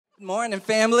Good morning,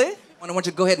 family. I want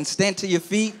you to go ahead and stand to your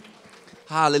feet.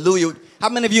 Hallelujah. How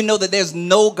many of you know that there's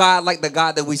no God like the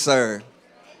God that we serve?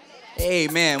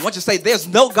 Amen. I want you to say, there's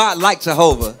no God like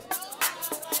Jehovah.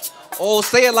 Oh,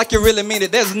 say it like you really mean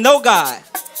it. There's no God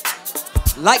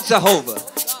like Jehovah.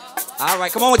 All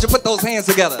right, come on, won't you put those hands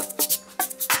together?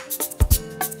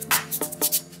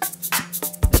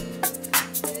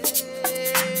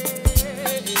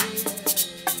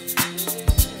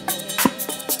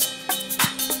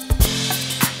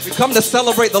 We come to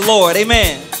celebrate the Lord.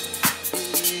 Amen.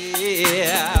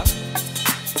 Yeah.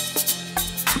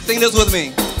 Sing this with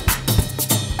me.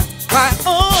 Right.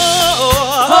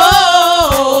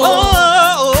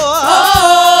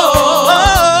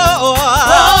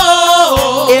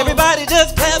 Everybody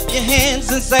just clap your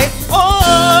hands and say,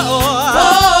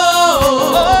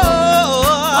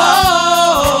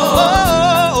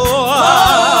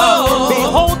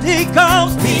 behold, he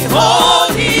comes.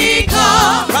 Behold, he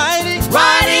comes.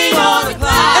 Riding on the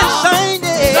clouds.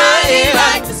 Shining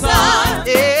like the sun.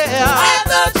 Yeah. And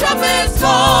the trumpets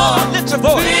call. Lift your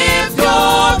voice. Lift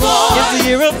your voice. It's the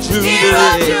year of Jubilee. Year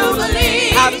of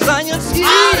Jubilee. Out of Zion's hill.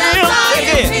 Out of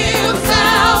Zion's hill,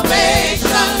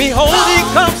 salvation. Behold, he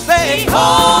comes, say.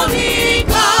 Behold, he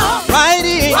comes.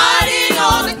 Riding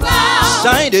on the clouds.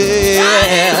 Shining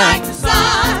like the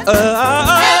sun.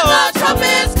 And the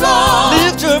trumpets call.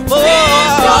 Lift your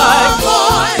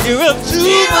voice. Year of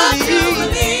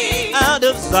Jubilee. Out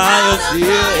of Zion's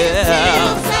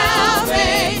hill.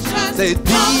 Salvation. Say,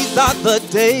 these are the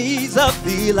days of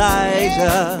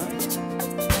Elijah,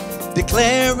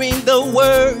 declaring the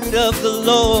word of the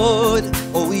Lord.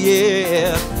 Oh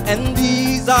yeah. And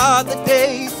these are the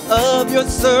days of your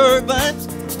servant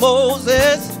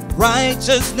Moses,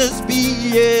 righteousness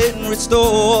being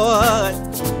restored.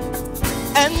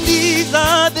 And these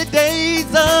are the days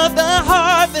of the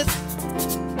harvest.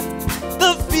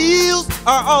 The fields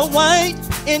are all white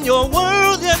in your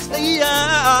world, yes they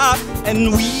are.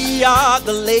 And we are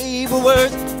the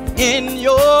laborers in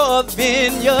your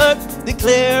vineyard,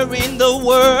 declaring the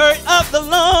word of the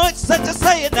Lord. Such a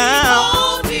say it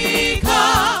now. Behold, he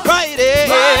comes.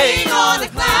 Riding on the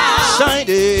clouds.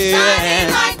 Shining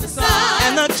like the sun.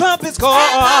 And the trumpets call.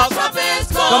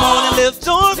 Come on and lift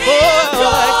your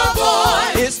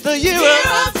voice. It's the year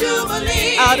of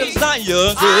Jubilee. Out of Zion's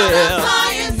hill.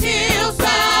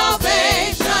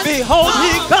 Salvation. Behold,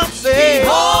 he comes.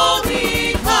 Behold,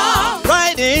 he comes.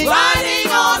 Riding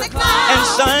on the clouds. And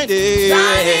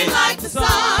shining like the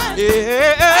sun.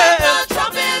 Yeah. And the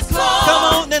trumpets call. Come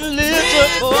on and lift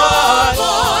your voice.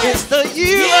 It's the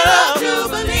year of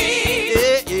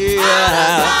Jubilee. Out of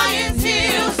Zion's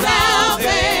hill,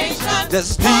 salvation.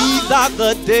 Just these are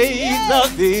the days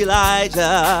of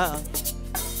Elijah,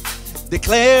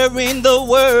 declaring the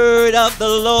word of the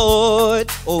Lord.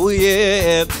 Oh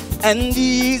yeah. And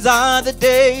these are the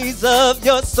days of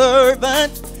your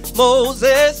servant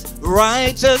Moses,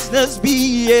 righteousness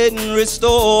being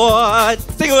restored.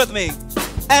 Sing it with me.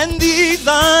 And these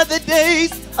are the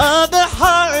days of the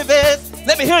harvest.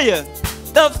 Let me hear you.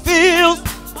 The fields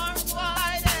are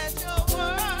white as your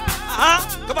word.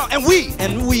 Come on. And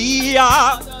we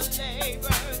are.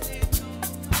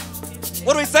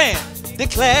 What are we saying?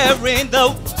 Declaring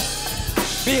the.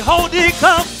 Behold, he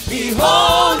comes.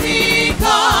 Behold, he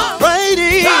comes.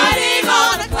 Riding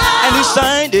on the clouds. And he's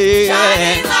shining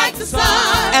like the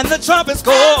sun. And the trumpets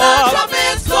call.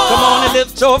 Come on and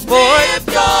lift your voice.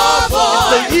 Lift your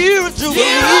voice. It's the year of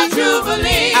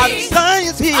Jubilee. Out of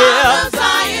Zion's hill.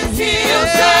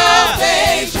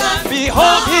 Salvation.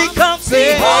 Behold, he comes.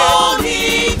 Behold,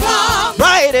 he comes.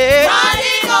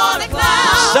 Riding on the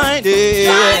clouds.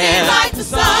 Shining like the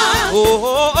sun.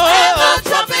 And the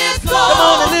trumpets call. Come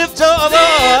on and lift your voice.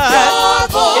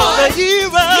 It's the year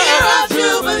of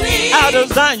Jubilee. Out of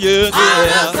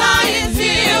Zion's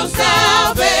hill.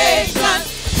 Salvation.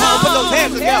 Come on, put those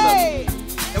hands together.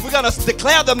 And we're going to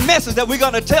declare the message that we're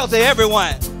going to tell to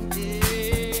everyone. Yeah.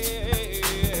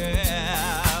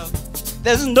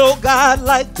 There's no God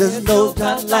like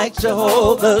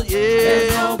Jehovah. Yeah.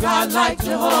 There's no God like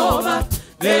Jehovah.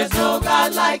 There's no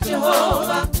God like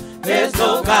Jehovah. There's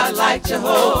no God like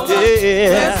Jehovah. Yeah.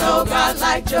 There's no God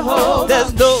like Jehovah.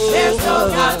 There's no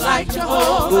God like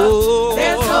Jehovah.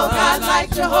 There's no God like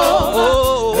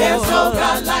Jehovah. There's no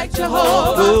God like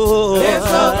Jehovah.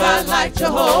 There's no God like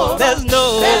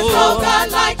Jehovah. There's no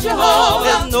God like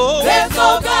Jehovah. There's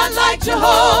no God like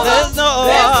Jehovah. There's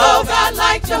no God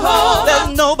like Jehovah.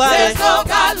 There's nobody. There's no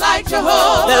God like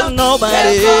Jehovah. There's nobody.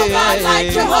 There's no God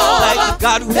like Jehovah. Like the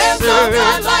God we There's no serve.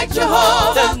 God like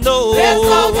Jehovah. There's no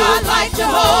God like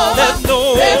Jehovah. There's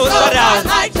no God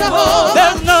like Jehovah.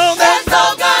 There's no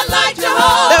God like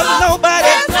Jehovah. There's nobody.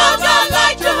 There's no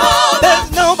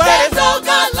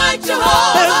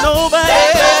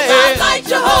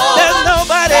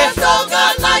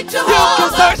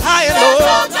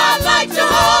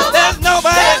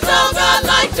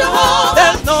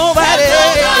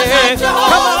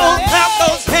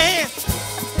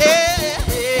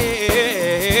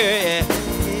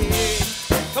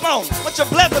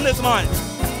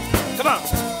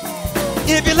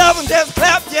If you love him, just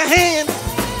clap your hands.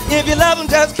 If you love him,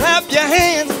 just clap your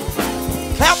hands.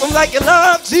 Clap him like you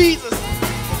love Jesus.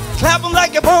 Clap him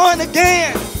like you're born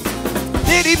again.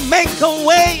 Did he make a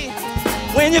way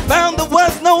when you found there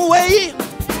was no way?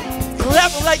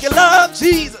 Clap him like you love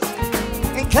Jesus.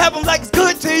 And clap him like it's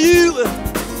good to you.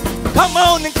 Come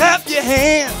on and clap your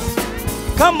hands.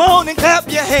 Come on and clap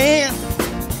your hands.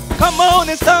 Come on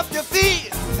and stomp your feet.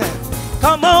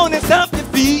 Come on and stomp your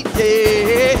feet.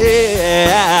 Yeah.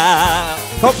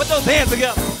 Come put those hands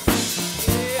together.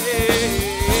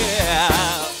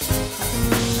 Yeah.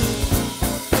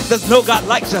 There's no God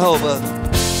like Jehovah.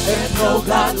 There's no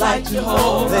God like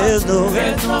Jehovah. There's no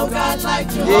God like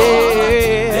Jehovah.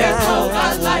 Yeah. There's no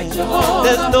God like Jehovah.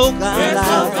 There's no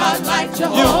God like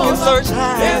Jehovah. You can search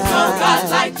high. There's no God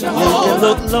like Jehovah. You can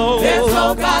look low. There's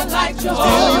no God like Jehovah.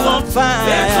 Still you won't find.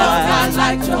 There's no God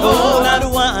like Jehovah. No, not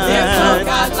one. There's no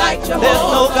God like Jehovah. There's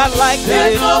no God like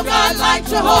There's this. no God like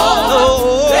Jehovah. No.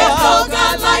 There's no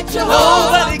God like Jehovah.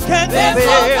 Nobody can There's no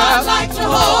compare. God like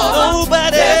Jehovah.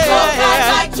 Nobody. There's no God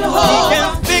like Jehovah. He can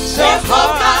fix your There's no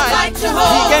God heart. like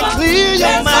Jehovah. He can clear your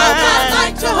There's mind. no God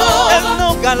like Jehovah. There's no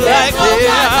God like There's no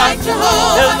God like him.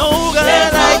 Jehovah. There's no God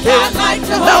There's no like God him. like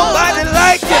Jehovah. Nobody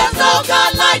like him. There's no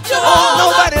God like Jehovah. Oh,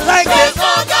 nobody like There's him.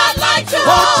 no God like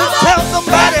Jehovah. Won't you tell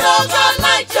somebody? There's no God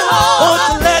like Jehovah. Won't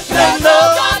you let them There's no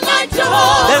know? God like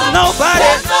Jehovah. There's nobody.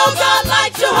 There's no God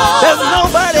like Jehovah. There's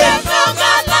nobody. There's no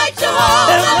God like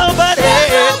Jehovah. There's nobody.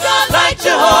 There's no God like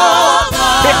Jehovah.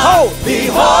 Behold,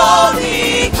 Behold,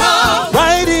 he comes,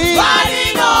 riding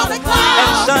riding on the and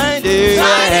clouds, shining.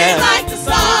 shining like the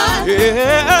sun.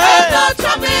 Yeah. And the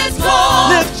trumpets blow.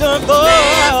 Lift your voice.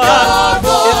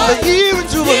 It's the year of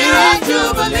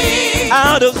Jubilee.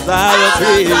 Out of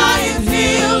Zion's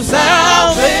hill,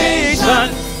 salvation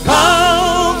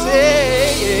comes.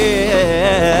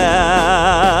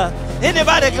 Yeah.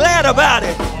 Anybody glad about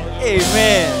it?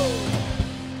 Amen.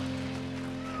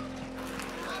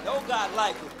 No God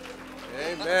like it.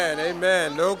 Amen,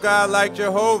 amen. No God like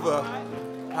Jehovah.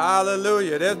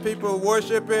 Hallelujah. There's people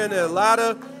worshiping a lot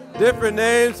of different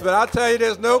names, but I'll tell you,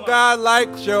 there's no God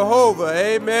like Jehovah.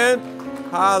 Amen.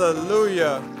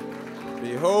 Hallelujah.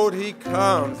 Behold, he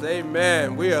comes.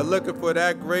 Amen. We are looking for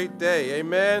that great day.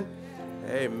 Amen.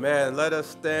 Amen. Let us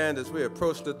stand as we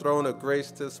approach the throne of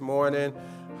grace this morning.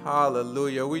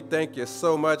 Hallelujah. We thank you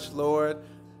so much, Lord,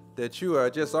 that you are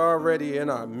just already in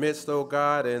our midst, oh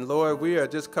God. And Lord, we are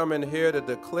just coming here to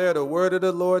declare the word of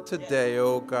the Lord today,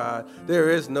 oh God. There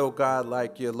is no God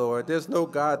like you, Lord. There's no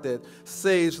God that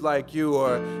saves like you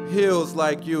or heals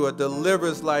like you or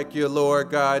delivers like you, Lord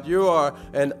God. You are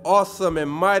an awesome and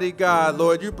mighty God,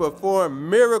 Lord. You perform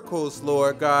miracles,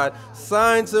 Lord God,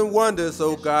 signs and wonders,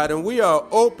 oh God. And we are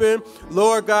open,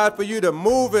 Lord God, for you to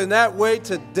move in that way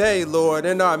today, Lord,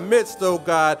 in our midst, oh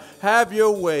God. Have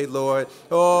your way, Lord.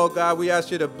 Oh God, we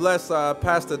ask you to bless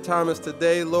Pastor Thomas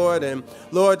today, Lord. And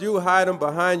Lord, you hide him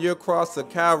behind your cross of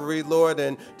Calvary, Lord,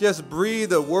 and just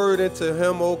breathe a word into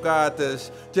him, oh God, to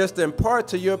just impart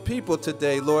to your people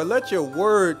today, Lord. Let your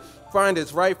word find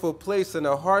its rightful place in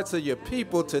the hearts of your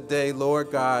people today, Lord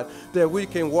God, that we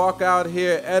can walk out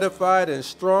here edified and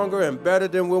stronger and better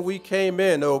than when we came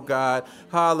in, oh God.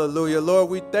 Hallelujah. Lord,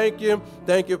 we thank you.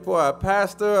 Thank you for our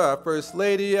pastor, our first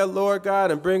lady, Lord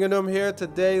God, and bringing them here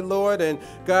today, Lord, and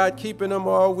God, keeping them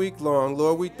all week long.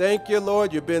 Lord, we thank you,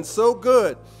 Lord. You've been so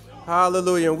good.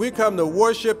 Hallelujah. And we come to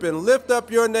worship and lift up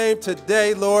your name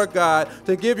today, Lord God,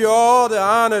 to give you all the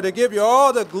honor, to give you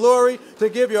all the glory, to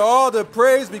give you all the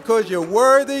praise because you're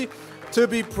worthy to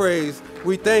be praised.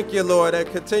 We thank you, Lord, and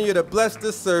continue to bless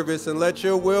this service and let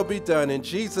your will be done. In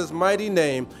Jesus' mighty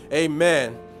name,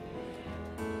 amen.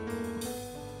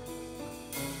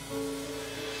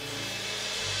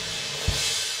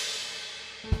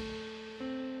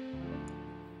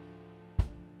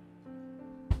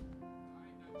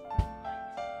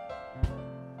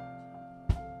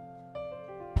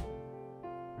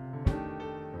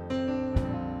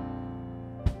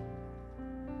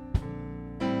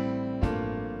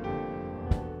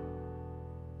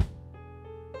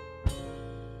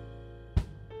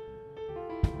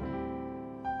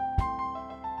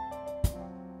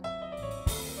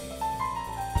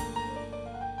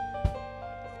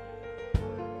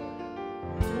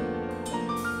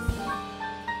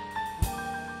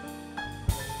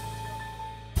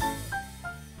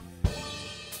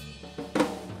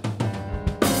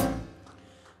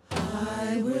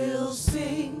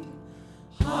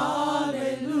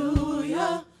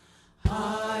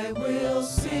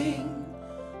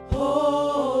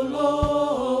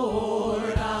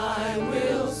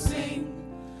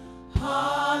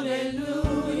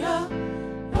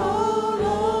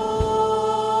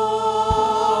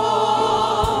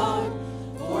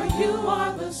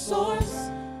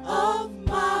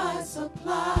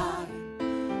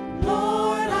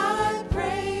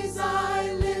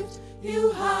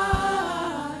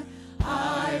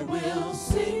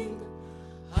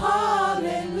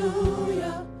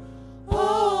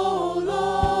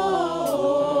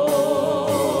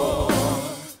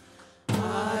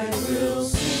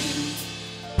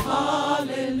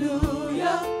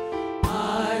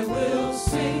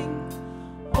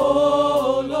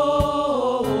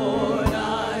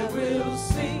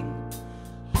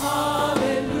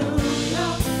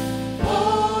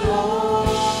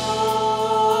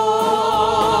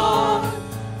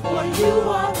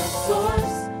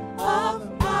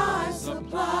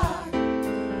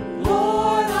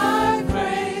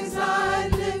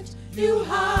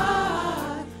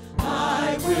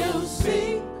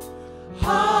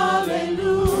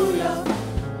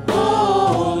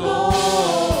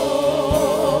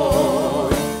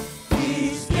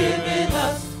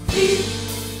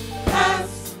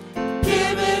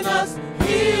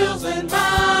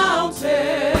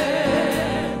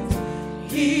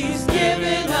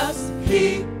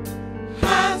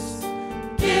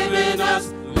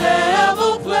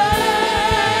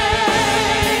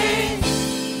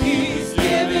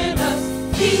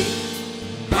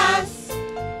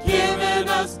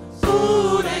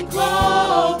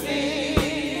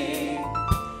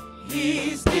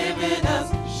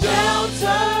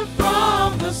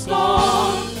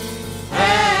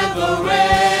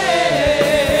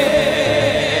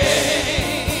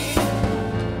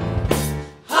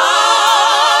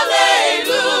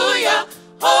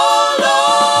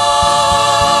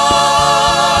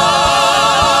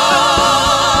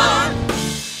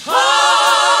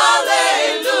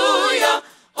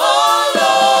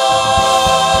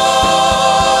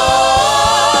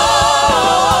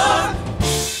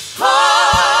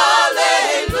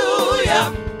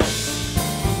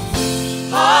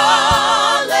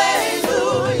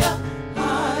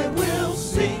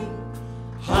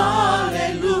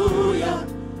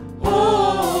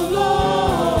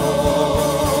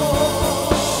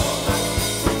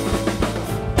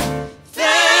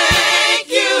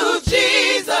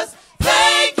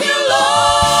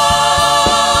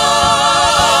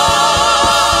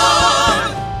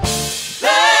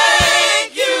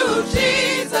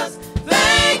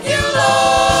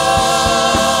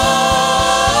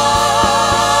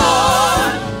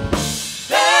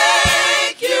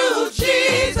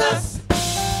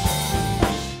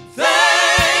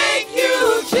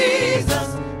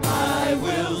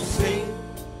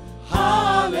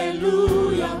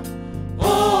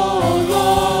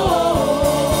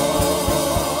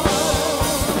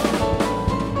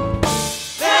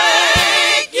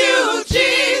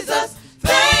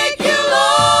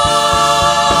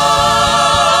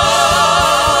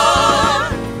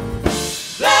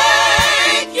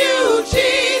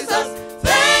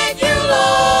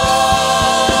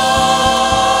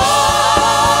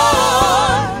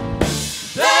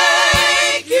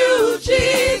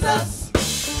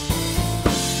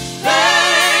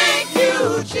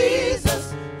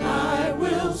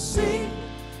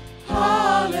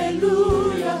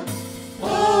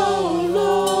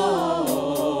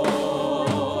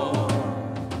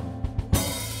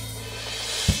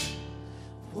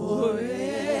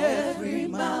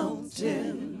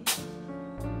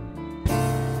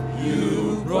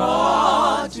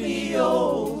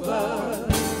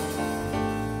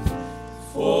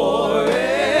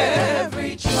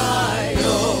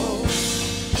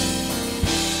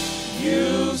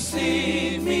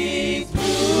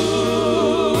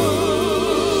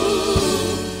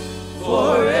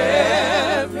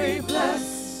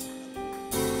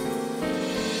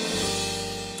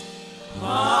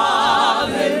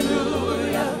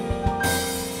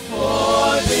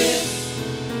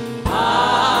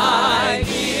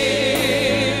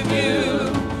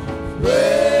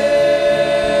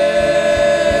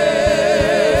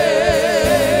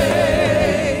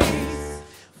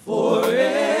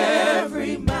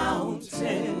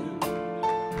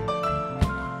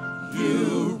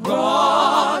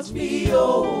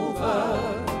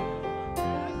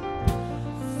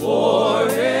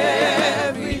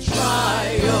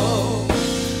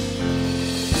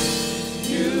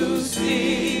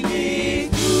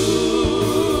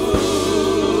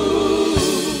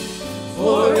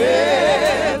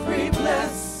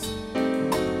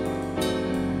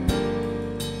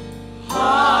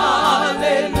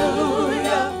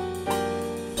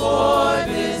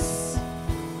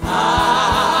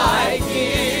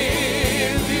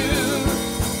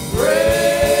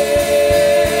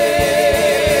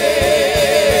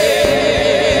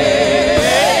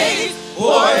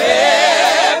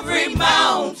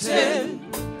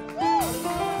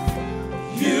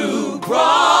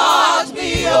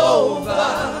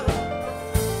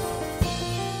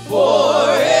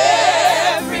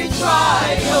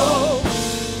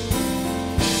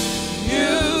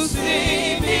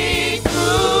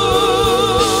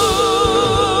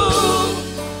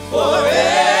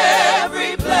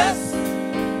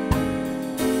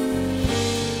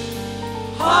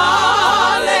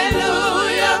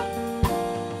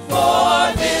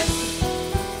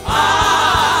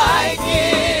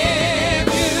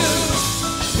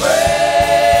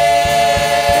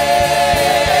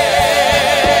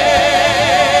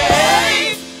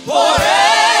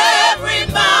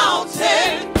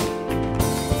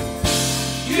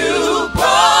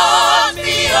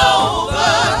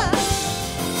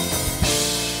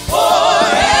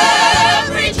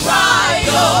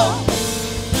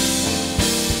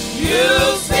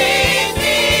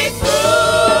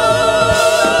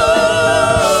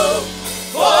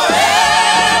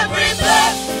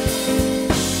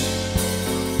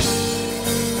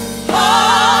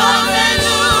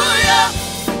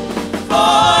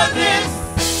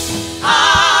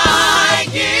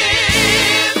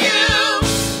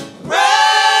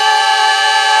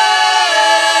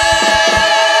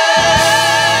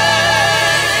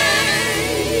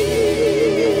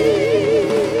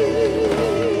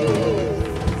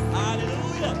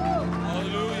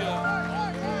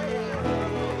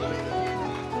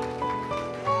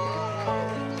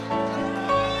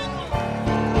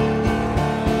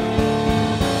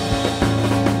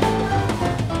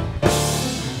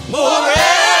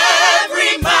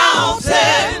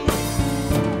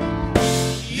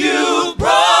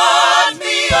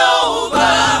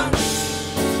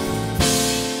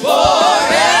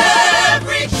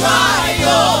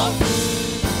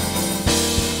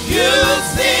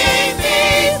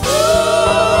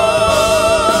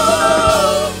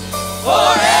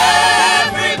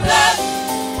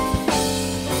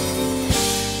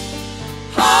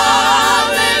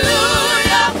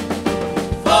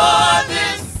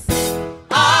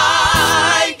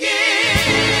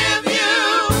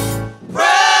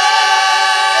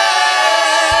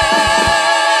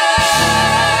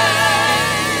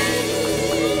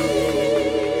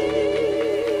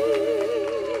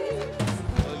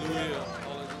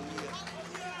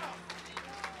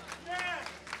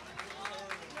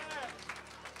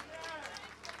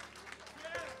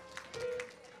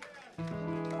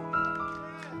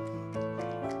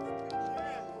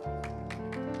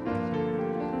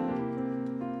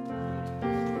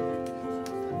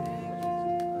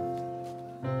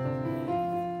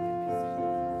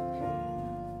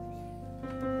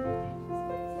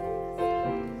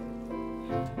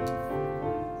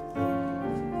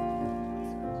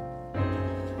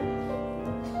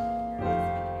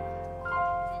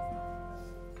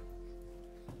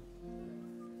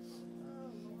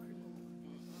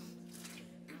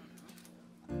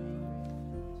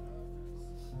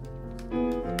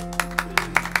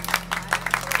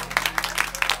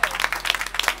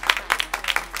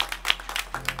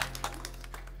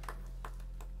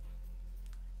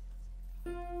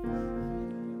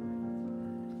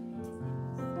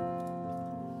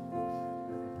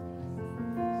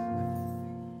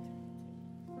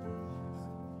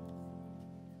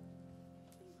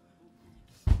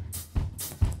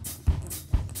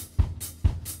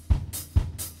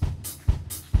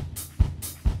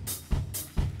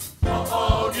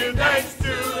 give thanks to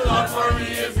the Lord, for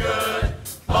he is good.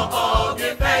 Oh,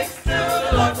 give thanks to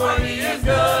the Lord, for he is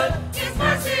good. His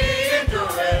mercy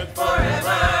endureth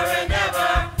forever and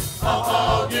ever.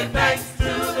 Oh, give thanks to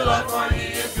the Lord, for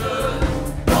he is good.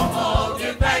 Oh,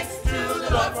 give thanks to the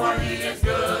Lord, for he is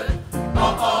good.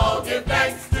 Oh, give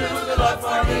thanks to the Lord,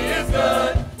 for he is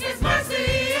good. His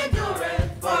mercy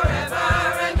endureth forever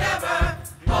and ever.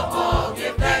 Oh,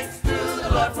 give thanks to the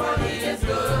Lord, for he is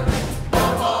good.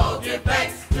 Oh, give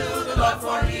thanks to the Lord,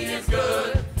 for he is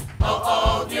good. Oh,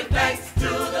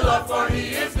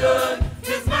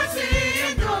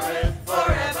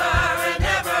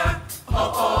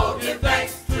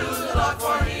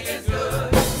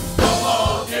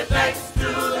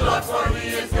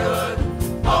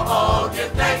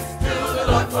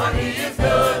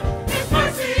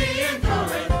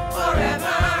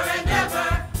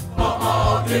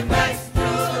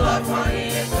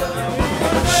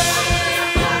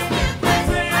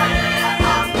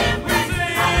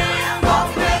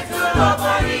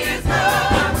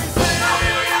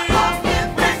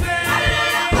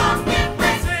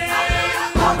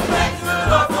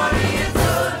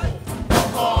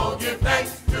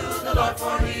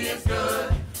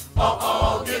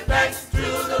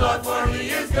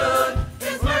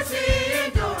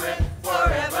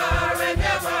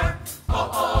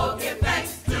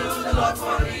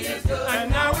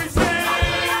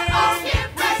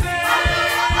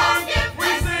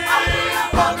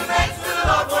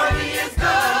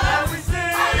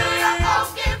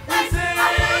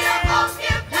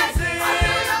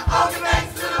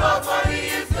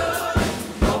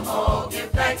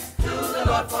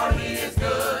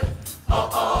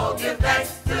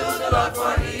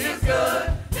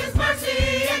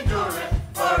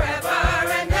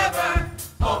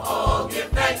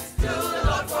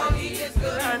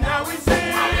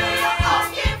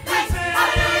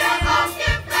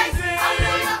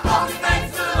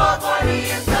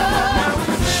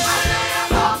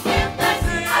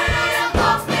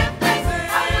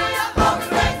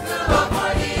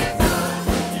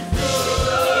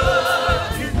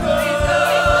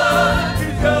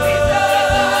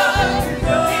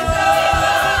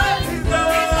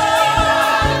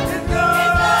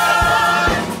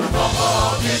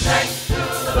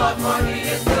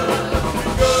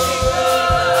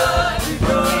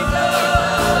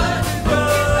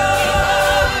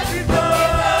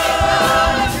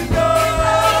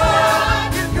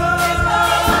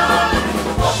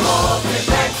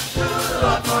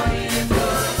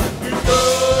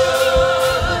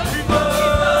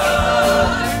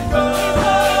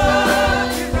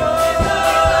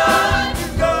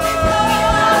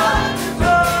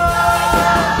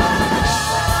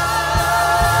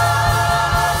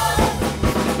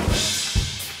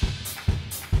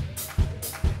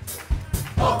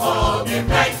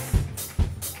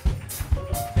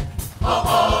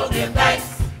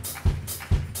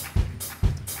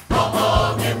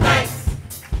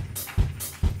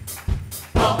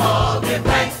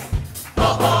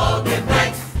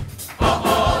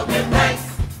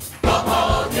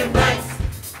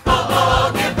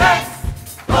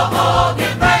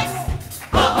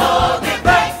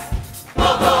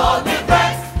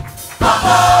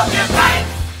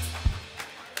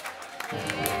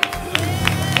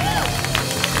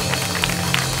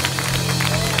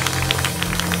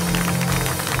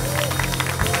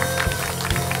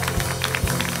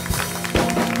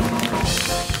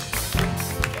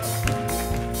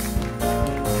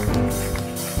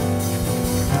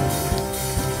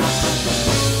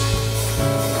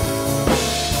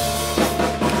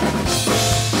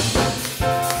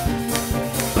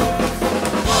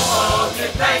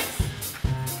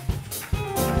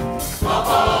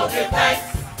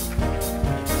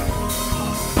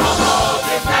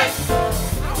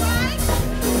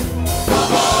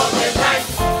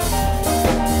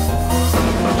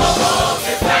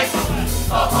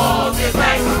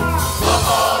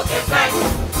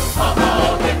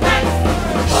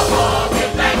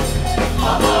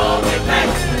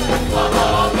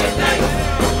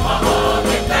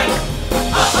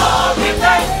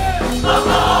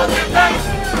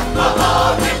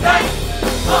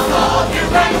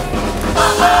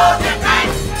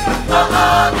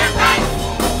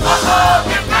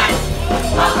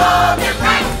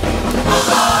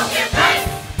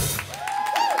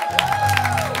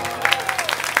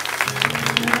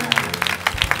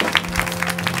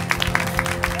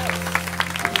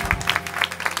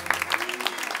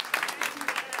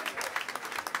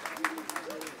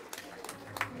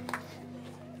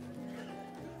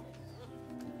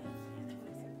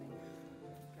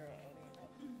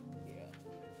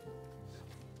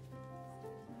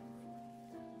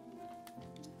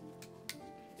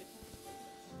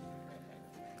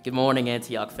 Good morning,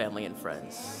 Antioch family and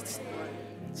friends.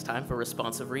 It's time for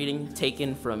responsive reading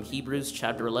taken from Hebrews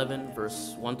chapter 11,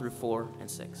 verse 1 through 4 and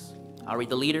 6. I'll read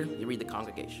the leader, you read the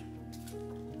congregation.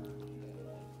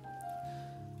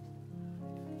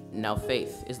 Now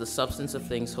faith is the substance of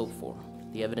things hoped for,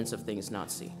 the evidence of things not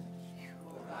seen.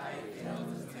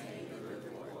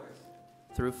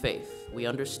 Through faith, we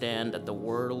understand that the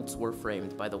worlds were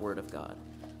framed by the word of God,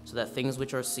 so that things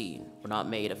which are seen were not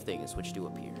made of things which do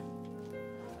appear.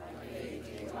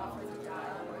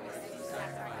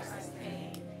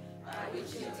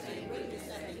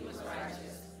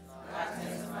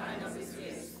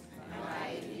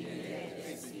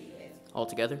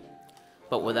 Altogether,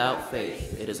 but without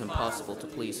faith it is impossible to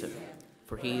please him.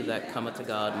 For he that cometh to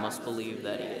God must believe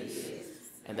that he is,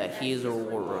 and that he is a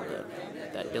rewarder of them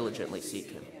that diligently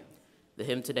seek him. The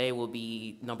hymn today will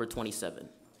be number 27,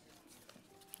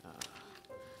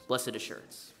 Blessed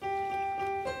Assurance.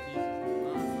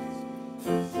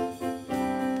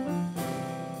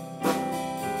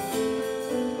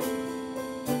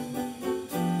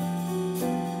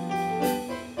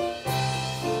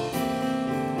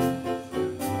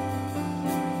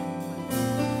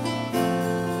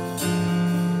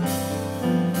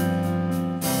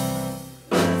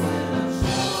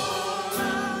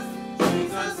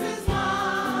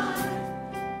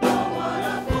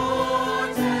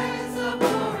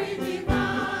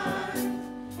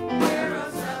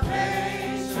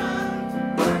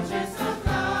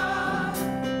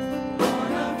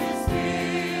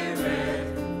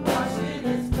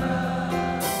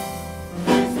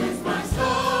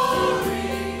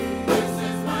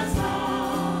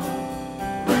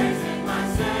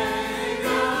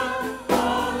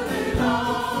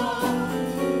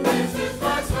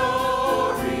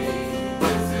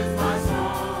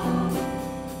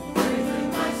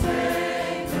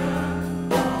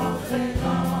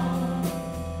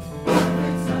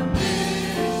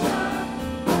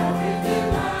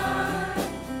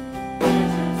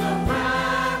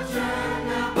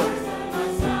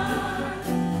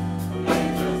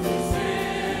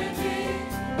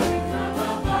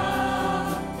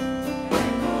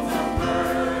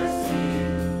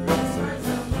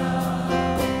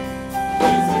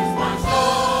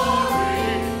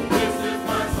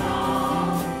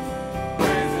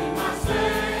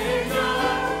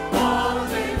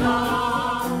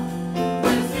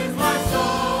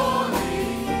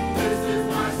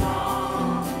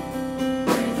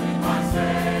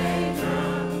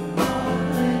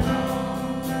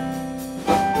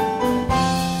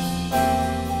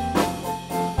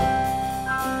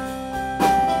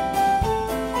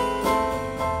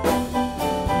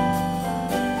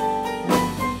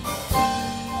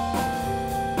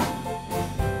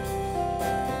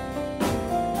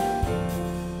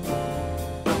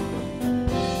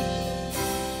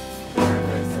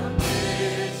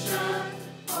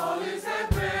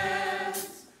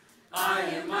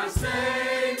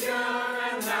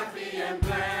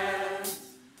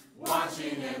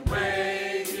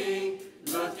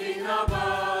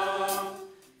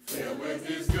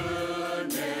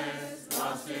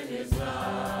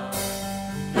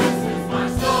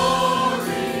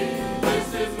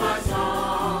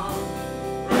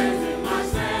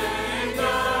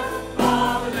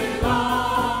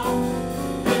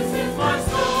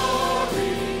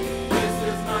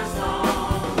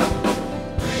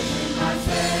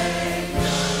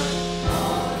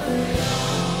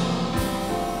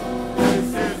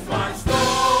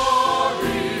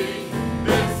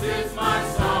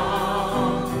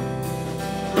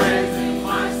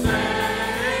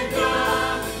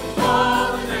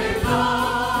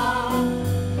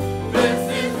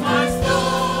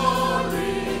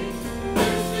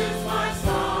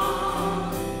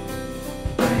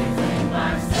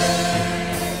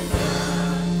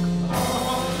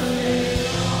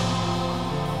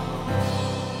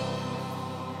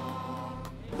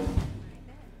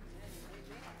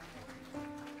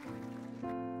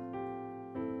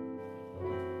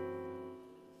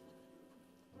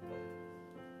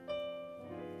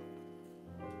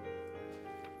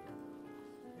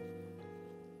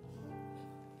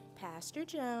 Pastor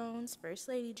Jones, First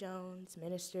Lady Jones,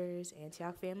 ministers,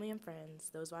 Antioch family and friends,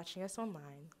 those watching us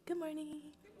online, good morning.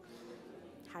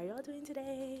 How are y'all doing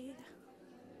today?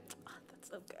 Oh, that's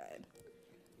so good.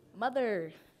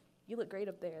 Mother, you look great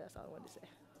up there. That's all I wanted to say.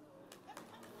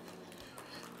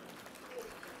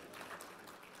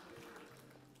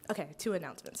 Okay, 2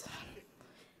 announcements.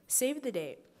 Save the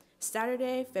date.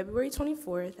 Saturday, February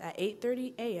 24th at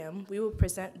 8:30 a.m., we will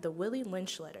present the Willie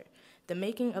Lynch letter, The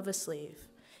Making of a Slave.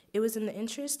 It was in the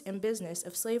interest and business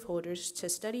of slaveholders to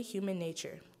study human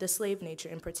nature, the slave nature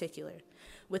in particular,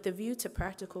 with a view to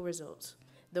practical results.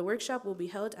 The workshop will be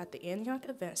held at the Antioch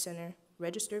Event Center.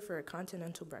 Register for a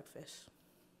continental breakfast.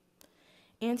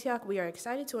 Antioch, we are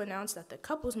excited to announce that the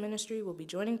couples ministry will be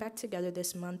joining back together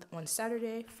this month on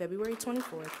Saturday, February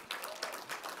 24th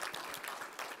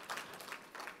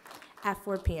at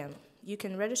 4 p.m. You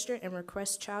can register and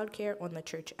request childcare on the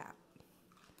church app.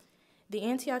 The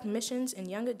Antioch Missions and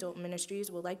Young Adult Ministries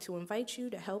would like to invite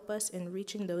you to help us in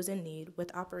reaching those in need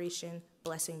with Operation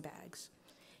Blessing Bags.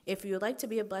 If you would like to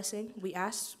be a blessing, we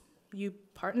ask you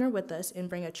partner with us and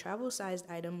bring a travel-sized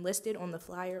item listed on the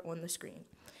flyer on the screen.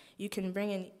 You can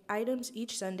bring in items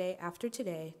each Sunday after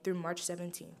today through March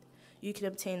 17th. You can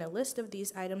obtain a list of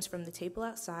these items from the table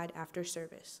outside after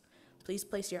service. Please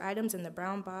place your items in the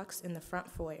brown box in the front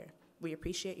foyer. We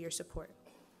appreciate your support.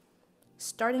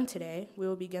 Starting today, we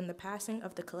will begin the passing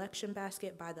of the collection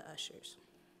basket by the ushers.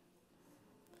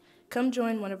 Come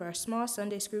join one of our small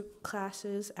Sunday school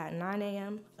classes at 9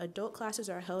 a.m. Adult classes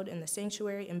are held in the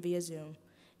sanctuary and via Zoom.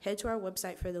 Head to our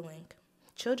website for the link.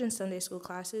 Children's Sunday school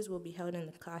classes will be held in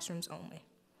the classrooms only.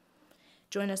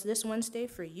 Join us this Wednesday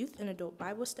for youth and adult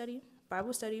Bible study.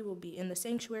 Bible study will be in the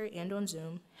sanctuary and on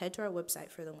Zoom. Head to our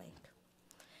website for the link.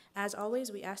 As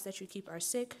always, we ask that you keep our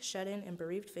sick, shut-in, and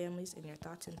bereaved families in your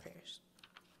thoughts and prayers.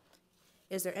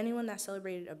 Is there anyone that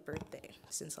celebrated a birthday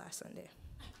since last Sunday?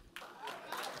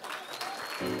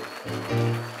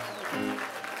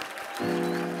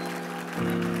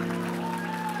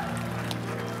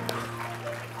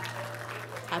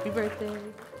 Happy birthday.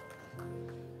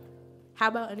 How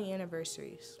about any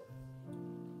anniversaries?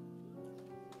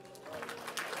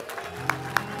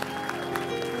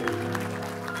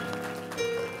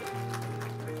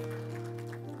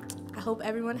 I hope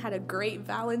everyone had a great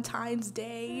Valentine's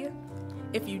Day.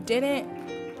 If you didn't,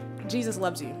 Jesus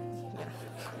loves you. Yeah.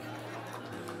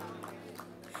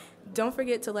 Don't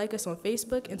forget to like us on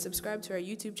Facebook and subscribe to our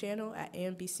YouTube channel at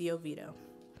ambcoviedo.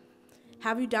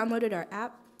 Have you downloaded our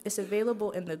app? It's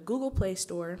available in the Google Play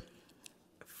Store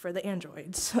for the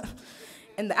Androids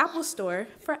and the Apple Store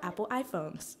for Apple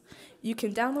iPhones. You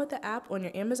can download the app on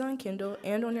your Amazon Kindle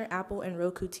and on your Apple and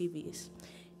Roku TVs.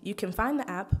 You can find the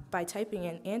app by typing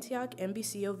in Antioch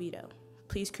NBC Oviedo.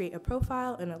 Please create a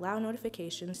profile and allow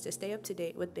notifications to stay up to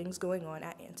date with things going on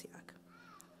at Antioch.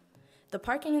 The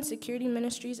parking and security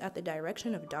ministries at the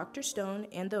direction of Dr. Stone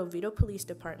and the Oviedo Police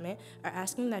Department are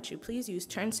asking that you please use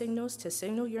turn signals to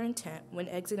signal your intent when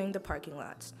exiting the parking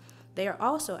lots. They are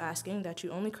also asking that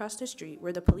you only cross the street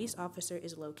where the police officer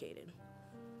is located.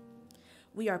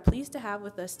 We are pleased to have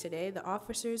with us today the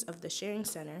officers of the Sharing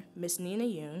Center, Ms. Nina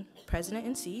Yoon, President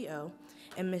and CEO,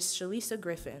 and Ms. Shalisa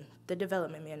Griffin, the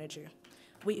Development Manager.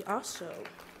 We also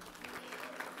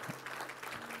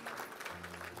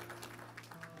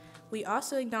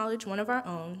acknowledge one of our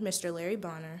own, Mr. Larry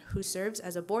Bonner, who serves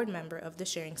as a board member of the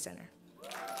Sharing Center.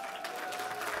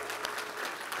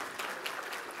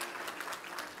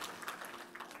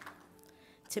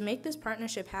 To make this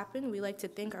partnership happen, we like to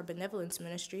thank our benevolence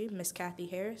ministry, Ms. Kathy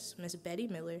Harris, Ms. Betty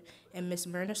Miller, and Ms.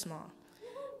 Myrna Small.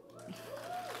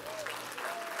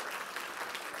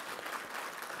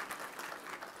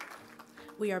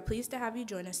 We are pleased to have you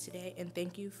join us today, and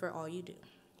thank you for all you do.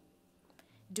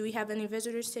 Do we have any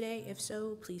visitors today? If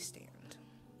so, please stand.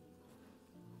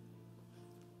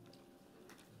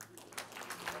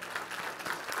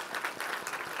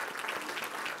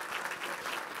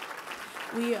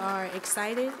 We are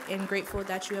excited and grateful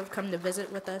that you have come to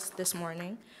visit with us this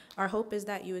morning. Our hope is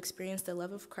that you experience the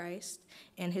love of Christ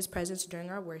and his presence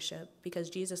during our worship, because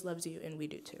Jesus loves you and we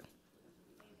do too.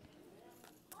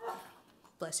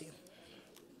 Bless you.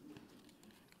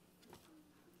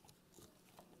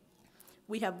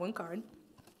 We have one card.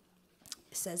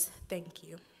 It says, thank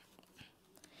you.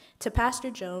 To Pastor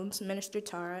Jones, Minister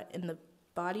Tara, and the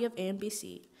body of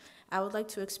AMBC, I would like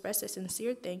to express a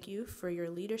sincere thank you for your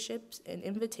leadership and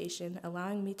invitation,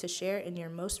 allowing me to share in your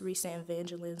most recent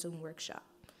evangelism workshop.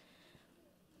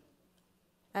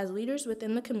 As leaders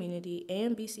within the community,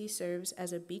 AMBC serves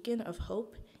as a beacon of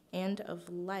hope and of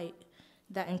light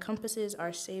that encompasses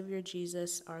our Savior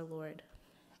Jesus, our Lord.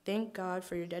 Thank God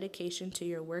for your dedication to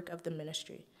your work of the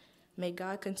ministry. May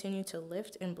God continue to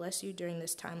lift and bless you during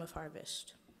this time of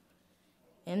harvest.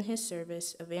 In his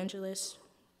service, Evangelist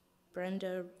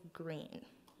Brenda Green.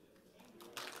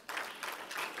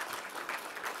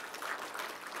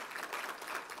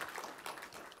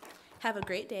 Have a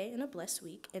great day and a blessed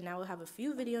week. And now we'll have a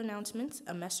few video announcements,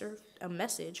 a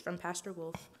message from Pastor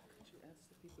Wolf. Could you ask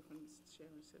the people from the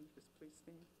Sharing Center to please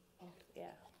stand? Oh,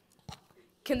 yeah.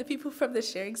 Can the people from the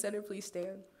Sharing Center please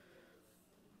stand?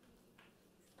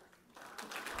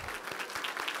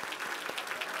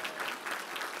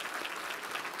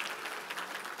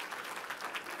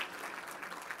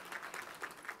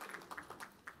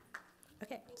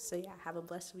 Okay, so yeah, have a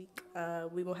blessed week.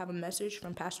 We will have a message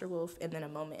from Pastor Wolf and then a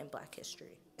moment in Black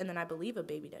history. And then I believe a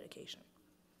baby dedication.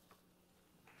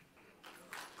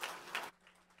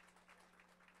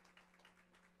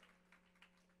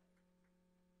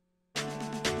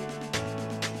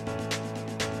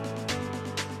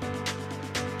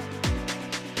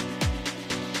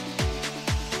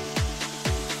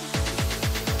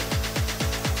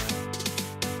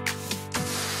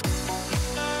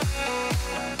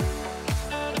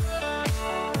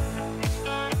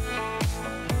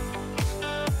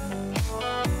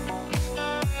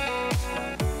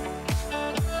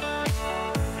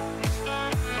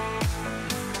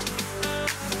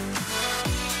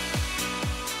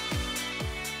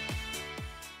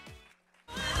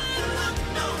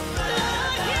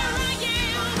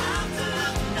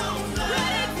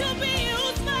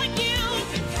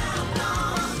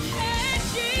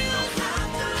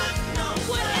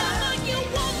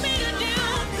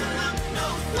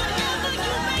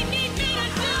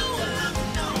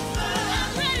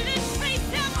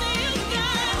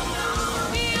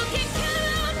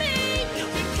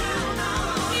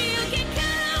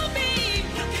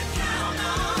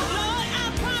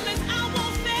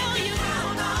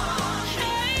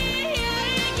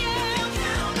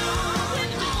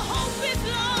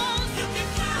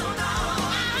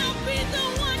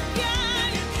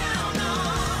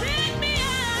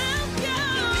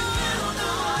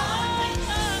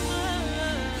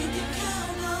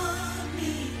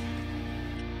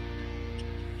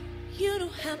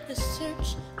 have to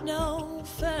search no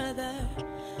further,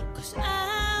 'cause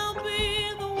I'll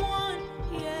be the one,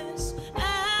 yes,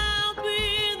 I'll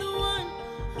be the one,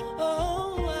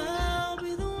 oh, I'll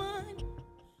be the one.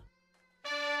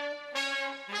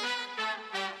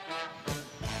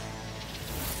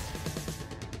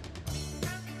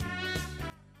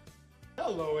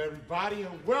 Hello, everybody,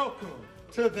 and welcome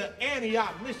to the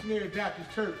Antioch Missionary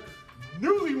Baptist Church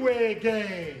Newlywed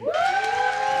Game.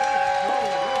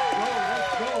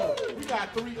 Let's go. We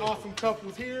got three awesome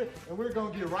couples here, and we're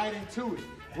going to get right into it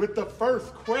with the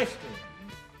first question.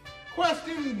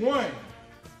 Question 1.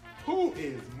 Who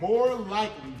is more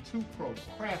likely to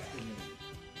procrastinate?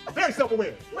 Very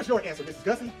self-aware. What's your answer, Mrs.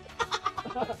 Gussie?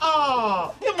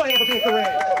 Oh, give my hand for being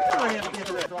correct. Give my hand for being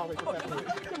correct. Always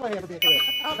procrastinate. Give my hand for being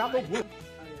correct. Not no wood.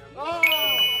 Oh.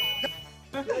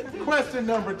 Question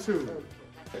number 2.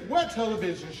 What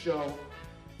television show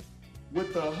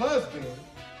would the husband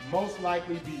most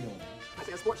likely be on? I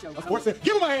said a sports show. A sports show.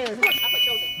 Give him a hand.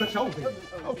 The Chosen.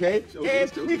 Okay.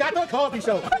 And we got the Cosby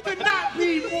Show. We could not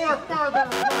be more further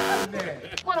than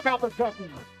that. What about the Gussie?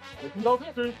 Those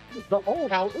answers. The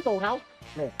old house. It's old house.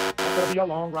 Man, that's gonna be a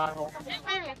long ride home.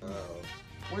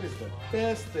 What is the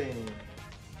best thing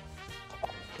a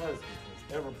husband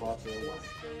has ever bought their wife?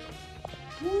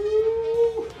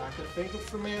 Woo! I could think of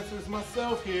some answers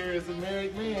myself here as a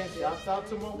married man. Shouts out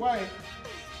to my wife.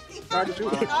 It's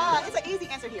an easy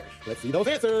answer here. Let's see those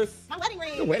answers. My wedding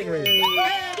ring. The wedding ring.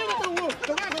 Yeah, give it the wolf.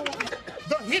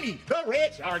 The Henny. The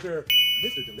Red Charger.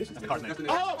 Mr. Delicious.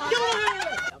 Oh,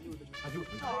 yeah!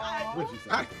 What'd you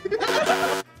say?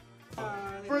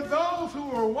 For those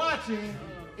who are watching,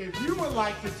 if you would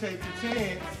like to take the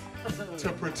chance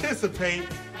to participate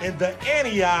in the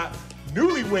Antioch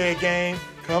Newlywed Game,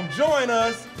 come join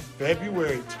us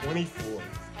February 24th,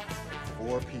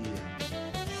 4 p.m.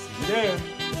 See you there.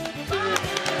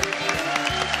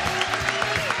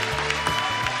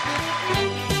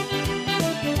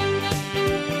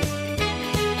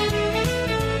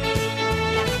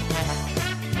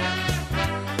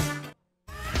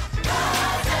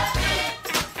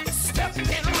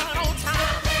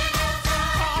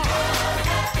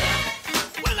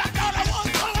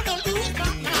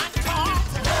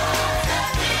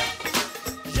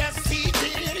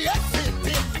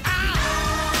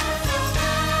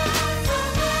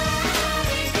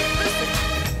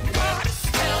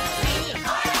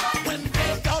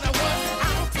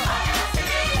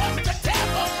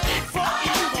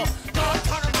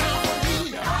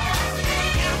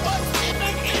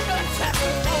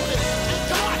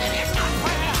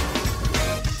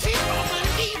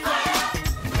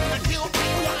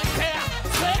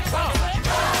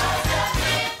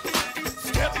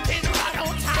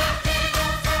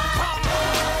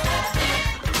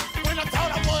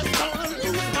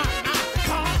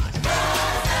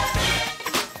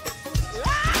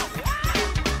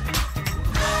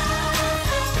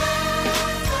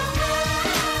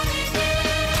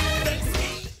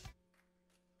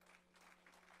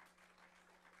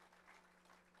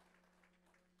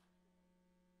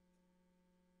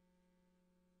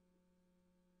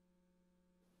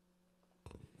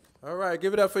 All right,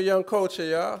 give it up for young culture,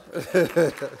 y'all.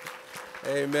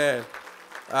 Amen.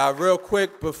 Real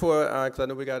quick before, because I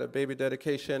know we got a baby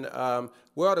dedication,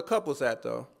 where are the couples at,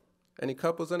 though? Any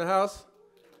couples in the house?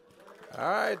 All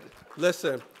right,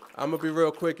 listen, I'm going to be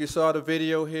real quick. You saw the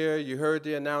video here. You heard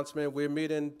the announcement. We're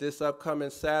meeting this upcoming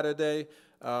Saturday,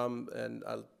 and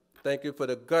thank you for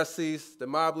the Gussies, the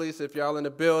Mobleys. If y'all in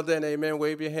the building, amen,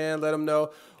 wave your hand, let them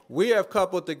know. We have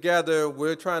coupled together.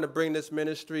 We're trying to bring this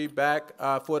ministry back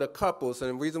for the couples.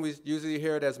 And the reason we usually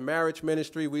hear it as marriage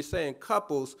ministry, we're saying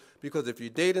couples because if you're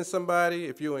dating somebody,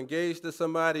 if you're engaged to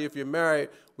somebody, if you're married,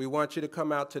 we want you to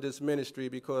come out to this ministry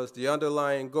because the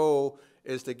underlying goal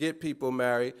is to get people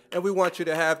married. And we want you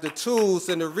to have the tools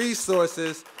and the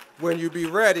resources when you be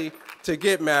ready to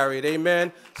get married.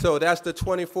 Amen. So that's the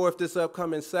 24th, this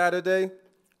upcoming Saturday.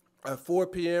 At 4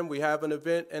 p.m., we have an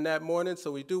event in that morning, so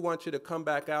we do want you to come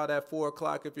back out at 4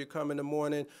 o'clock if you come in the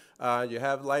morning. You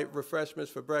have light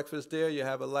refreshments for breakfast there. You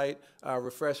have a light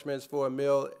refreshments for a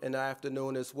meal in the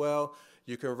afternoon as well.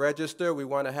 You can register. We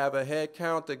want to have a head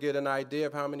count to get an idea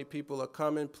of how many people are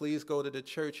coming. Please go to the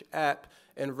church app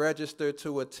and register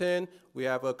to attend. We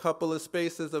have a couple of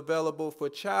spaces available for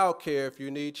childcare. If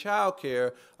you need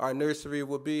childcare, our nursery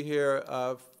will be here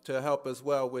to help as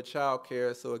well with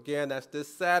childcare. So again, that's this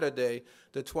Saturday,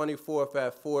 the 24th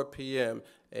at 4 p.m.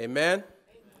 Amen?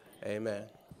 Amen.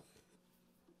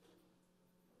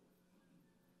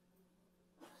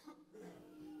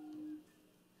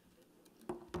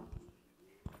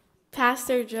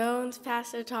 Pastor Jones,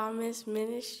 Pastor Thomas,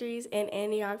 Ministries, and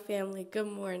Antioch family, good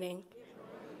morning.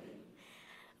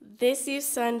 This Youth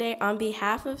Sunday, on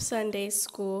behalf of Sunday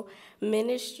School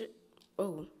Ministry,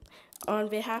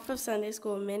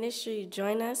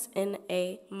 join us in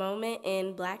a moment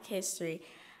in Black history.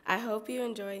 I hope you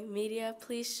enjoy. Media,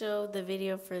 please show the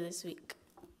video for this week.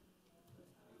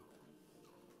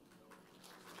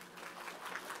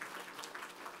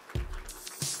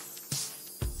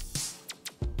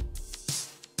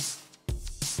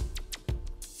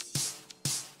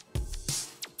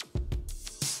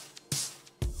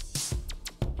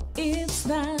 It's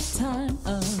that time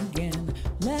again.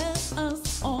 Let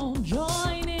us all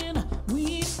join in.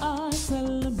 We are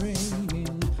celebrating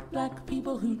Black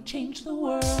people who changed the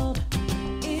world.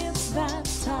 It's that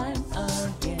time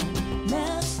again.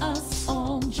 Let us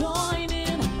all join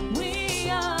in. We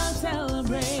are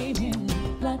celebrating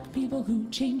Black people who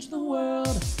changed the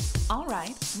world. All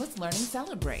right, let's learn and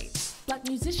celebrate. Black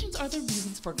musicians are the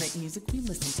reasons for great music we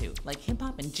listen to, like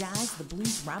hip-hop and jazz, the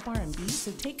blues, rap, R&B,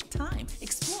 so take time,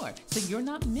 explore, so you're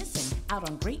not missing out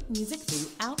on great music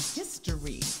throughout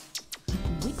history.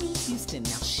 Whitney Houston,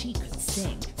 now she could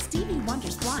sing. Stevie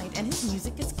Wonder's blind and his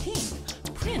music is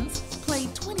king. Prince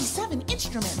played 27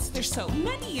 instruments. There's so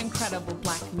many incredible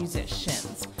Black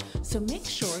musicians. So make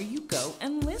sure you go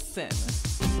and listen.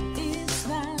 It's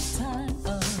that time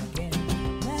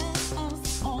again. Let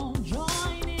us all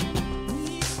join in.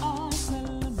 We are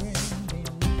celebrating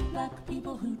Black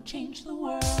people who changed the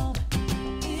world.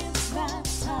 It's that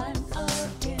time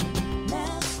again.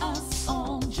 Let us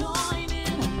all join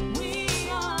in. We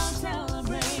are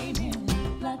celebrating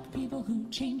Black people who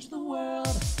changed the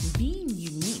world. Being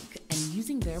unique and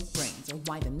using their brains are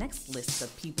why the next list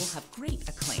of people have great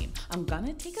acclaim. I'm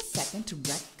gonna take a second to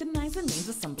recognize the names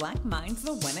of some Black minds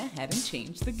that went ahead and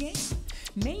changed the game.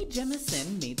 Mae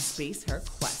Jemison made space her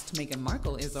quest. Meghan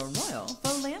Markle is a royal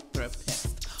philanthropist.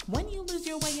 When you lose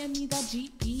your way and need a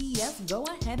GPS, go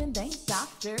ahead and thank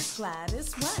Dr.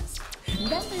 Gladys West.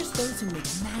 Then there's those who make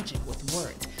magic with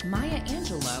words. Maya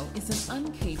Angelou is an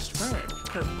uncaged bird.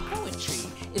 Her poetry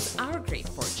is our great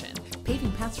fortune,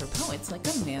 paving paths for poets like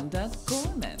Amanda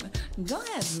Gorman. Go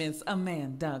ahead, Miss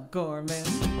Amanda Gorman.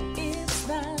 It's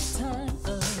that time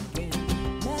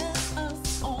again. Let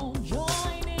us all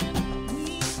join in.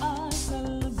 We are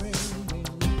celebrating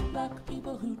Black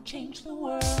people who changed the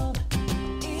world.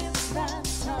 It's that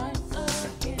time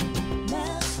again.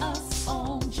 Let us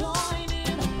all join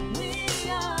in. We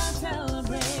are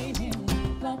celebrating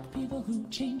Black people who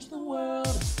changed the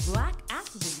world. Black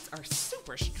athletes are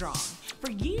super strong.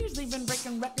 For years they've been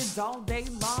breaking records all day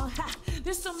long. Ha!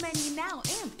 There's so many now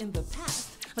and in the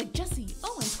past. Like Jesse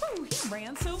Owens, whoo, he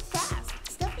ran so fast.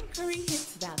 Stephen Curry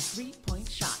hits that three-point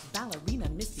shot. Ballerina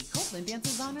Misty Copeland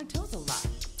dances on her toes a lot.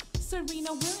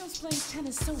 Serena Williams plays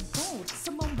tennis so gold.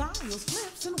 Simone Biles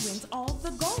flips and wins all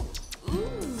the gold.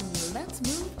 Ooh, let's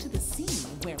move to the scene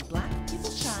where Black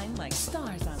people shine like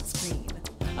stars on screen.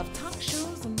 Of talk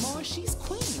shows and more, she's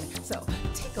queen. So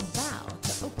take a bow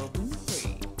to Oprah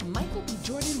Winfrey. Michael B.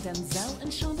 Jordan, Denzel, and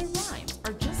Shonda Rhimes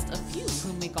are just a few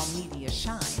who make all media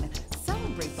shine.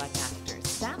 Celebrate Black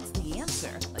actors, that's the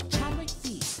answer. Like Chadwick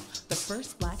Boseman, the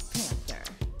first Black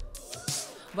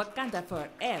Wakanda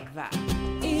forever.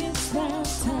 It's that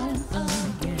time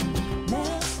again.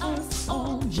 Let us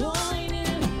all join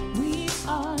in. We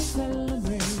are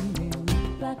celebrating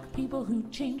Black people who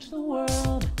changed the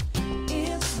world.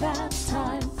 It's that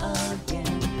time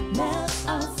again. Let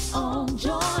us all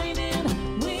join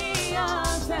in. We are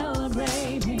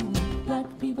celebrating Black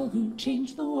people who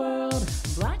changed the world.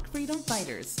 Black freedom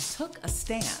fighters took a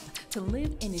stand to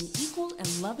live in an equal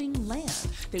and loving land.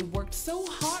 They worked so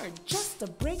hard just to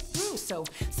break through. So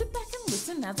sit back and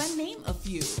listen as I name a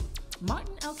few.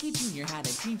 Martin L.K. Jr. had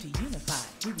a dream to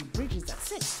unify. Ruby Bridges at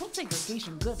 6 told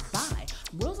segregation goodbye.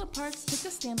 Rosa Parks took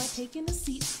a stand by taking a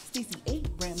seat. Stacey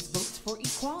Abrams votes for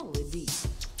equality.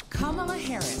 Kamala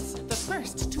Harris, the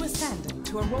first to ascend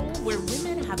to a role where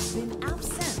women have been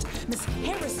absent. Miss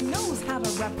Harris knows how to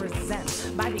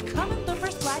represent by becoming the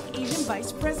first Black Asian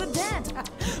vice president.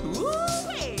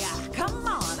 Ooh-wee, come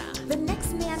on. The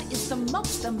next man is the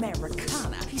most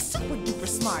Americana. He's super duper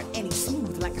smart and he's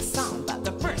smooth like a samba.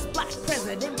 The first Black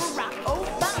president, Barack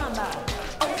Obama.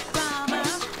 Obama,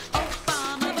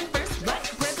 Obama, the first Black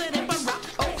president, Barack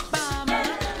Obama.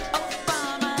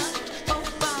 Obama,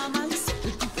 Obama, he's super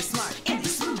duper smart and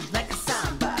he's smooth like a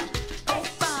samba.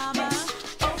 Obama,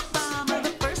 Obama,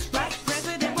 the first Black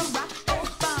president, Barack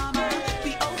Obama.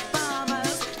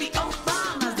 The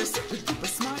Obamas, they're super duper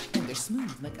smart and they're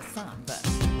smooth like a samba.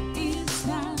 It's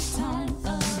that time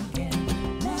again.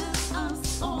 Let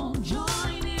us all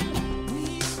join in.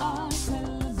 We are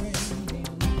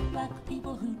celebrating Black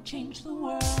people who changed the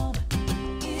world.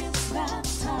 It's that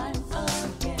time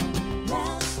again.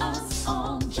 Let us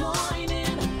all join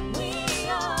in. We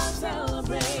are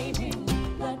celebrating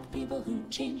Black people who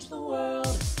changed the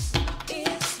world.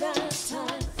 It's that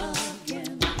time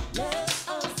again. Let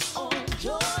us all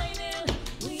join in.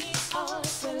 We are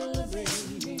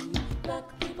celebrating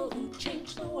Black people who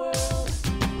changed the world.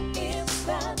 It's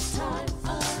that time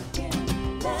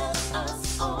again. Let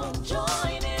us all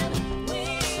join in.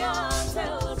 We are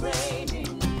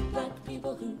celebrating Black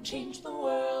people who changed the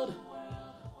world.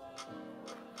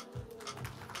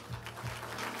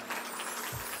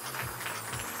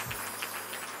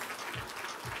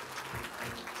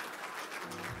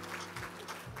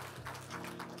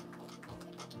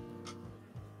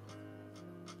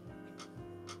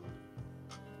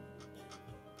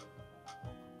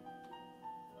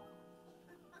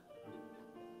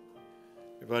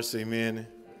 Everybody say amen.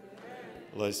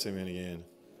 Let's say amen again.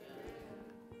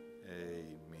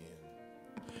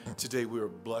 Amen. Today we are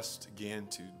blessed again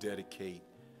to dedicate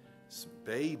some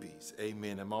babies.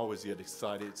 Amen. I'm always get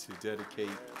excited to dedicate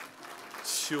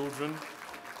children.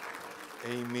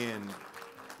 Amen.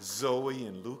 Zoe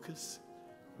and Lucas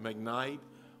McKnight,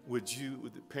 would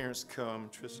the parents come,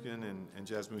 Tristan and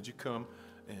Jasmine, would you come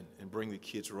and bring the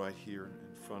kids right here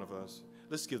in front of us?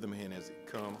 Let's give them a hand as they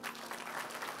come.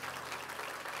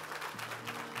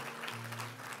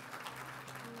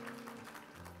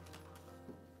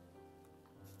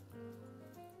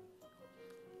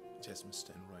 Jasmine,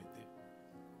 stand right there.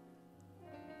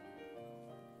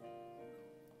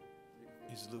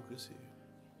 Is Lucas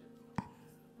here?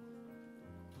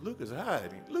 Lucas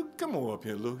hiding. Luke, come on up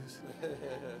here, Lucas.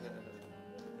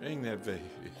 Ain't that baby?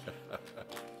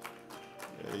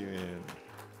 Amen.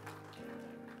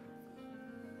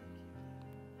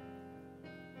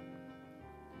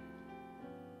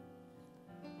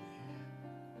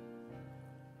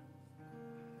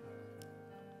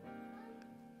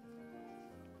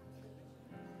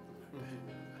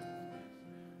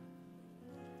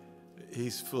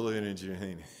 He's full of energy,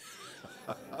 ain't he?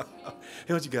 Hey,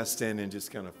 don't you guys stand there and just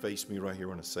kind of face me right here? I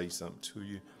want to say something to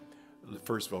you.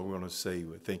 First of all, we want to say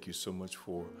thank you so much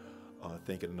for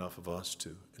thinking enough of us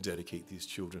to dedicate these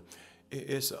children.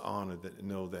 It's an honor to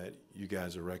know that you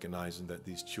guys are recognizing that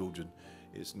these children,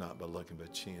 it's not by luck and by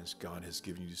chance. God has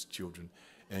given you these children,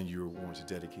 and you're wanting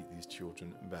to dedicate these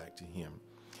children back to Him.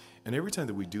 And every time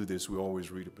that we do this, we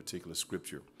always read a particular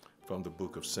scripture from the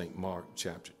book of St. Mark,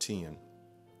 chapter 10.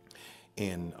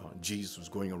 And Jesus was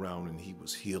going around and he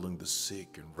was healing the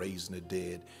sick and raising the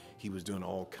dead. He was doing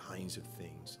all kinds of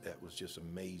things. That was just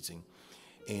amazing.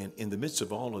 And in the midst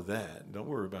of all of that, don't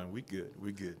worry about it,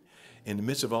 we're good. In the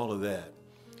midst of all of that,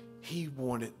 he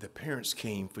wanted, the parents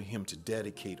came for him to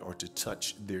dedicate or to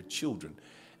touch their children.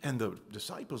 And the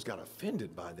disciples got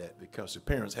offended by that because the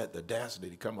parents had the audacity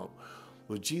to come up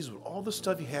with Jesus, with all the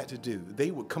stuff he had to do.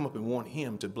 They would come up and want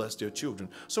him to bless their children.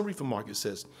 So read from Mark, it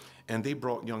says, and they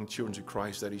brought young children to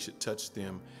Christ that he should touch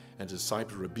them, and the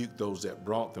disciples rebuked those that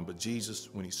brought them. But Jesus,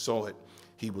 when he saw it,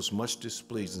 he was much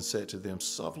displeased and said to them,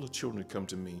 suffer the children to come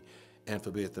to me, and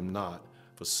forbid them not,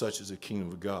 for such is the kingdom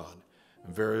of God.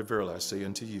 And very verily I say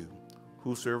unto you,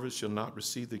 Whosoever shall not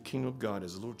receive the kingdom of God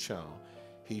as a little child,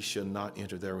 he shall not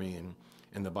enter therein.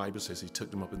 And the Bible says he took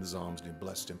them up in his arms and he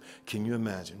blessed him. Can you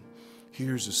imagine?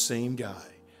 Here's the same guy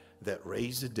that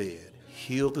raised the dead,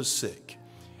 healed the sick,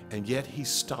 and yet he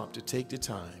stopped to take the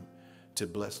time to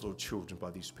bless little children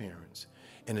by these parents.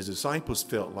 And his disciples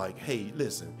felt like, hey,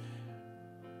 listen,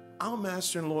 our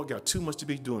master and Lord got too much to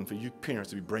be doing for you parents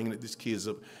to be bringing these kids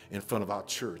up in front of our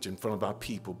church, in front of our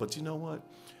people. But you know what?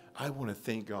 I want to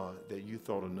thank God that you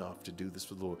thought enough to do this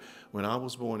for the Lord. When I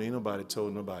was born, ain't nobody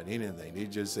told nobody anything. They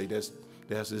just say, that's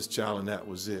this child and that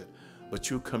was it. But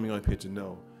you're coming up here to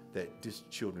know that these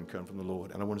children come from the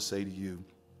Lord. And I want to say to you,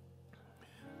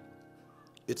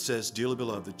 it says, dearly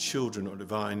beloved, the children are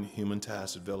divine human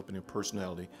tasks developing a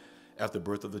personality after the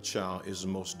birth of the child is the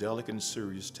most delicate and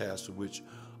serious task to which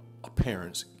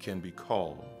parents can be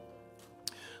called.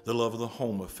 The love of the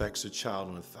home affects the child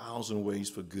in 1,000 ways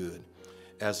for good.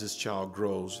 As this child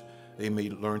grows, they may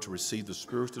learn to receive the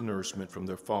spiritual nourishment from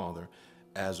their father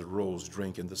as a rose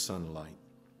drink in the sunlight.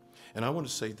 And I want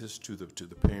to say this to the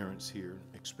parents here,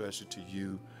 especially to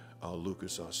you,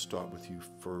 Lucas. I'll start with you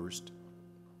first.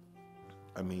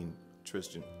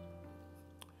 Tristan.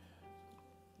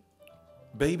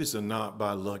 Babies are not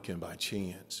by luck and by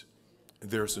chance.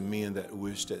 There are some men that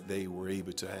wish that they were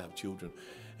able to have children,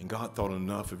 and God thought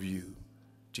enough of you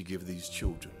to give these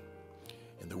children.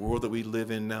 In the world that we live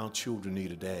in now, children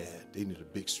need a dad. They need a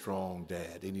big, strong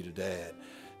dad. They need a dad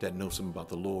that knows something about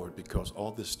the Lord, because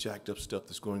all this jacked up stuff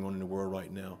that's going on in the world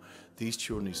right now, these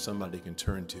children need somebody they can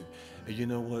turn to. And you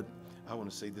know what? I want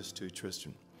to say this to you,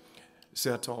 Tristan. See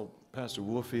how tall Pastor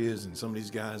Wolf is and some of these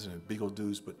guys are big old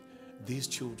dudes, but these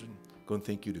children are going to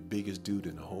think you're the biggest dude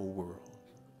in the whole world.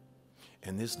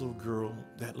 And this little girl,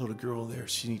 that little girl there,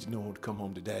 she needs to know to come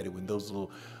home to daddy. When those little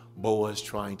boys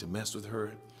trying to mess with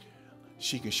her,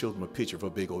 she can show them a picture of her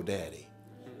big old daddy.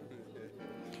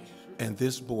 And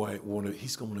this boy,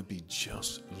 he's going to be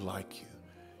just like you.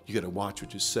 You got to watch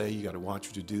what you say. You got to watch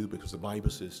what you do, because the Bible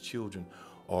says children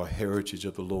are a heritage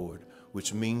of the Lord,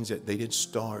 which means that they didn't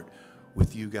start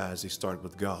with you guys. They started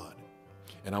with God.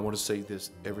 And I want to say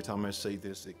this. Every time I say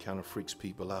this, it kind of freaks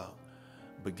people out.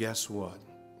 But guess what,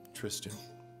 Tristan?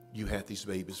 You had these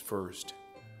babies first.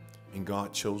 And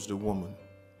God chose the woman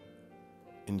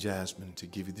in Jasmine to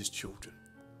give you these children.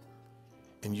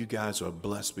 And you guys are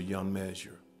blessed beyond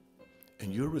measure.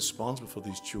 And you're responsible for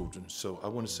these children. So I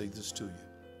want to say this to you.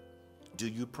 Do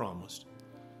you promise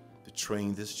to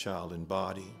train this child in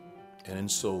body and in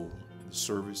soul in the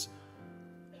service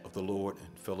of the Lord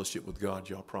and fellowship with God?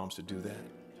 Y'all promise to do that?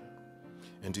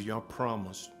 And do y'all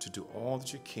promise to do all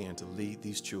that you can to lead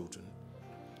these children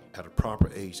at a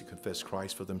proper age to confess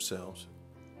Christ for themselves?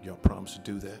 Y'all promise to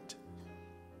do that?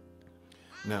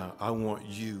 Now, I want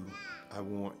you,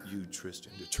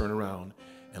 Tristan, to turn around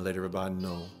and let everybody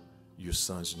know your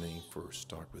son's name first.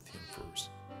 Start with him first.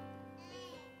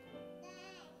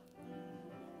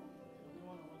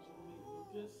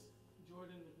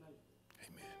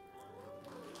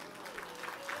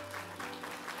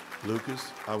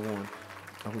 Lucas, I want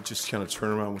just kind of turn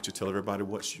around. I want you to tell everybody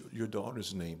what's your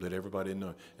daughter's name. Let everybody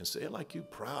know. And say it like you're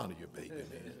proud of your baby, man.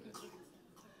 And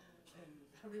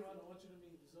everyone, I want you to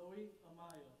meet Zoe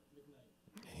Amaya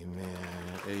McKnight.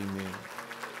 Amen. Amen.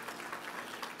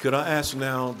 Could I ask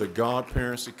now the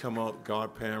godparents to come up?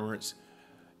 Godparents,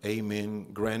 amen.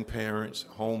 Grandparents,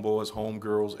 homeboys,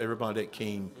 homegirls, everybody that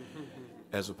came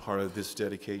as a part of this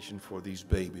dedication for these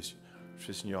babies.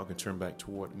 Tristan, y'all can turn back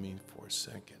toward me for a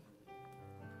second.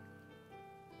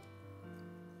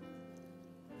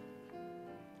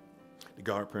 The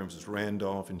godparents is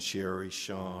Randolph and Sherry,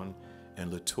 Sean,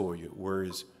 and Latoya.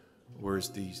 Where's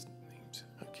these names?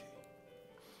 Okay.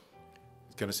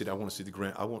 Can I see that? I want to see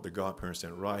I want the godparents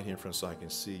stand right here in front so I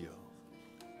can see y'all.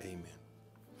 Amen.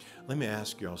 Let me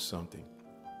ask y'all something.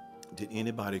 Did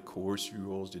anybody coerce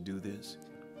you all to do this?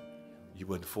 You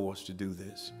weren't forced to do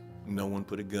this. No one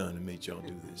put a gun and made y'all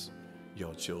do this.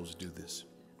 Y'all chose to do this.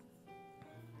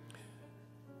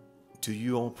 Do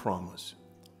you all promise,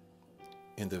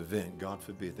 in the event, God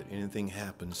forbid, that anything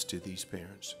happens to these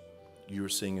parents, you're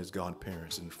seeing as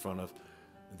godparents in front of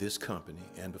this company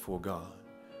and before God,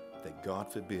 that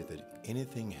God forbid that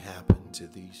anything happened to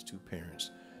these two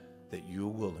parents, that you're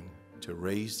willing to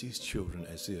raise these children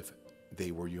as if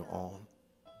they were your own?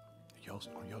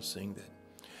 Are y'all saying that?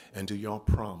 And do y'all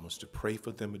promise to pray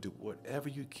for them and do whatever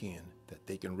you can that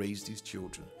they can raise these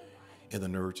children in the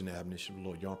nurture and admonition of the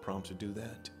Lord? Y'all promise to do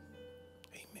that?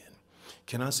 Amen.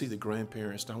 Can I see the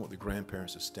grandparents? I want the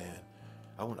grandparents to stand.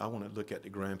 I want to look at the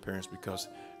grandparents, because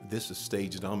this is the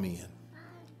stage that I'm in.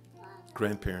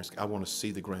 Grandparents, I want to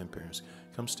see the grandparents.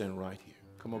 Come stand right here.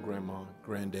 Come on, grandma,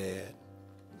 granddad.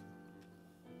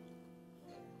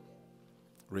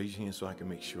 Raise your hand so I can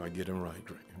make sure I get them right,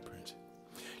 grandparents.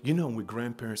 You know, with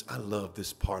grandparents, I love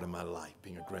this part of my life,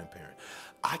 being a grandparent.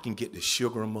 I can get to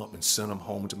sugar them up and send them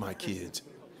home to my kids.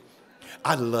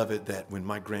 I love it that when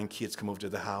my grandkids come over to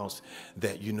the house,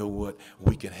 that you know what,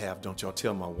 we can have, don't y'all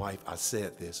tell my wife I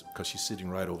said this, because she's sitting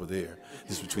right over there,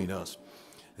 this is between us,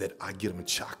 that I get them a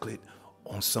chocolate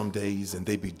on some days, and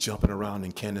they be jumping around,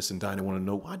 and Candace and Dinah want to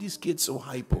know, why these kids so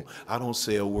hyper? I don't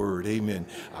say a word, amen.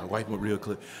 I wipe them real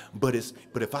clear. But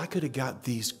if I could have got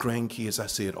these grandkids, I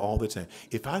say it all the time,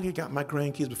 if I had got my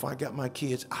grandkids before I got my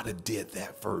kids, I'd have did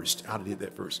that first.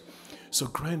 So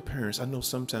grandparents, I know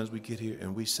sometimes we get here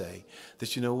and we say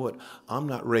that, you know what, I'm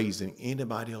not raising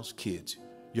anybody else's kids.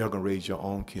 Y'all gonna raise your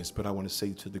own kids. But I want to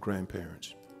say to the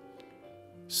grandparents,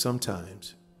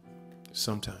 sometimes,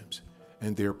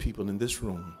 and there are people in this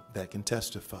room that can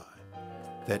testify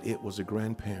that it was a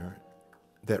grandparent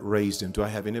that raised him. Do I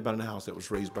have anybody in the house that was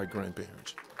raised by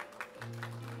grandparents?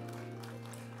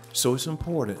 So it's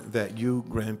important that you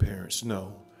grandparents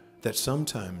know that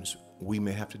sometimes we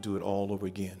may have to do it all over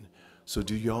again. So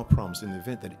do y'all promise, in the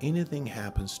event that anything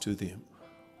happens to them,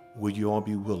 will you all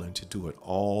be willing to do it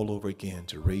all over again,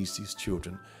 to raise these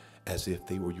children as if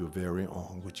they were your very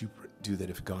own? Would you do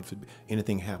that if God forbid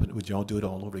anything happened? Would y'all do it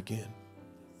all over again?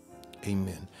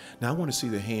 Amen. Now I want to see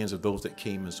the hands of those that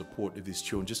came in support of these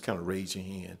children. Just kind of raise your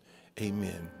hand.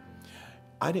 Amen.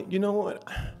 You know what?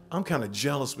 I'm kind of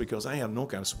jealous because I have no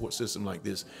kind of support system like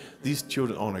this. These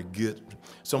children aren't a good.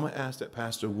 So I'm going to ask that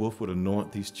Pastor Wolf would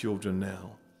anoint these children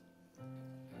now.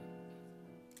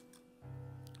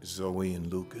 Zoe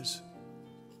and Lucas.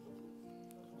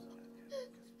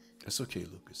 That's okay,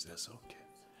 Lucas. That's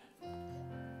okay.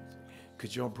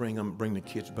 Could y'all bring the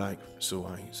kids back so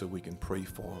we can pray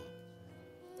for them?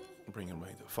 Bring them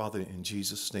right there. Father, in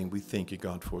Jesus' name, we thank you,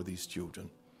 God, for these children.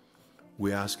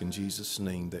 We ask in Jesus'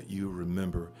 name that you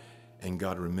remember, and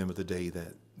God, remember the day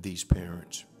that these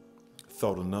parents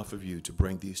thought enough of you to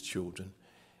bring these children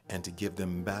and to give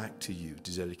them back to you,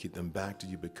 to dedicate them back to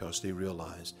you, because they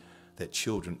realize that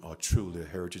children are truly the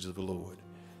heritage of the Lord.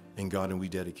 And God, and we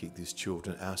dedicate these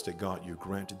children. Ask that, God, you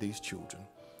granted these children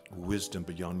wisdom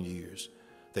beyond years.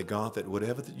 That, God, that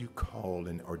whatever that you call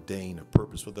and ordain a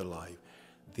purpose for their life,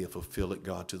 they'll fulfill it,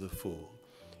 God, to the full.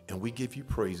 And we give you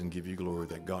praise and give you glory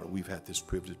that, God, we've had this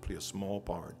privilege to play a small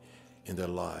part in their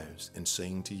lives and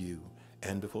saying to you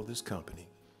and before this company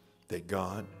that,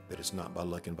 God, that it's not by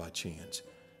luck and by chance.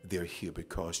 They're here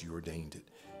because you ordained it.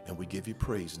 And we give you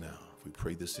praise now. We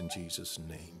pray this in Jesus'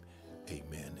 name.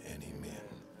 Amen and amen.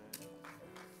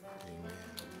 Amen.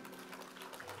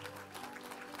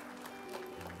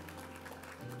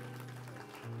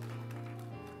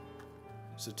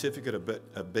 Certificate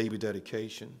of baby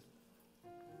dedication.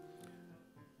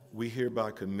 We hereby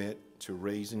commit to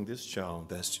raising this child,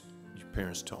 that's your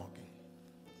parents talking,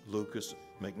 Lucas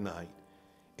McKnight,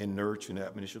 in nurture and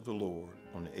admonition of the Lord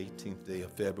on the 18th day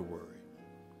of February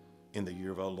in the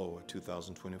year of our Lord,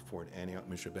 2024, at Antioch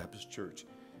Missionary Baptist Church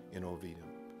in Oviedo.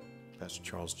 Pastor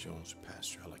Charles Jones,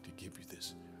 pastor, I'd like to give you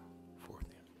this for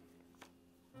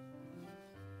them.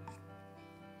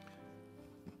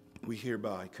 We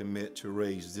hereby commit to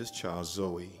raise this child,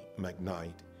 Zoe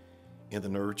McKnight, in the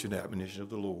nurture and admonition of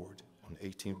the Lord on the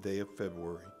 18th day of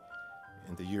February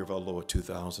in the year of our Lord,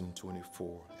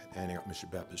 2024, at Antioch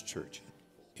Missionary Baptist Church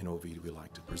in Oviedo. We'd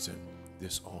like to present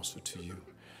this also to you.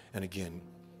 And again,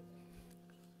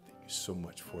 thank you so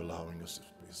much for allowing us to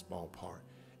play a small part.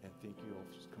 And thank you all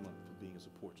for coming up for being a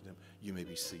support to them. You may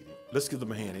be seated. Let's give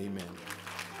them a hand. Amen.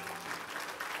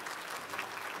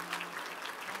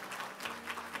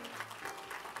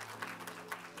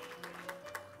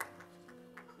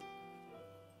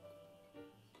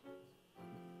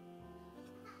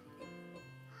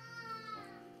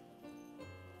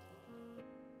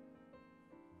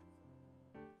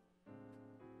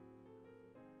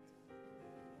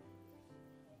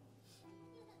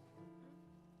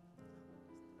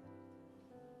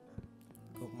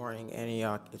 Good morning,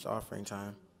 Antioch. It's offering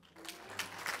time.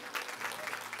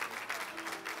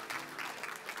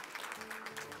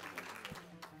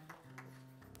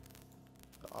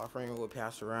 The offering will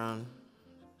pass around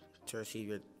to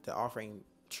receive the offering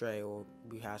tray will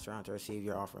be passed around to receive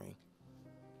your offering.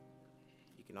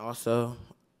 You can also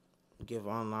give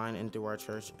online and through our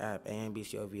church app,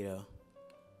 ambcoviedo.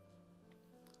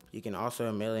 You can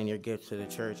also mail in your gift to the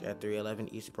church at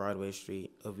 311 East Broadway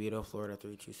Street, Oviedo, Florida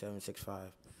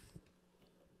 32765.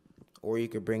 Or you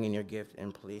could bring in your gift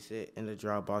and place it in the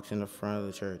drop box in the front of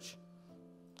the church.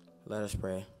 Let us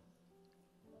pray.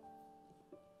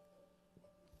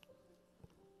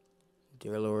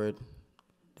 Dear Lord,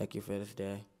 thank you for this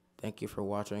day. Thank you for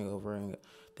watching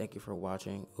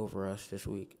over us this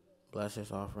week. Bless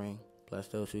this offering, bless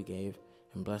those who gave,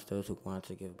 and bless those who wanted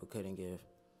to give but couldn't give.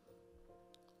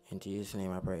 In Jesus'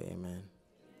 name I pray, amen.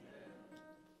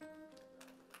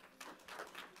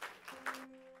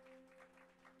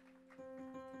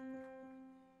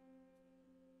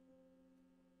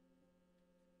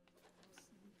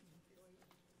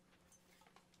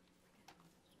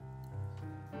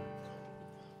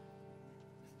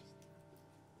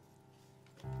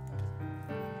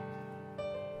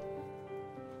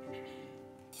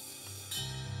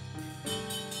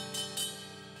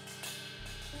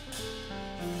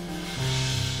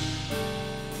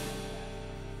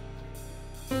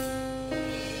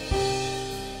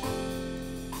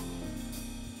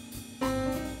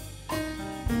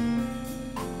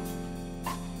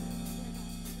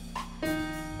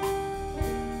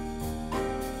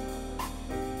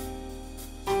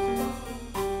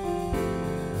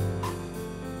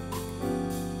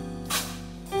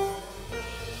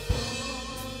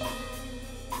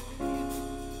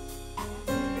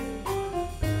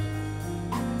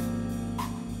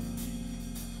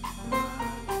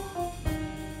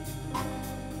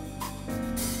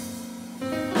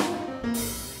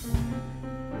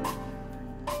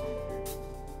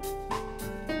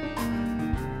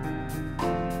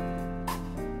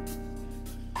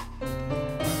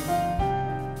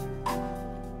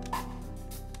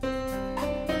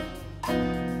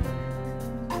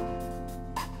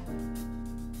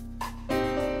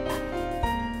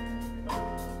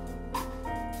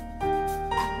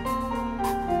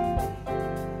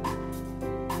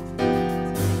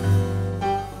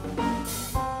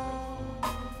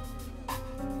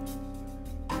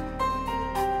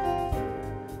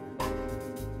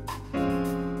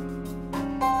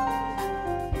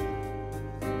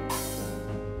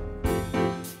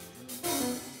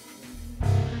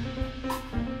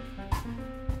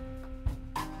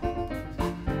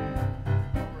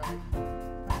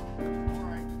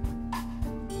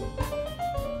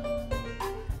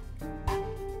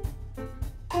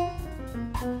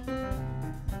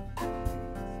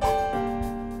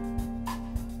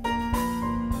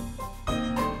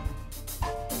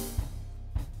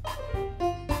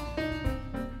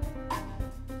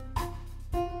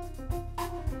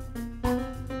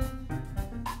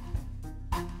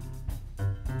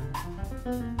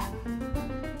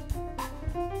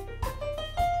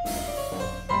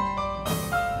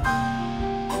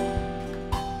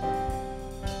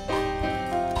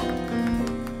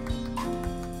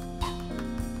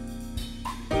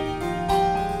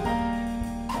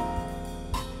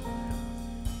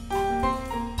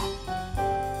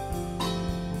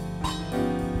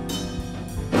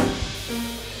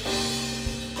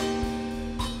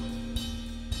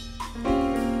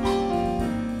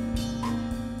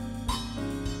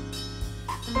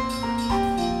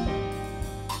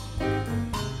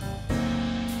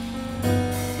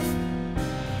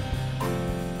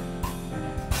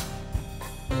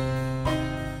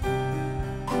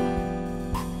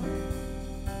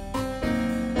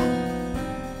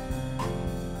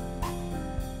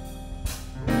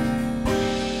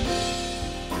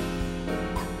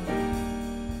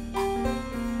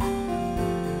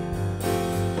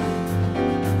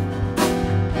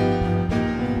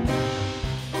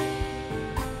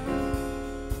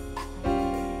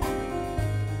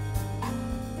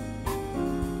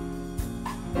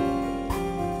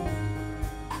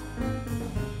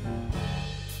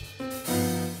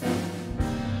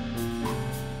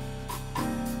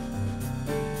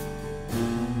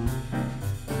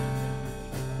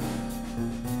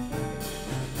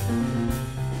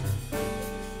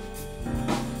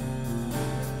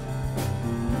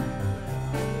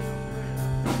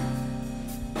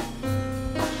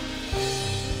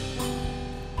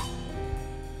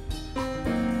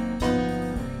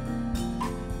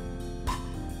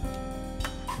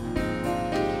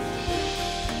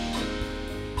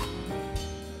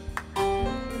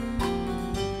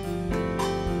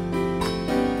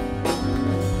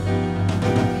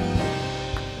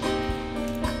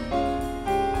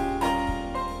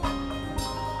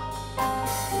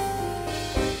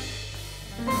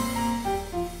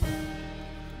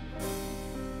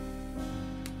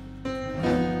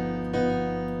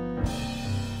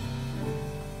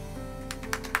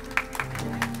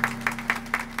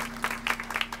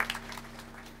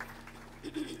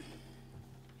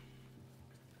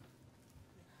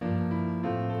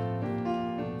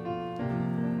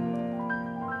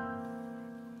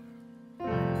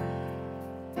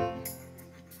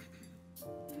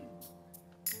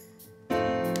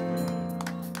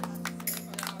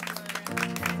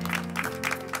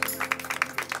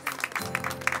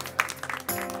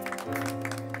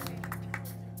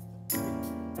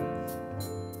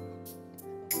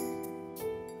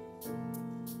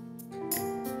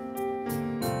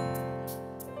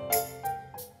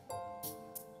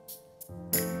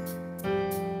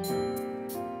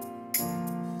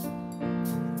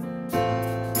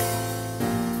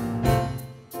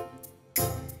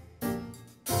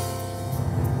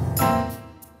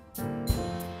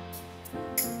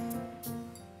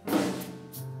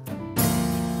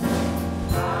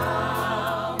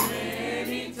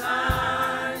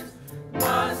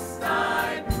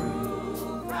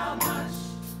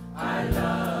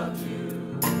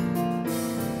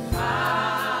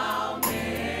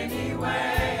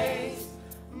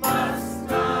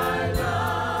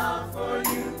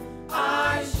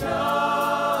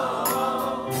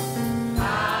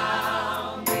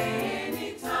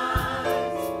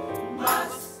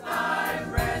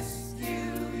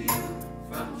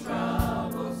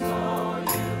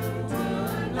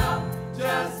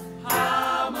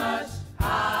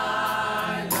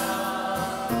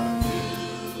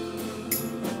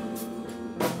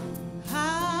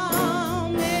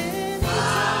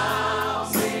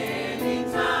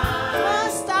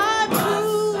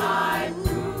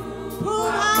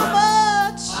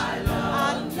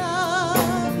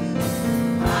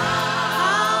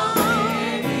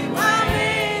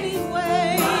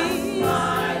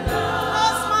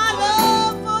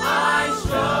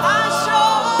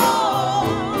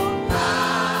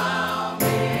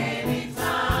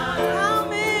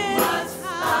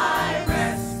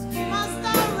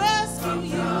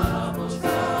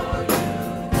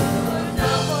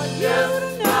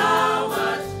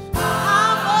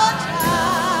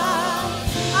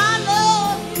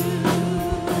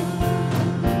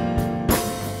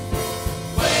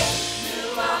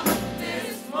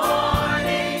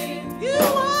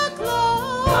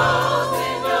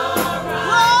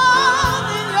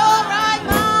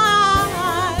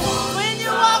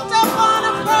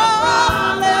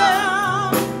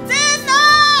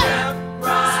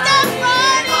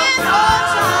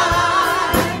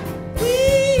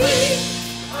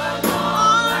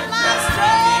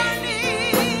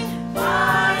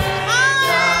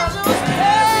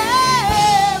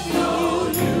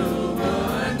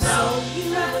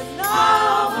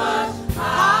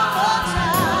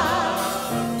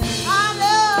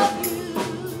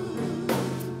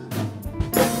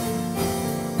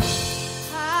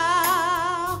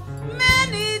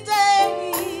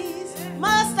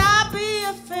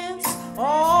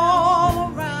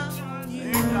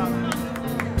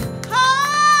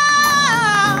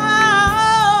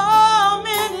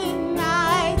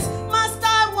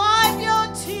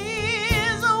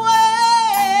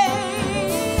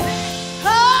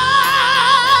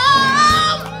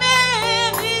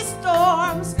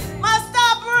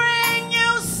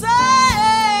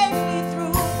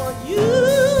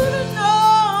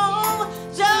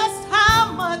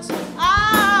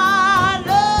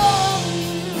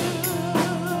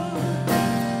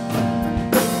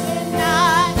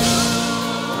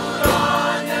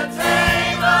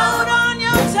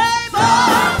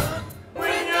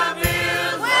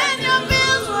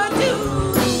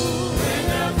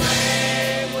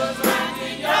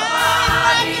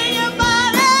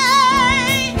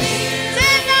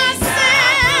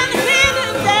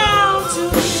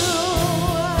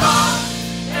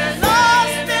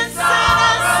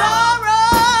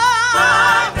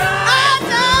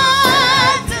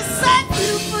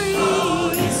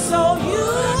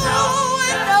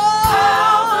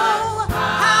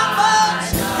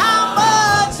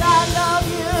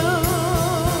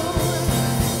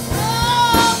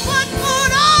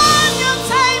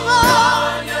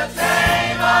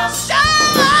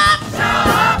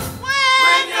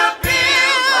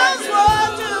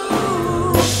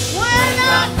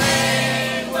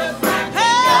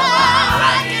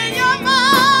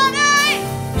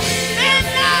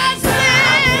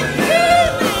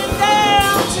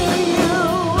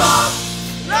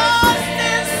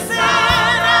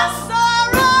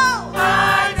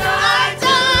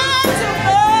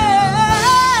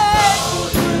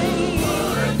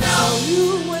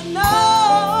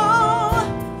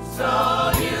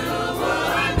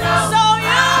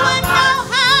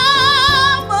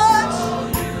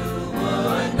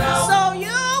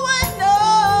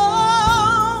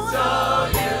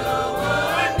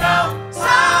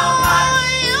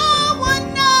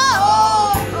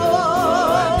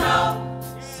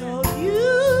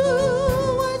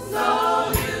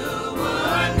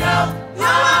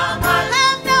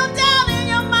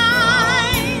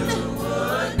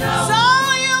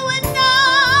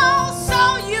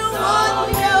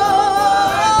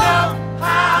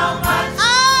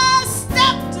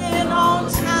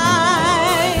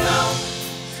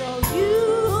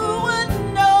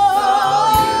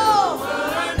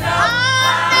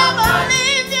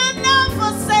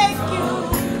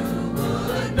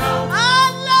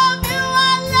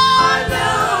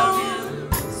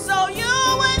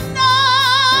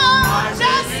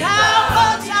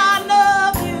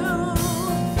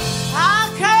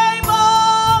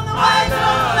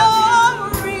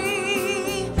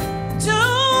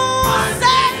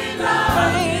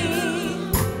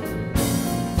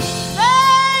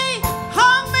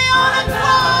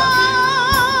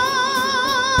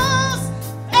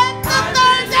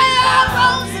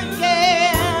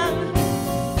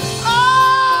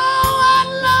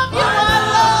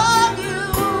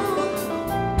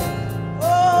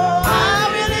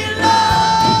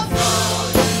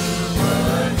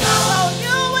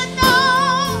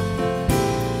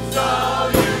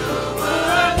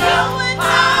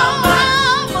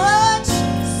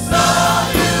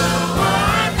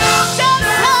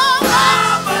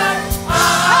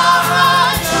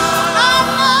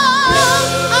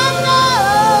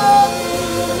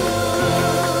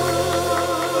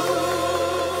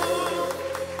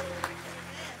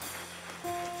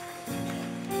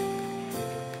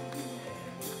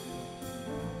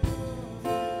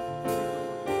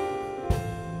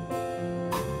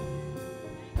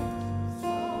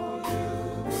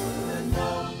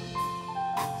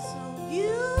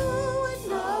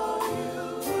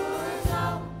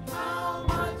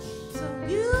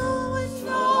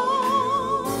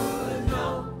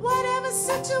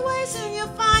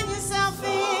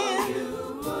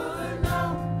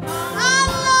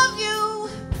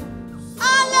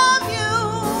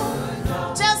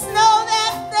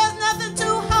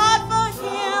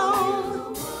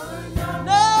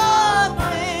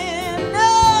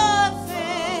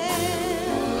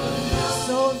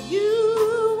 So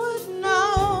you would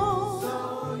know.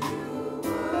 So you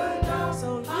would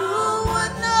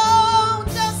know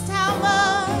just how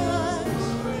much. So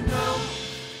you would know.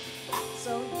 How much.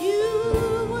 So you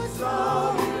know how much I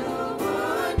love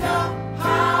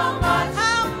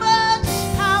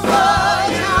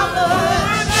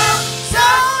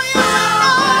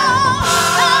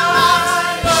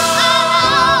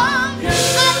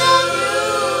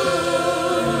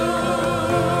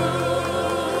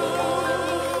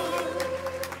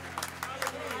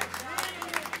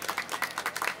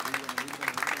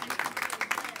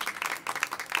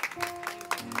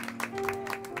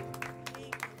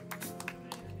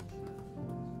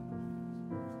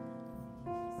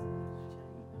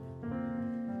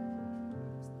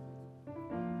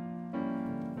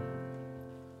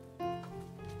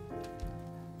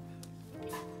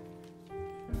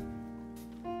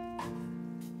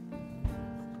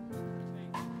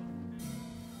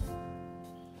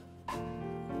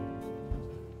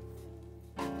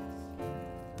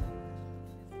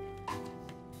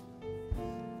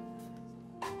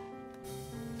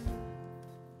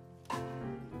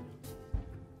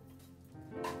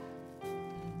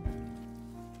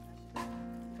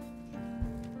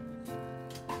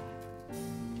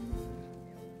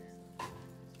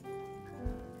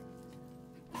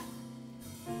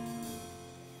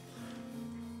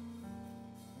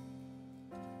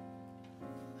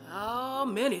How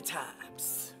many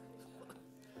times?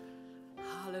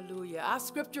 Hallelujah. Our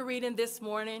scripture reading this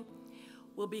morning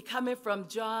will be coming from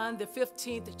John, the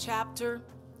 15th chapter.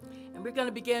 And we're going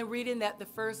to begin reading at the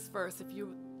first verse. If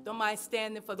you don't mind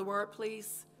standing for the word,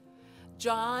 please.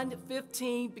 John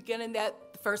 15, beginning at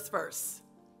the first verse.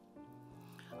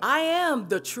 I am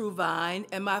the true vine,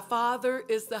 and my Father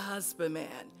is the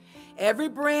husbandman. Every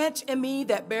branch in me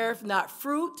that beareth not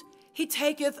fruit, he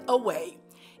taketh away.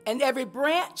 And every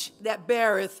branch that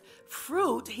beareth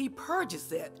fruit, he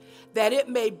purges it, that it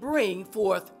may bring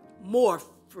forth more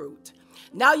fruit.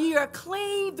 Now ye are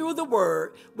clean through the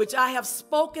word which I have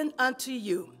spoken unto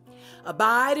you.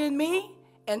 Abide in me,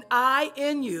 and I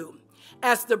in you.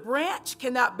 As the branch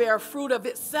cannot bear fruit of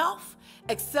itself,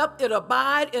 except it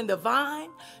abide in the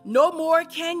vine, no more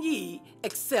can ye,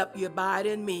 except ye abide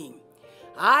in me.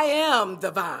 I am the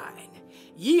vine,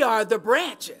 ye are the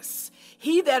branches.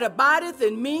 He that abideth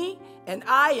in me, and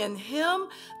I in him,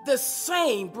 the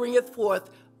same bringeth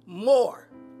forth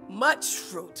much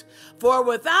fruit. For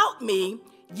without me,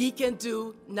 ye can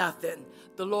do nothing.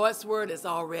 The Lord's word is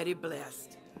already blessed.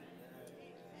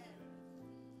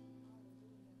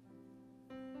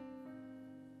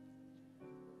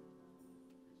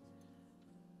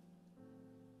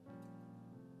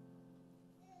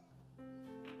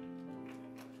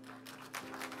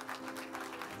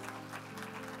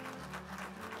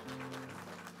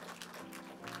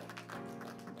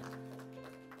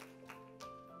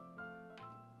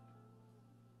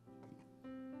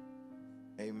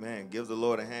 Amen. Give the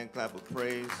Lord a hand clap of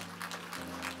praise.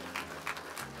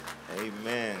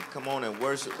 Amen. Come on and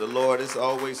worship the Lord. It's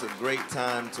always a great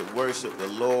time to worship the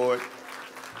Lord.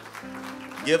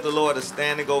 Give the Lord a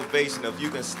standing ovation. If you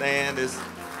can stand, it's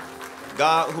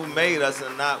God who made us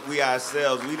and not we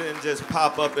ourselves. We didn't just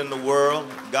pop up in the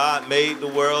world. God made the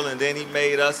world, and then he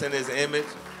made us in his image.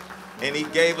 And he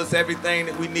gave us everything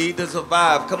that we need to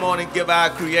survive. Come on and give our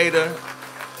Creator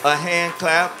a hand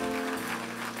clap.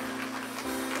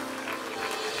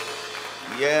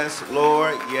 Yes,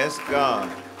 Lord. Yes, God.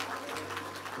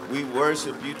 We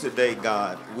worship you today,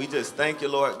 God. We just thank you,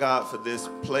 Lord God, for this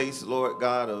place, Lord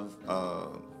God,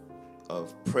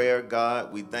 of prayer,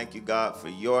 God. We thank you, God, for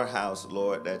your house,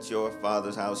 Lord, that your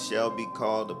Father's house shall be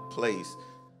called a place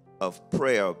of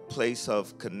prayer, a place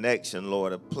of connection,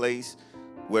 Lord, a place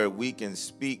where we can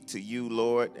speak to you,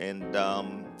 Lord,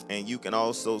 and you can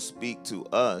also speak to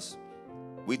us.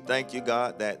 We thank you,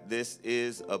 God, that this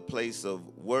is a place of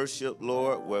worship,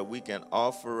 Lord, where we can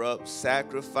offer up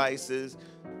sacrifices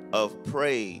of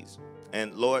praise.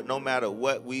 And, Lord, no matter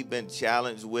what we've been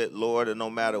challenged with, Lord, or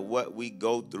no matter what we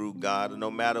go through, God, or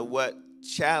no matter what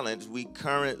challenge we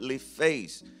currently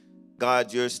face,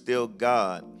 God, you're still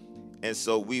God. And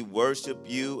so we worship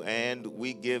you, and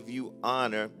we give you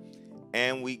honor,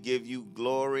 and we give you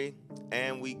glory,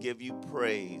 and we give you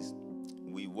praise.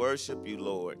 We worship you,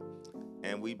 Lord.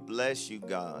 And we bless you,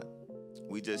 God.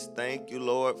 We just thank you,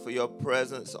 Lord, for your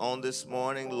presence on this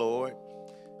morning, Lord.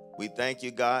 We thank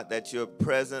you, God, that you're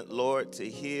present, Lord, to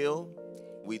heal.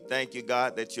 We thank you,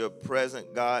 God, that you're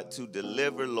present, God, to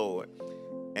deliver, Lord.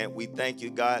 And we thank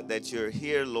you, God, that you're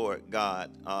here, Lord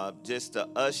God, just to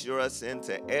usher us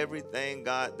into everything,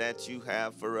 God, that you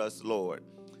have for us, Lord.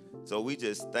 So we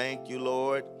just thank you,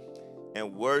 Lord.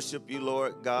 and worship you,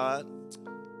 Lord God,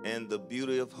 in the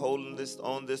beauty of holiness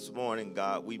on this morning,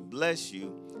 God. We bless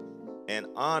you and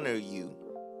honor you.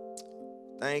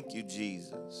 Thank you,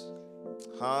 Jesus.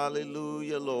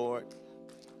 Hallelujah, Lord.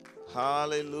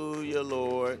 Hallelujah,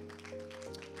 Lord.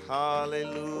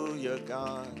 Hallelujah,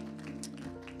 God.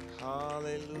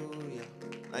 Hallelujah.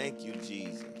 Thank you,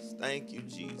 Jesus. Thank you,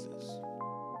 Jesus.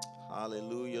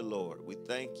 Hallelujah, Lord. We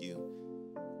thank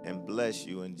you and bless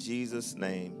you in Jesus'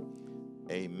 name.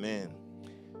 Amen.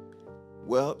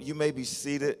 Well, you may be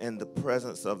seated in the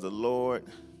presence of the Lord.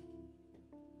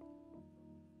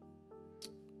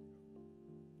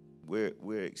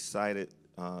 We're excited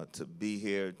to be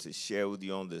here to share with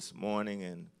you on this morning,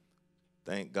 and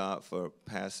thank God for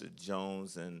Pastor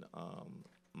Jones and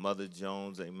Mother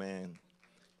Jones, amen.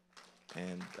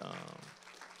 And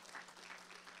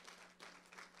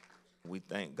we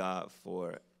thank God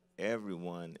for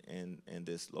everyone in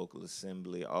this local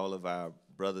assembly, all of our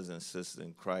brothers and sisters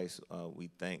in Christ. We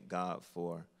thank God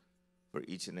for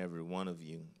each and every one of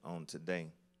you on today.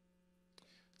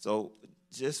 So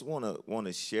just want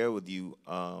to share with you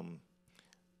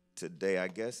today. I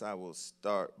guess I will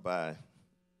start by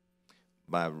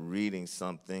reading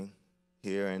something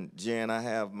here. And Jen, I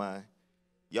have my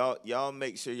y'all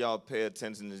make sure y'all pay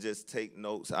attention and just take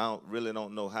notes. I really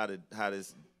don't know how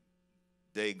this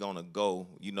day gonna go,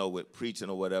 with preaching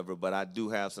or whatever, but I do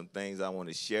have some things I want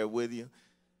to share with you,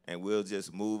 and we'll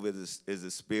just move as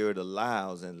the Spirit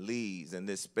allows and leads in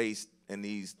this space in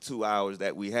these 2 hours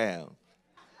that we have.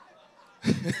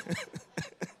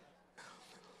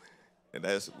 And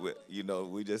that's what,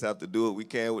 we just have to do what we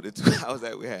can with the 2 hours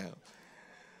that we have.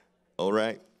 All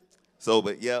right. So,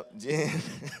 but yep,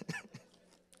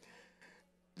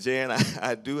 Jan,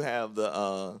 I do have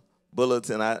the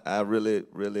bulletin. I really,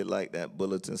 really like that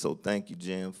bulletin. So thank you,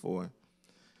 Jan, for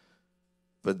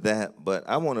that. But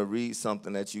I want to read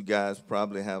something that you guys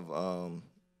probably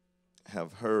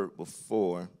have heard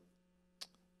before.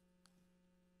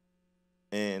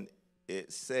 And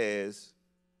it says,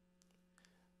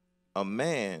 a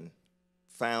man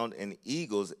found an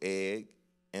eagle's egg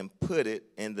and put it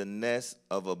in the nest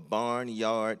of a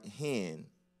barnyard hen.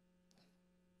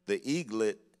 The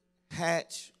eaglet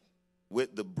hatched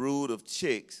with the brood of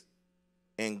chicks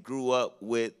and grew up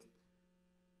with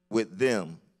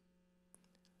them.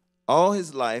 All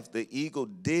his life, the eagle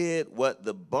did what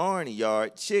the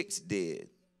barnyard chicks did,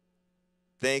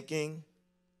 thinking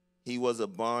he was a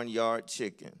barnyard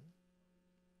chicken.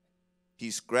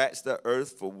 He scratched the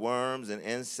earth for worms and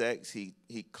insects. He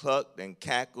clucked and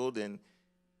cackled, and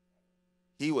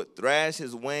he would thrash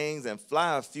his wings and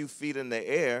fly a few feet in the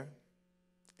air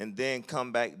and then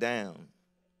come back down.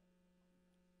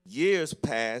 Years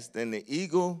passed, and the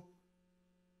eagle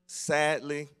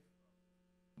sadly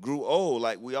grew old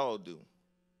like we all do.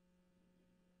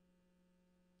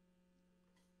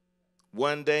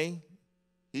 One day,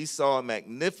 he saw a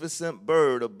magnificent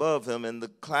bird above him in the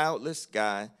cloudless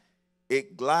sky.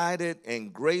 It glided in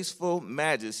graceful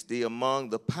majesty among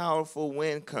the powerful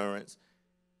wind currents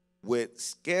with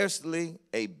scarcely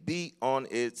a beat on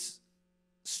its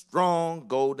strong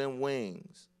golden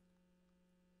wings.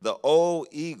 The old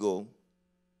eagle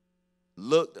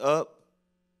looked up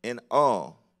in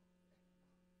awe.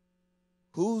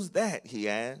 "Who's that?" he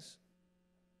asked.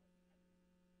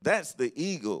 "That's the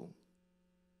eagle,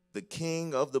 the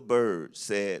king of the birds,"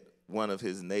 said one of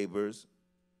his neighbors.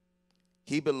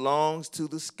 "He belongs to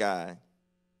the sky,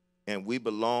 and we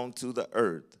belong to the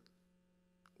earth.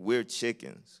 We're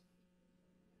chickens."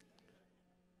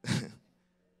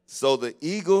 So the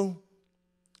eagle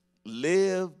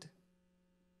lived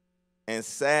and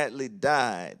sadly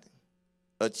died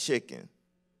a chicken,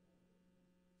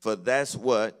 for that's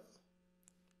what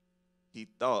he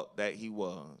thought that he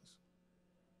was.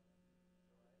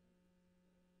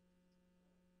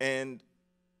 And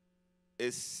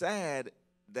it's sad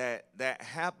that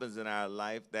happens in our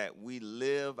life, that we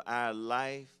live our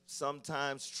life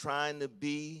sometimes trying to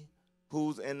be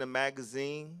who's in the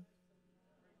magazine.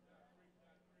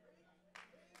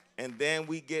 And then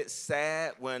we get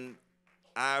sad when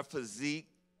our physique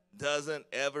doesn't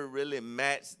ever really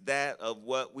match that of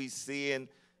what we see and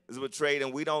is portrayed.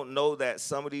 And we don't know that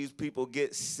some of these people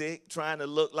get sick trying to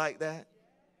look like that.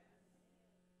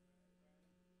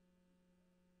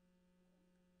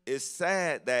 It's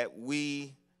sad that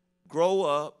we grow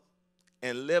up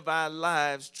and live our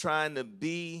lives trying to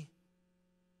be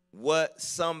what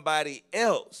somebody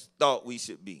else thought we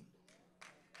should be.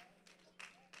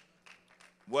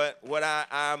 What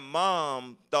our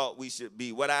mom thought we should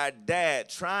be, what our dad,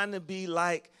 trying to be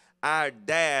like our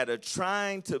dad, or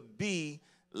trying to be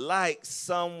like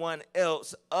someone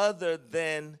else other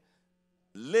than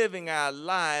living our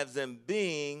lives and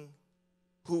being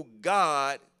who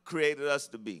God created us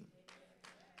to be.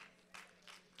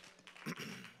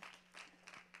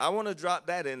 I want to drop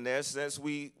that in there since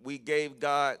we gave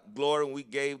God glory and we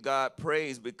gave God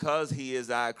praise because he is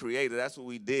our creator. That's what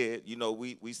we did. You know,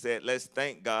 we said, let's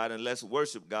thank God and let's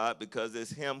worship God because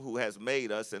it's him who has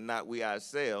made us and not we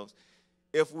ourselves.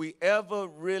 If we ever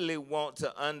really want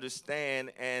to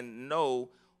understand and know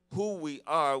who we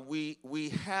are, we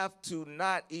have to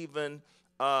not even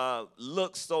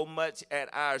look so much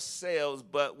at ourselves,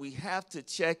 but we have to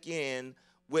check in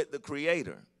with the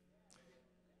creator.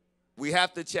 We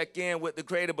have to check in with the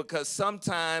creator because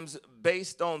sometimes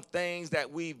based on things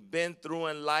that we've been through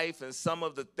in life and some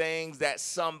of the things that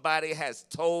somebody has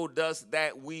told us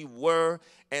that we were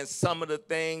and some of the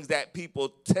things that people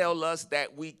tell us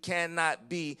that we cannot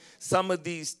be, some of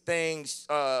these things,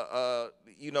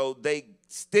 they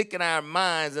stick in our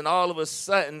minds and all of a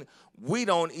sudden we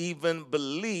don't even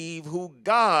believe who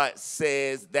God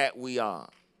says that we are.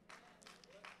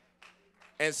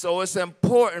 And so it's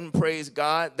important, praise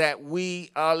God, that we,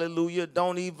 hallelujah,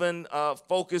 don't even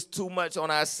focus too much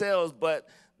on ourselves, but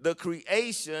the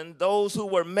creation, those who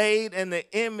were made in the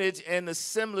image and the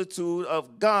similitude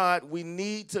of God, we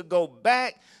need to go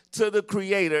back to the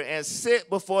Creator and sit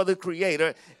before the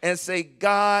Creator and say,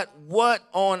 God, what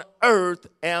on earth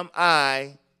am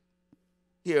I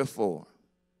here for?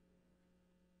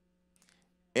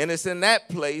 And it's in that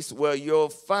place where you'll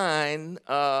find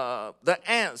the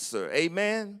answer,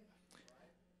 amen,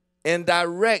 and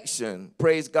direction,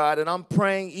 praise God. And I'm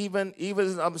praying, even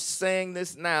as I'm saying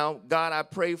this now, God, I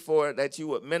pray for that you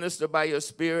would minister by your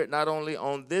Spirit, not only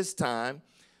on this time,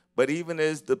 but even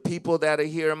as the people that are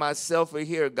here and myself are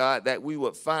here, God, that we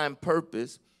would find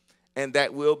purpose and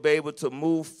that we'll be able to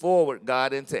move forward,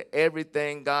 God, into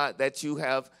everything, God, that you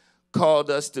have called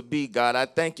us to be, God. I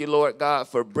thank you, Lord God,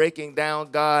 for breaking down,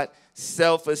 God,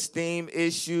 self-esteem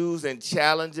issues and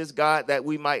challenges, God, that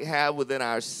we might have within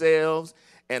ourselves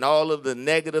and all of the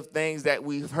negative things that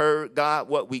we've heard, God,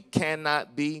 what we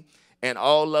cannot be and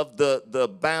all of the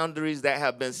boundaries that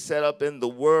have been set up in the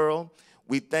world.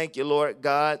 We thank you, Lord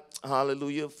God,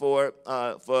 hallelujah, for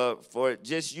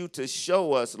just you to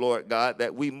show us, Lord God,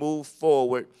 that we move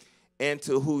forward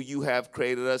into who you have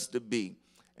created us to be.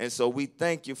 And so we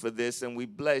thank you for this and we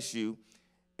bless you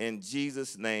in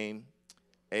Jesus' name.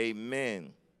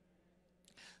 Amen.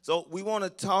 So we want to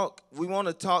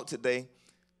talk today,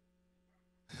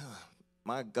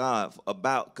 my God,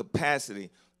 about capacity.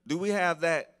 Do we have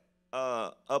that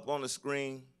up on the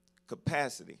screen?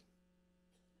 Capacity.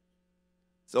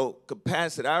 So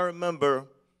capacity, I remember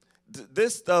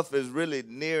this stuff is really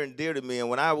near and dear to me. And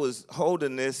when I was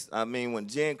holding this, I mean, when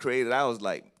Jen created, I was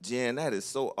like, Jen, that is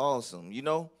so awesome, you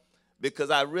know, because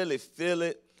I really feel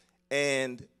it.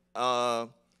 And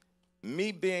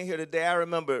me being here today, I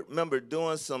remember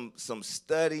doing some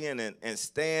studying and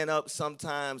staying up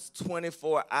sometimes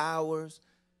 24 hours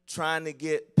trying to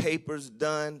get papers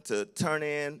done, to turn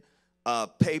in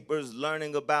papers,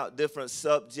 learning about different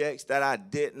subjects that I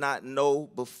did not know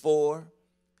before.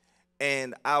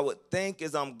 And I would think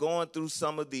as I'm going through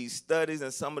some of these studies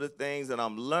and some of the things that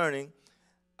I'm learning,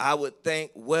 I would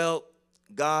think, well,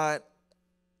 God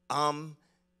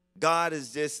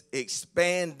is just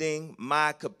expanding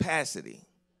my capacity.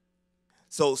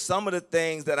 So some of the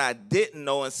things that I didn't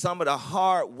know and some of the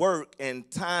hard work and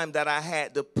time that I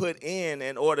had to put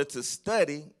in order to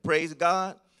study, praise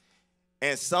God,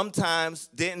 and sometimes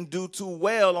didn't do too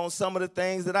well on some of the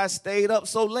things that I stayed up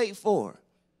so late for.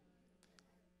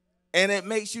 And it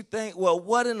makes you think, well,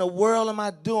 what in the world am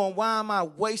I doing? Why am I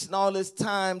wasting all this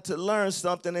time to learn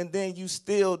something and then you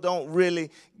still don't really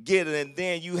get it? And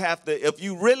then you have to, if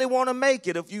you really want to make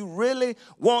it, if you really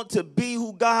want to be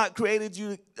who God created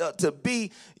you to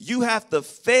be, you have to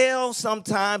fail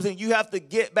sometimes and you have to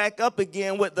get back up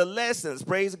again with the lessons,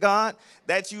 praise God,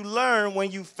 that you learn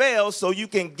when you fail so you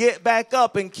can get back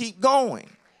up and keep going.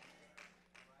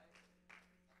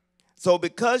 So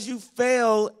because you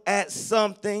fail at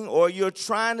something or you're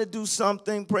trying to do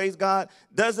something, praise God,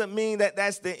 doesn't mean that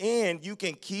that's the end. You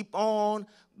can keep on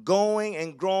going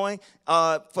and growing.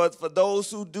 For those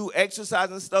who do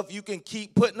exercise and stuff, you can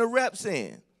keep putting the reps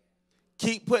in.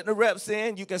 Keep putting the reps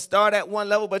in. You can start at one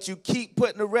level, but you keep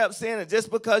putting the reps in. And just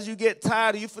because you get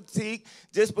tired or you fatigue,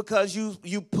 just because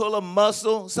you pull a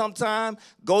muscle sometime,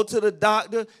 go to the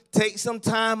doctor, take some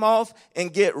time off,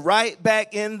 and get right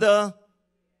back in the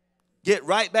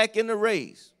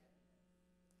race.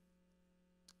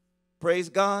 Praise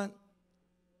God.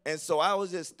 And so I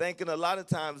was just thinking a lot of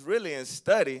times really in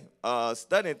studying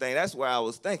thing. That's where I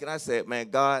was thinking. I said, man,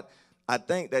 God, I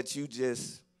think that you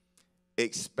just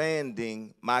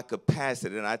expanding my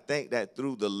capacity. And I think that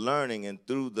through the learning and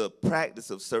through the practice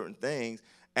of certain things,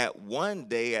 at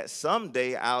some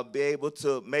day, I'll be able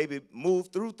to maybe move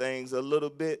through things a little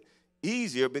bit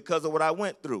easier because of what I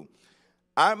went through.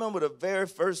 I remember the very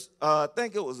first, I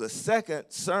think it was the second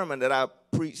sermon that I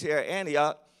preached here at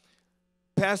Antioch.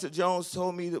 Pastor Jones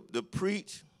told me to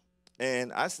preach,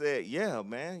 and I said, yeah,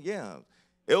 man, yeah.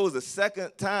 It was the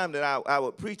second time that I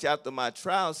would preach after my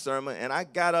trial sermon, and I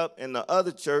got up in the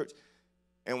other church,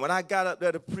 and when I got up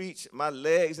there to preach, my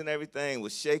legs and everything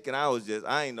was shaking. I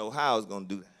didn't know how I was going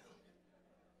to do that.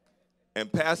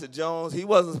 And Pastor Jones, he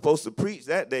wasn't supposed to preach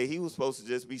that day. He was supposed to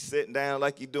just be sitting down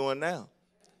like he's doing now.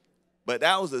 But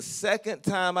that was the second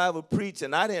time I ever preached,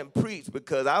 and I didn't preach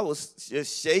because I was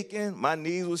just shaking. My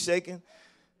knees were shaking.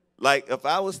 Like, if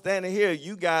I was standing here,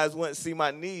 you guys wouldn't see my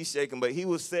knees shaking, but he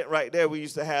was sitting right there. We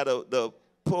used to have the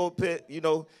pulpit, you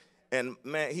know, and,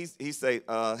 man, he say,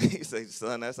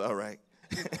 son, that's all right.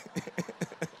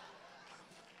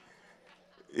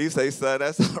 He say, son,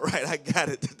 that's all right. I got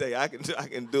it today. I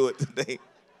can do it today.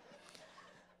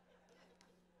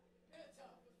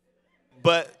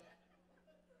 But,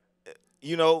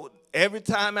 you know, every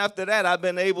time after that, I've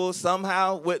been able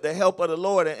somehow, with the help of the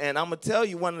Lord, and I'm going to tell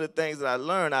you one of the things that I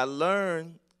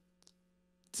learned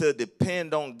to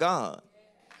depend on God.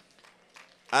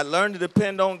 I learned to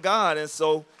depend on God, and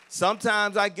so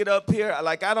sometimes I get up here,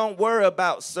 like I don't worry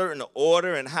about certain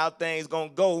order and how things going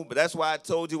to go, but that's why I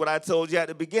told you what I told you at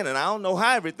the beginning. I don't know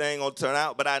how everything going to turn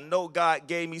out, but I know God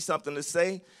gave me something to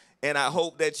say, and I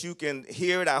hope that you can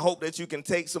hear it. I hope that you can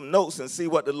take some notes and see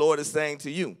what the Lord is saying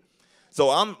to you. So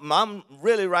I'm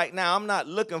really right now, I'm not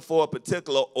looking for a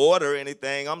particular order or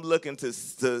anything. I'm looking to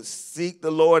seek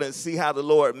the Lord and see how the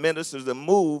Lord ministers and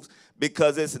moves,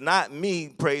 because it's not me,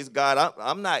 praise God.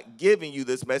 I'm not giving you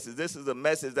this message. This is a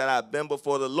message that I've been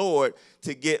before the Lord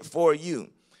to get for you.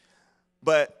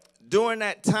 But during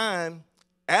that time,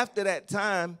 after that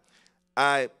time,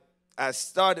 I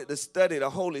started to study the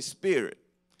Holy Spirit.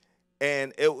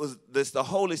 And it was the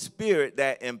Holy Spirit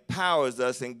that empowers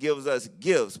us and gives us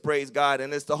gifts, praise God.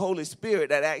 And it's the Holy Spirit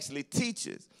that actually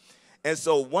teaches. And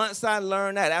so once I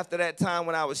learned that, after that time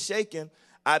when I was shaking,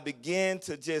 I began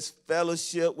to just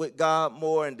fellowship with God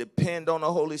more and depend on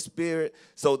the Holy Spirit,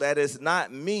 so that it's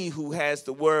not me who has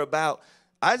to worry about.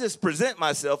 I just present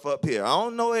myself up here. I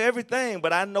don't know everything,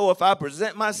 but I know if I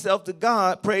present myself to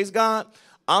God, praise God,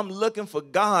 I'm looking for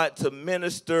God to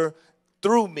minister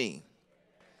through me.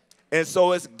 And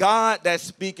so it's God that's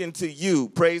speaking to you,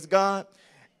 praise God.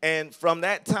 And from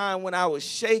that time when I was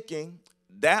shaking,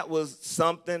 that was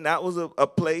something, that was a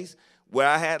place where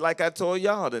I had, like I told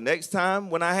y'all, the next time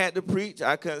when I had to preach,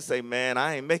 I couldn't say, man,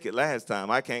 I ain't make it last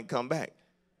time. I can't come back.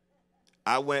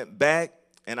 I went back,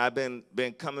 and I've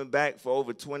been coming back for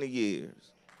over 20 years.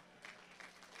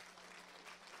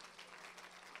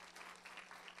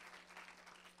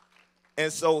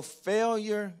 And so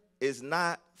failure is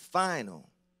not final.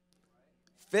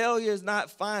 Failure is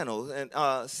not final. And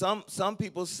some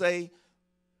people say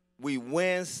we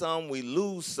win some, we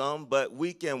lose some, but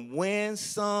we can win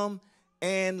some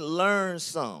and learn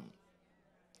some.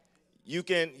 You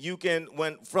can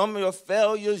when from your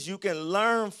failures, you can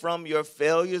learn from your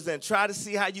failures and try to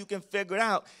see how you can figure it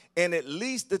out. And at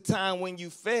least the time when you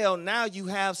fail, now you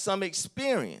have some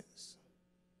experience.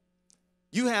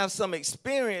 You have some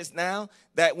experience now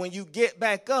that when you get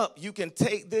back up, you can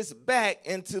take this back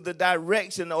into the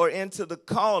direction or into the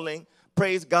calling,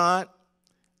 praise God,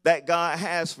 that God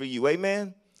has for you.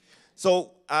 Amen.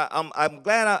 So I'm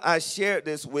glad I shared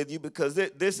this with you, because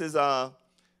this is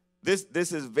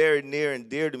very near and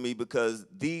dear to me, because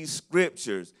these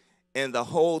scriptures and the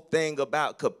whole thing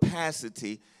about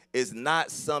capacity is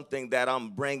not something that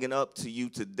I'm bringing up to you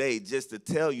today just to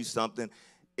tell you something.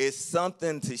 It's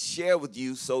something to share with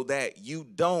you so that you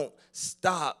don't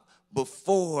stop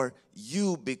before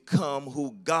you become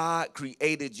who God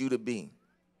created you to be.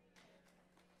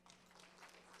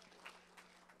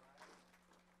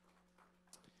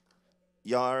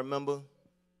 Y'all remember?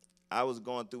 I was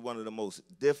going through one of the most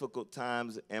difficult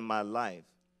times in my life.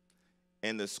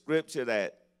 And the scripture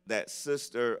that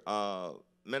Sister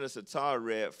Minister Tara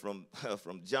read from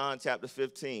John chapter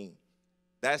 15,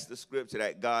 that's the scripture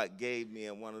that God gave me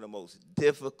in one of the most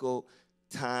difficult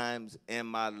times in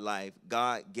my life.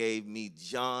 God gave me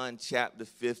John chapter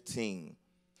 15.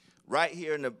 Right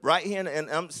here,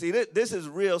 see, this is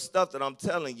real stuff that I'm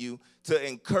telling you to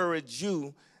encourage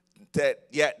you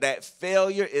that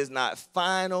failure is not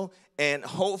final, And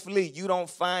hopefully you don't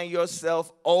find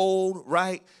yourself old,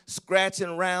 right? Scratching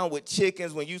around with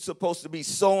chickens when you're supposed to be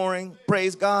soaring.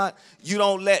 Praise God. You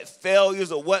don't let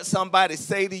failures or what somebody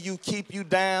say to you keep you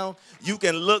down. You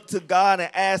can look to God and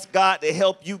ask God to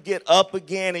help you get up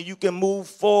again, and you can move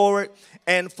forward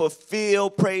and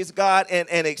fulfill, praise God, and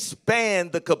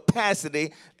expand the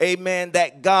capacity, amen,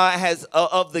 that God has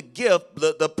of the gift,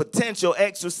 the potential,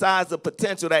 exercise the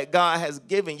potential that God has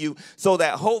given you, so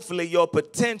that hopefully your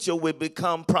potential will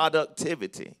become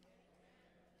productivity.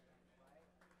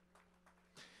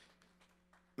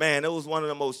 Man, it was one of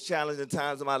the most challenging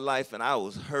times of my life, and I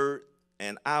was hurt,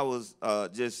 and I was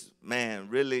just, man,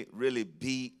 really, really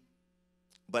beat,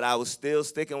 but I was still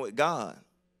sticking with God.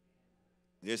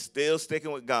 Just still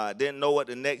sticking with God. Didn't know what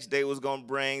the next day was going to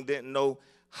bring. Didn't know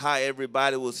how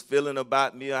everybody was feeling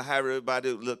about me or how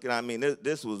everybody was looking. I mean,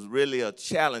 this was really a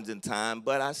challenging time,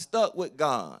 but I stuck with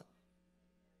God.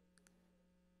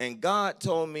 And God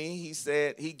told me, he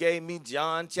said, he gave me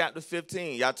John chapter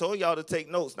 15. Y'all told y'all to take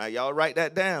notes. Now, y'all write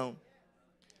that down.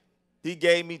 He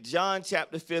gave me John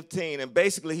chapter 15. And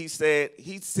basically he said,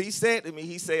 he said to me,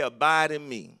 he said, abide in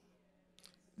me.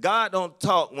 God don't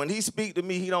talk. When he speak to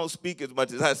me, he don't speak as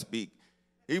much as I speak.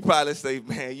 He probably say,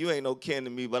 man, you ain't no kin to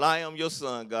me, but I am your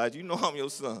son, God. You know I'm your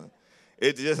son.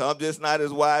 I'm just not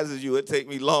as wise as you. It take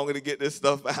me longer to get this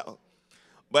stuff out.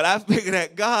 But I figure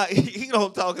that God, he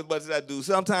don't talk as much as I do.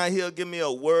 Sometimes he'll give me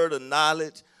a word of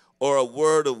knowledge or a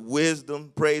word of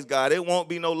wisdom. Praise God. It won't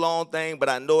be no long thing, but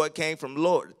I know it came from the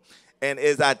Lord. And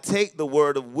as I take the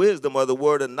word of wisdom or the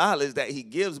word of knowledge that he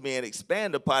gives me and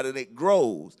expand upon it, it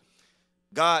grows.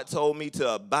 God told me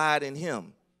to abide in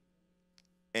him.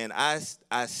 And I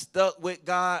stuck with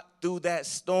God through that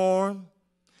storm.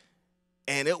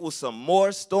 And it was some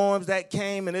more storms that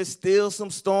came, and it's still some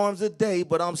storms today,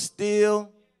 but I'm still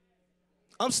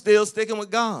sticking with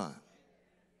God.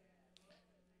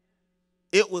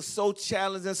 It was so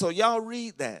challenging. So y'all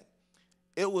read that.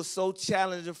 It was so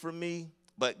challenging for me,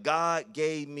 but God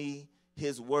gave me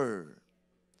his word.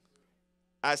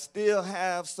 I still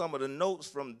have some of the notes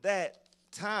from that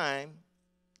time,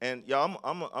 and y'all,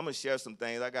 I'm gonna share some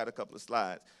things. I got a couple of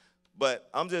slides, but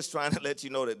I'm just trying to let you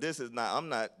know that this is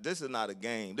not a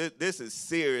game. This is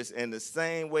serious. In the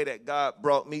same way that God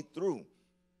brought me through,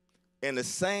 in the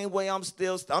same way I'm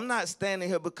not standing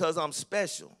here because I'm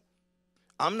special.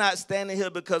 I'm not standing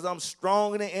here because I'm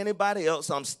stronger than anybody else.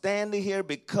 I'm standing here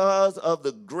because of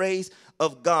the grace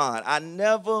of God. I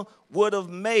never would have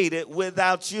made it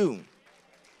without you.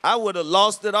 I would have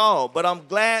lost it all, but I'm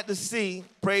glad to see,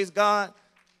 praise God,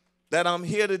 that I'm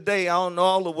here today. I don't know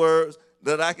all the words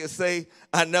that I can say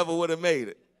I never would have made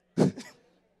it.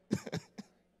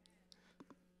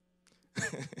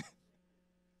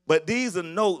 But these are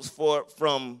notes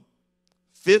from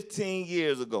 15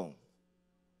 years ago.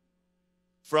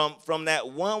 From that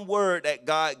one word that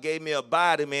God gave me,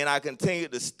 abide in me, and I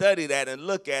continued to study that and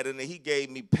look at it, and he gave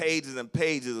me pages and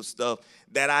pages of stuff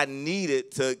that I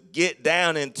needed to get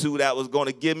down into that was going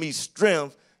to give me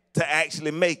strength to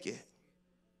actually make it.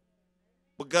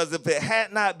 Because if it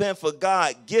had not been for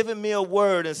God giving me a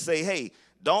word and say, hey,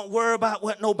 don't worry about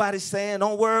what nobody's saying.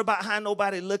 Don't worry about how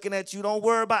nobody looking at you. Don't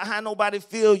worry about how nobody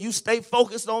feel. You stay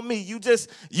focused on me.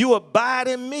 You abide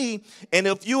in me. And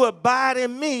if you abide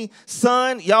in me,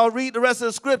 son, y'all read the rest of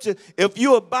the scripture. If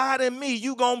you abide in me,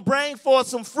 you going to bring forth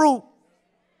some fruit.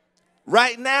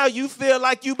 Right now, you feel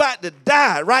like you about to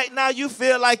die. Right now, you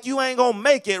feel like you ain't going to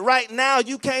make it. Right now,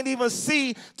 you can't even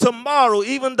see tomorrow,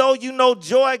 even though you know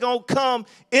joy going to come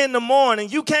in the morning.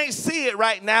 You can't see it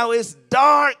right now. It's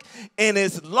dark, and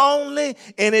it's lonely,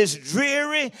 and it's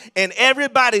dreary, and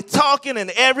everybody talking, and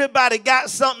everybody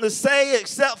got something to say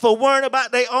except for worrying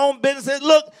about their own business.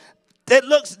 It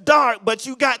looks dark, but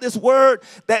you got this word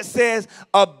that says,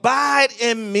 abide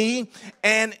in me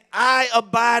and I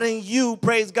abide in you,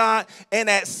 praise God. And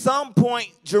at some point,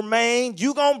 Jermaine,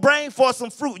 you're going to bring forth some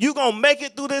fruit. You're going to make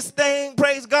it through this thing,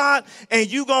 praise God, and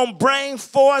you're going to bring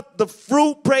forth the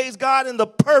fruit, praise God, and the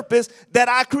purpose that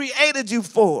I created you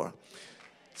for.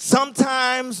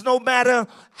 Sometimes, no matter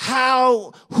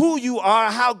who you are,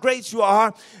 how great you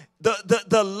are,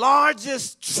 the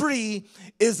largest tree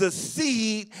is a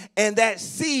seed, and that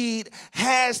seed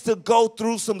has to go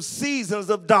through some seasons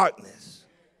of darkness.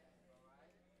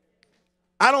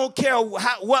 I don't care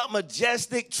what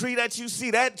majestic tree that you see.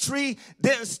 That tree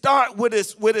didn't start with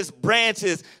its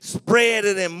branches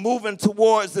spreading and moving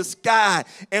towards the sky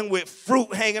and with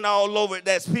fruit hanging all over it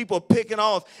that's people picking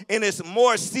off, and it's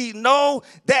more seed. No,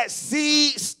 that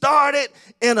seed started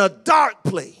in a dark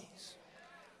place.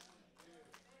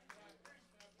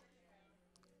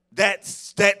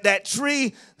 That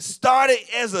tree started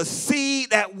as a seed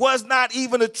that was not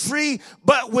even a tree,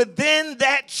 but within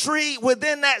that tree,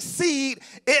 within that seed,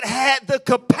 it had the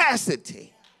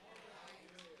capacity.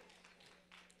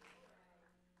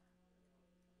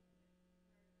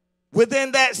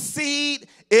 Within that seed,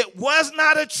 it was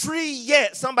not a tree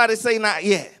yet. Somebody say not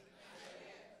yet.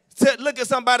 Look at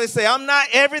somebody say, I'm not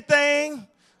everything.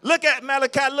 Look at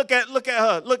Malachi, look at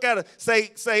her, look at her.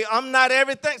 Say, I'm not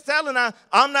everything. Tell her now,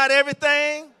 I'm not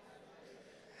everything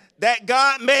that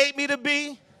God made me to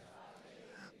be.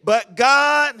 But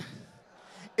God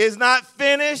is not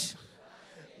finished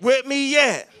with me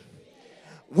yet.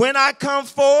 When I come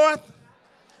forth,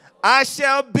 I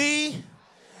shall be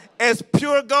as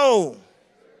pure gold.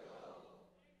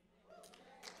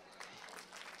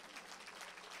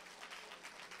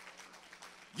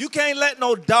 You can't let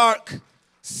no dark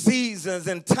seasons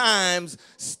and times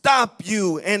stop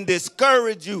you and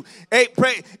discourage you. Hey,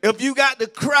 pray. If you got to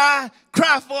cry,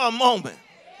 cry for a moment.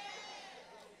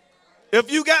 If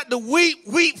you got to weep,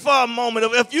 weep for a moment.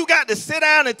 If you got to sit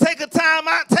down and take a time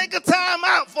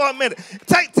out for a minute.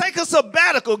 Take a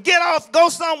sabbatical. Get off, go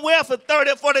somewhere for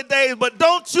 30 or 40 days. But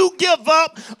don't you give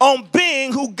up on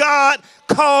being who God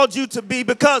called you to be,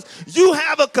 because you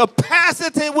have a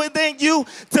capacity within you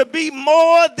to be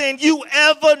more than you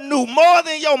ever knew, more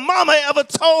than your mama ever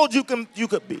told you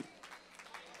could be.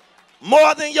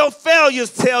 More than your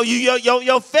failures tell you.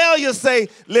 Your failures say,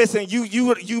 listen,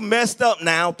 you messed up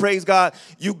now, praise God.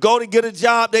 You go to get a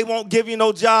job, they won't give you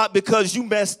no job because you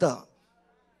messed up.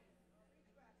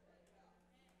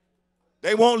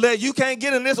 They won't you can't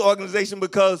get in this organization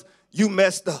because you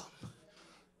messed up.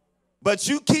 But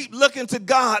you keep looking to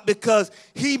God because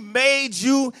he made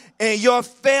you, and your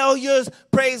failures,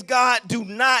 praise God, do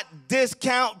not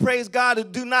discount, praise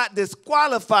God, do not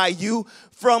disqualify you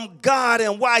from God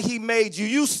and why he made you.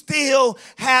 You still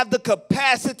have the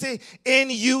capacity in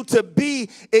you to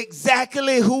be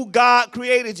exactly who God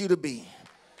created you to be.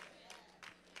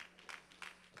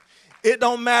 It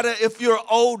don't matter if you're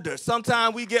older.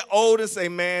 Sometimes we get older and say,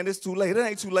 man, it's too late. It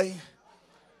ain't too late.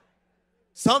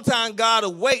 Sometimes God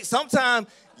will wait. Sometimes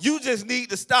you just need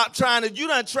to stop trying to. You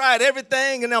done tried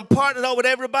everything and then partnered up with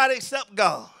everybody except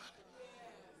God.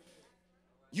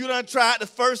 You done tried the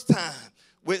first time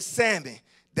with Sammy.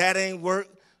 That ain't work.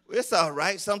 It's all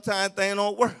right. Sometimes things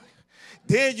don't work.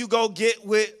 Then you go get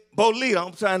with Bolita.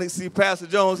 I'm trying to see Pastor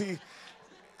Jones.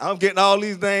 I'm getting all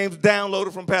these names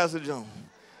downloaded from Pastor Jones.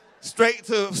 Straight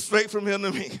from him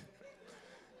to me.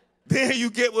 Then you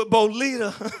get with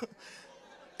Bolita.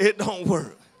 It don't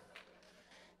work.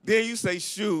 Then you say,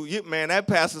 shoot, man, that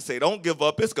pastor say, don't give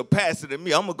up. It's capacity in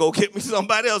me. I'm going to go get me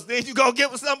somebody else. Then you go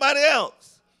get with somebody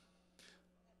else.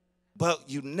 But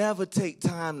you never take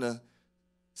time to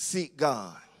seek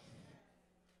God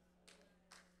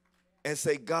and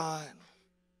say, God,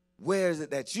 where is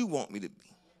it that you want me to be?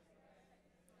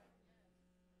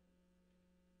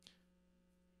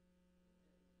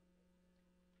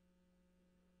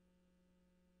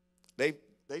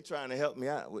 They trying to help me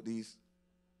out with these.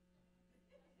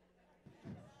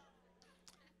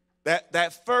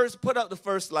 That first, put up the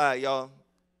first slide, y'all.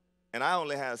 And I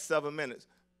only have 7 minutes,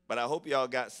 but I hope y'all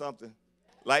got something.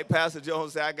 Like Pastor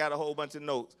Jones said, I got a whole bunch of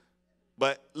notes.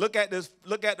 But look at this.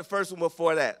 Look at the first one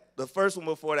before that. The first one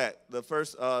before that. The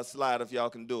first slide, if y'all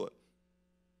can do it.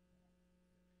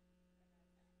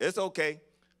 It's okay.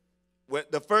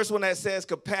 The first one that says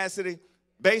capacity,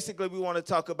 basically we want to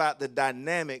talk about the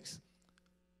dynamics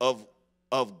of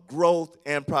growth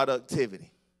and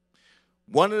productivity.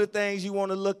 One of the things you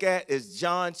want to look at is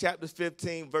John chapter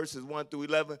 15, verses 1 through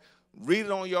 11. Read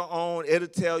it on your own. It'll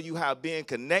tell you how being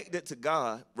connected to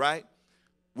God, right,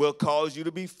 will cause you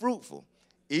to be fruitful.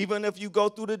 Even if you go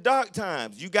through the dark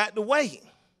times, you got to wait.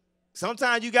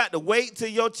 Sometimes you got to wait till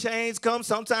your change comes.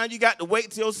 Sometimes you got to wait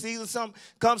till your season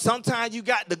comes. Sometimes you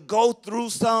got to go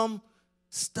through some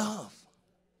stuff.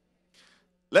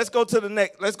 Let's go to the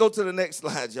next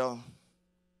slide, y'all.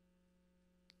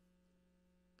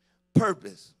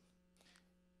 Purpose.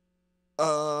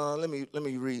 Let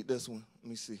me read this one. Let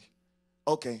me see.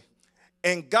 Okay.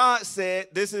 And God said,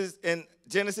 this is in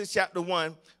Genesis chapter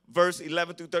 1, verse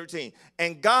 11 through 13.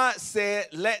 And God said,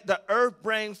 let the earth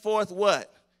bring forth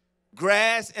what?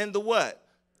 Grass and the what?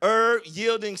 Herb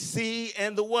yielding seed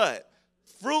and the what?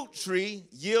 Fruit tree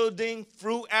yielding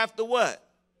fruit after what?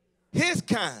 His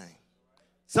kind.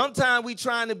 Sometimes we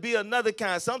trying to be another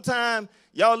kind. Sometimes,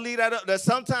 y'all leave that up there.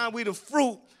 Sometimes we the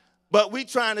fruit, but we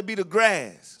trying to be the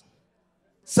grass.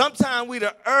 Sometimes we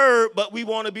the herb, but we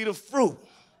want to be the fruit.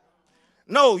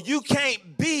 No, you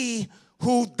can't be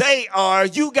who they are.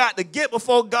 You got to get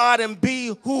before God and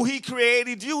be who he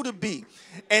created you to be.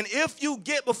 And if you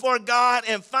get before God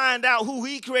and find out who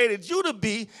he created you to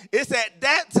be, it's at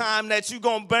that time that you're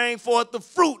going to bring forth the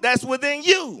fruit that's within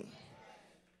you.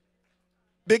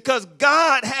 Because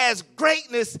God has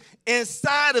greatness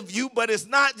inside of you, but it's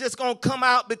not just going to come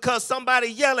out because somebody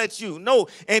yell at you. No,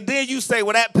 and then you say,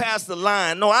 well, that passed the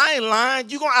line. No, I ain't lying.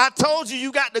 I told you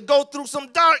you got to go through some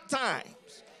dark times.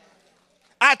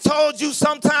 I told you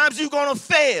sometimes you're going to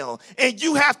fail, and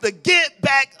you have to get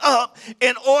back up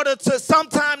in order to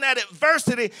sometime that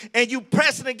adversity, and you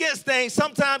pressing against things,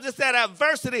 sometimes it's that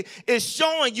adversity is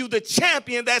showing you the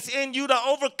champion that's in you to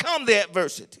overcome the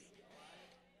adversity.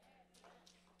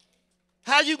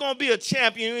 How you going to be a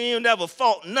champion when you never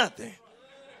fought nothing?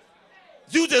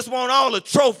 You just want all the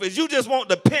trophies. You just want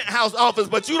the penthouse office,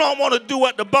 but you don't want to do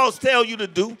what the boss tell you to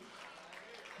do.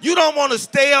 You don't want to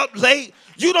stay up late.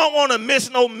 You don't want to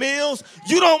miss no meals.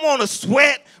 You don't want to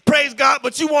sweat, praise God,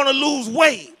 but you want to lose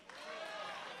weight.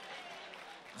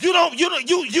 You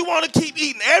want to keep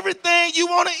eating everything you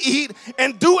want to eat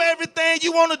and do everything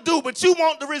you want to do, but you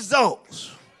want the results.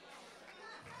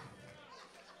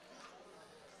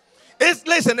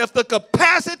 Listen, if the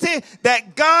capacity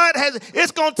that God has,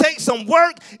 it's going to take some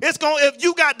work. If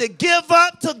you got to give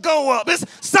up to go up, it's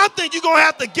something you're going to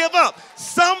have to give up.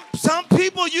 Some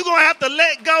people you're going to have to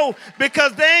let go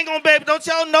because they ain't going to be able. Don't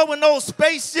y'all know when those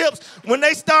spaceships, when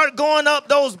they start going up,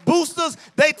 those boosters,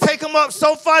 they take them up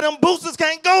so far, them boosters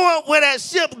can't go up where that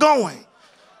ship going.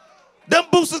 Them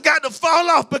boosters got to fall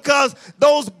off because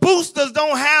those boosters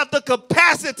don't have the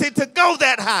capacity to go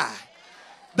that high.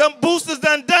 Them boosters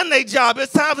done their job.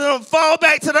 It's time for them to fall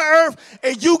back to the earth,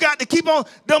 and you got to keep on.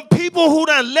 Them people who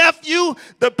done left you,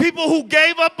 the people who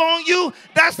gave up on you,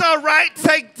 that's all right.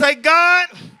 Say, God,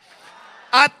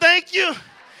 I thank you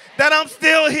that I'm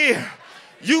still here.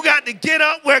 You got to get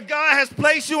up where God has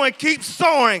placed you and keep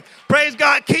soaring. Praise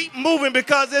God, keep moving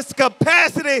because it's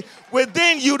capacity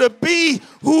within you to be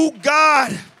who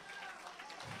God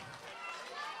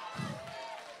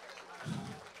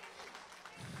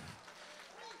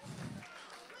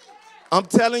I'm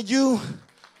telling you,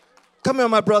 come here,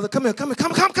 my brother. Come here, come.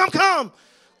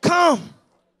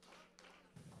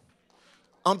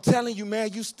 I'm telling you,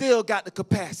 man, you still got the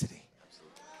capacity.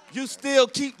 You still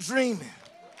keep dreaming.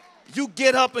 You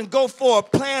get up and go for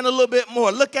it, plan a little bit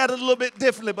more, look at it a little bit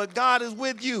differently, but God is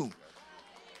with you.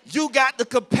 You got the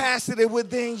capacity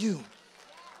within you.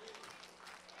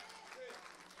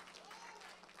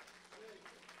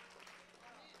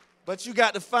 But you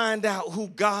got to find out who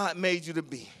God made you to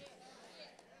be.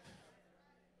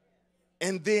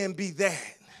 And then be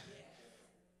that.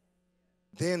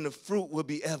 Then the fruit will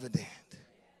be evident.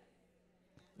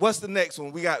 What's the next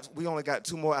one? We only got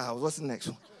 2 more hours. What's the next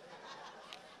one?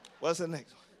 What's the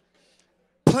next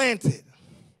one? Planted.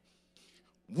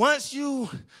 Once you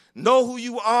know who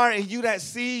you are and you that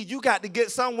seed, you got to get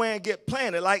somewhere and get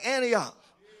planted like Antioch.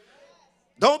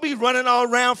 Don't be running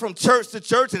all around from church to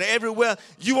church and everywhere.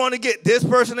 You want to get this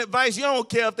person advice. You don't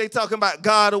care if they talking about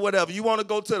God or whatever. You want to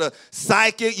go to the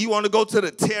psychic. You want to go to the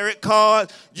tarot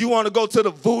card. You want to go to the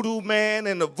voodoo man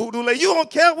and the voodoo lady. You don't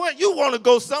care what. You want to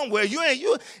go somewhere.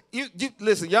 You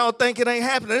listen, y'all think it ain't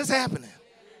happening. It's happening.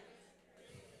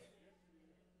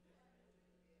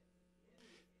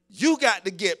 You got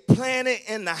to get planted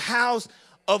in the house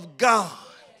of God.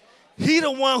 He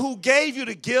the one who gave you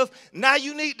the gift. Now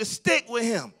you need to stick with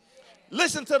him.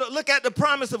 Look at the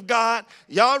promise of God.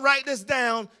 Y'all write this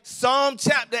down. Psalm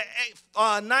chapter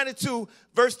 92,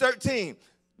 verse 13.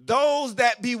 Those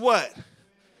that be what?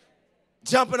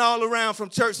 Jumping all around from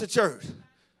church to church.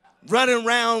 Running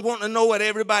around wanting to know what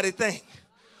everybody think.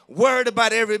 Worried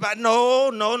about everybody.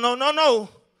 No.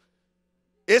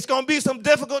 It's going to be some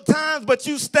difficult times, but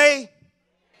you stay.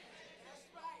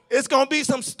 It's going to be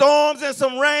some storms and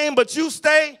some rain, but you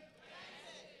stay.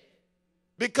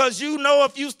 Because you know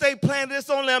if you stay planted, it's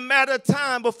only a matter of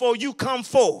time before you come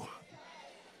forward.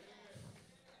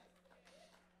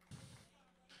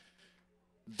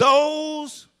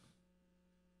 Those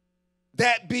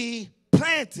that be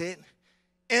planted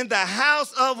in the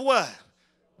house of what?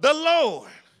 The Lord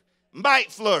might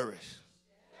flourish.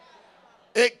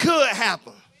 It could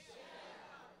happen.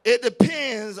 It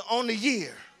depends on the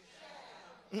year.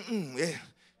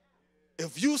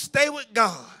 If you stay with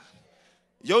God,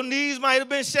 your knees might have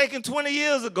been shaking 20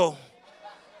 years ago.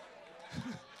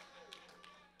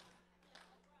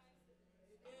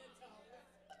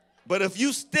 But if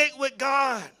you stick with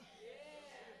God,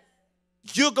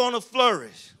 you're going to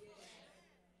flourish.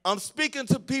 I'm speaking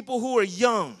to people who are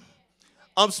young.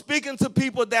 I'm speaking to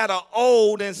people that are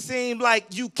old and seem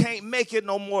like you can't make it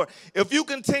no more. If you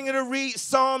continue to read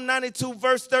Psalm 92,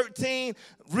 verse 13,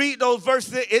 read those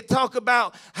verses, it talk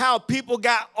about how people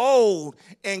got old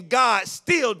and God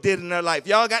still did in their life.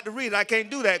 Y'all got to read it. I can't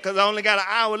do that because I only got an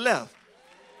hour left.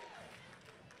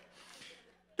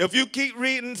 If you keep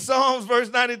reading Psalms verse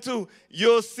 92,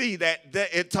 you'll see that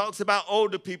it talks about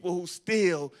older people who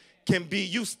still can be,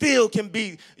 you still can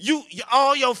be,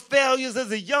 all your failures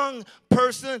as a young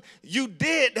person, you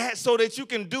did that so that you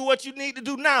can do what you need to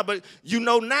do now. But you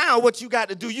know now what you got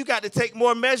to do. You got to take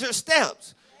more measured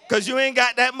steps because you ain't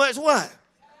got that much what?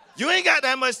 You ain't got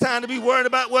that much time to be worried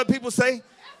about what people say.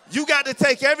 You got to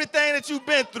take everything that you've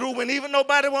been through when even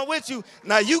nobody went with you.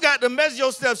 Now you got to measure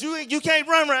your steps. You can't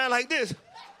run around like this.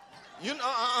 You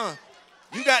know,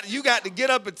 You got to get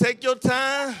up and take your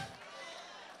time.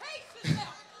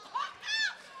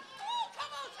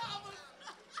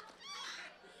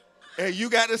 And you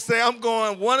got to say, I'm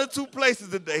going 1 or 2 places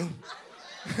today.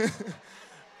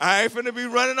 I ain't finna be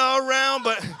running all around,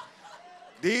 but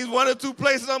these 1 or 2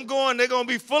 places I'm going, they're going to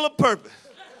be full of purpose.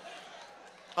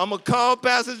 I'm going to call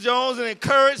Pastor Jones and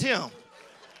encourage him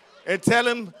and tell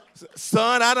him,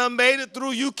 son, I done made it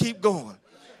through. You keep going.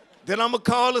 Then I'm going to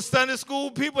call the Sunday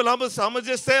school people. I'm going to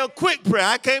just say a quick prayer.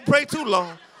 I can't pray too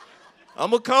long.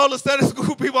 I'm going to call the Sunday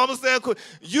school people. I'm going to say a quick.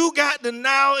 You got to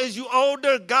now, as you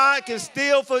older, God can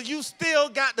still, for you still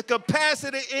got the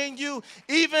capacity in you.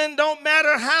 Even don't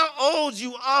matter how old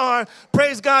you are,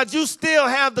 praise God, you still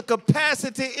have the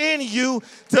capacity in you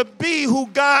to be who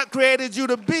God created you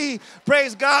to be.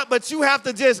 Praise God, but you have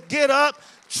to just get up.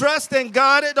 Trust in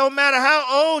God. It don't matter how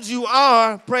old you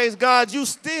are, praise God, you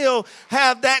still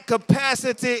have that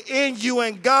capacity in you,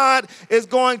 and God is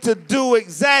going to do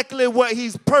exactly what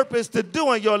he's purposed to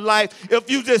do in your life if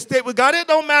you just stick with God. It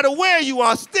don't matter where you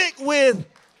are. Stay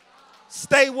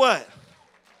what?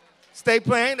 Stay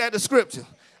playing. Ain't that the scripture?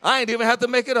 I ain't even have to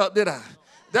make it up, did I?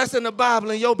 That's in the Bible,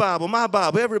 in your Bible, my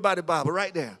Bible, everybody's Bible,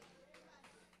 right there.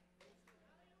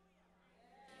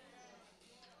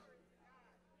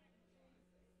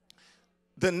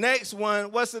 The next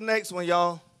one, what's the next one,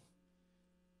 y'all?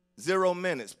 0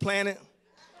 minutes. Plan it.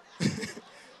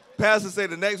 Pastor say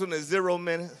the next one is 0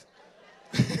 minutes.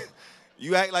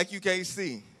 You act like you can't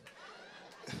see.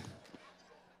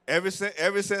 Ever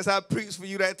since I preached for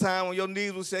you that time when your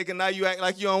knees were shaking, now you act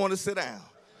like you don't want to sit down.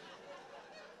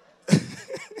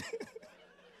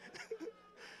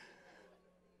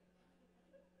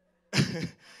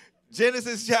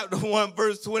 Genesis chapter 1,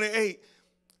 verse 28.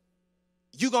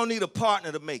 You're going to need a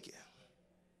partner to make it.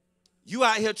 You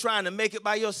out here trying to make it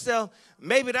by yourself.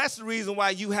 Maybe that's the reason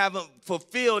why you haven't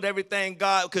fulfilled everything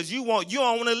God, because you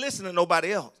don't want to listen to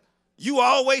nobody else. You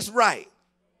always right.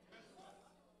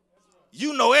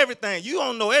 You know everything. You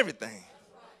don't know everything.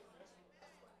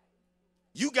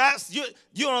 You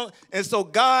don't, and so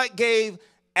God gave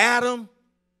Adam,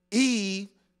 Eve,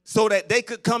 so that they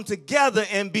could come together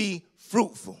and be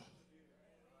fruitful.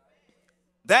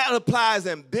 That applies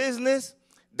in business.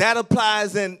 That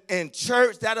applies in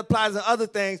church. That applies in other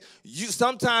things.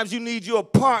 Sometimes you need your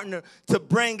partner to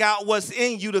bring out what's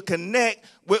in you, to connect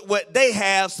with what they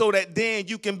have, so that then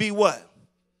you can be what?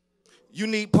 You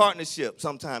need partnership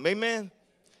sometime. Amen?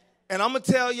 And I'm going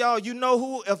to tell y'all, you know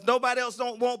who, if nobody else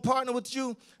won't partner with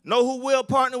you, know who will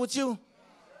partner with you?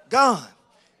 God.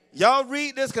 Y'all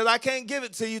read this because I can't give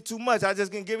it to you too much. I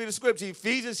just can give you the scripture.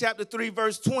 Ephesians chapter 3,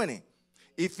 verse 20.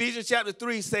 Ephesians chapter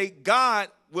 3 say God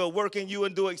will work in you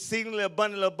and do exceedingly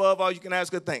abundantly above all you can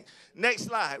ask or think. Next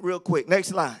slide, real quick. Next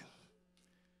slide.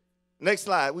 Next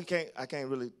slide. I can't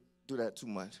really do that too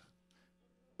much.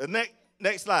 The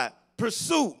next slide.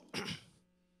 Pursue.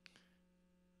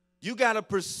 You got to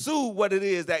pursue what it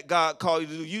is that God called you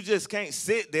to do. You just can't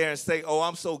sit there and say, oh,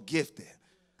 I'm so gifted.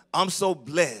 I'm so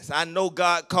blessed. I know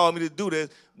God called me to do this.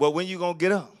 But when you going to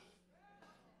get up?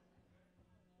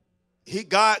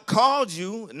 God called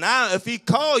you. Now, if he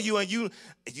called you and you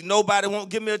nobody won't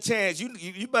give me a chance,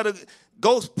 you better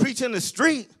go preach in the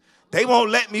street. They won't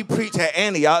let me preach at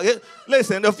Antioch.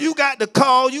 Listen, if you got the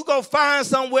call, you go find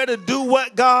somewhere to do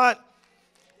what God.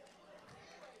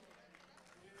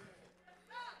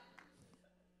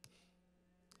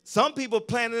 Some people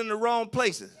planted in the wrong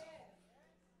places.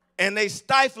 And they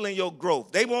stifling your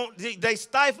growth. They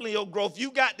stifling your growth.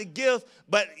 You got the gift,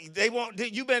 but they won't.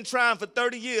 You've been trying for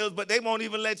 30 years, but they won't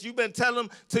even let you. You've been telling them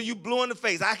till you blue in the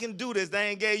face. I can do this. They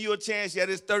ain't gave you a chance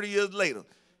yet. It's 30 years later.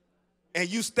 And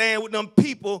you stand with them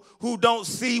people who don't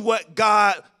see what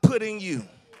God put in you.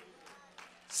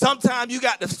 Sometimes you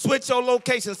got to switch your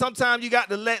location. Sometimes you got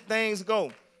to let things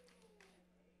go.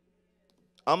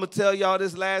 I'm going to tell y'all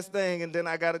this last thing, and then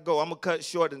I got to go. I'm going to cut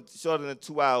shorter than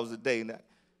 2 hours a day. Now,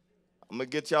 I'm going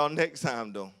to get y'all next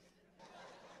time, though,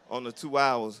 on the 2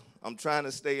 hours. I'm trying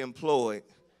to stay employed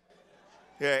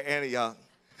here at Antioch.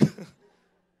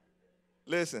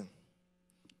 Listen,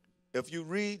 if you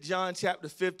read John chapter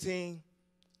 15,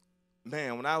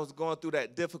 man, when I was going through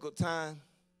that difficult time,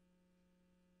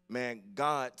 man,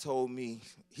 God told me,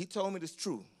 he told me this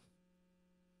truth.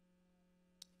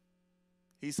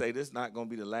 He said, this is not going to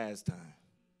be the last time.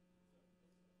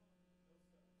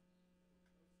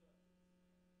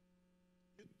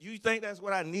 You think that's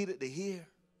what I needed to hear?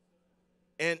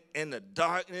 In the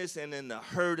darkness and in the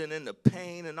hurt and in the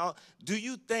pain and all. Do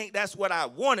you think that's what I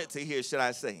wanted to hear, should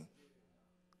I say?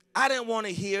 I didn't want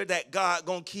to hear that God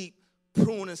going to keep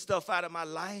pruning stuff out of my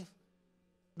life,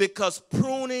 because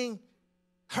pruning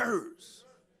hurts.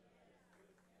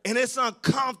 And it's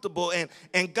uncomfortable,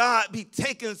 and God be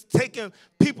taking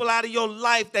people out of your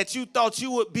life that you thought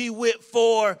you would be with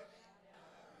for.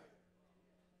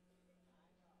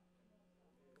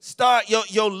 Start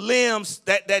your limbs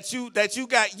that you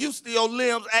got used to your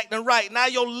limbs acting right. Now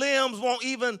your limbs won't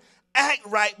even act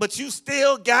right, but you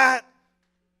still got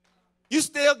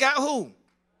who?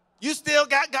 You still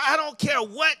got God. I don't care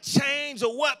what change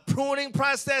or what pruning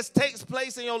process takes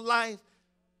place in your life.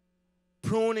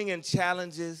 Pruning and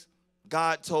challenges,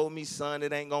 God told me, son,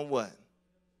 it ain't gonna what?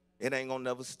 It ain't gonna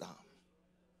never stop.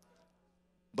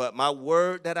 But my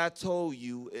word that I told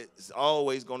you is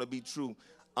always gonna be true.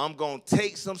 I'm gonna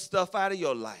take some stuff out of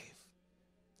your life.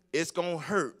 It's gonna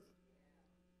hurt.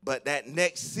 But that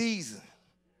next season,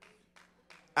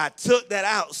 I took that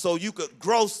out so you could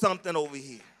grow something over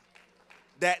here.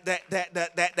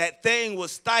 That thing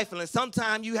was stifling.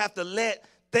 Sometimes you have to let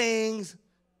things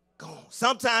go.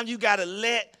 Sometimes you got to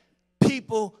let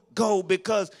people go,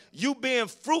 because you being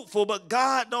fruitful, but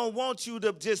God don't want you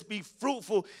to just be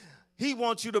fruitful. He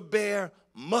wants you to bear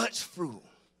much fruit.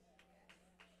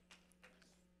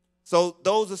 So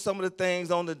those are some of the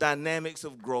things on the dynamics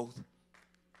of growth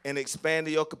and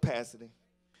expanding your capacity.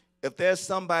 If there's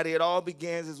somebody, it all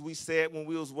begins, as we said when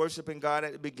we was worshiping God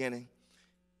at the beginning,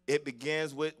 it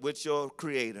begins with your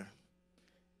Creator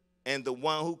and the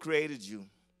one who created you.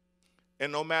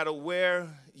 And no matter where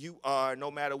you are, no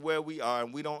matter where we are,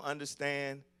 and we don't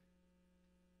understand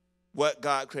what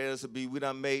God created us to be, we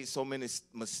done made so many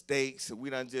mistakes, and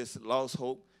we done just lost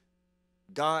hope.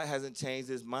 God hasn't changed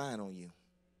his mind on you.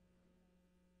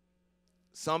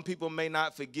 Some people may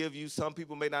not forgive you. Some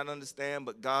people may not understand,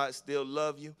 but God still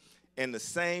loves you. And the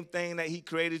same thing that he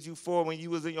created you for when you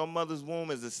was in your mother's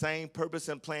womb is the same purpose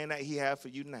and plan that he has for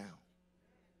you now.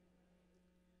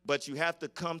 But you have to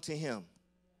come to him.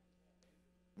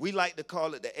 We like to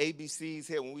call it the ABCs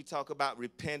here when we talk about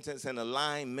repentance and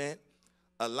alignment,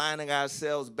 aligning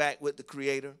ourselves back with the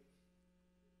Creator.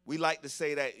 We like to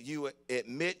say that you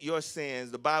admit your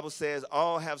sins. The Bible says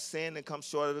all have sinned and come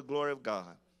short of the glory of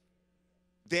God.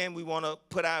 Then we want to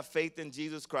put our faith in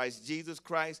Jesus Christ. Jesus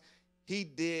Christ, he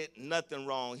did nothing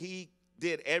wrong. He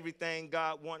did everything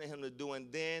God wanted him to do,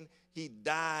 and then he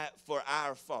died for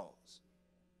our faults.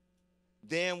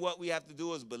 Then what we have to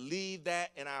do is believe that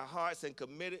in our hearts and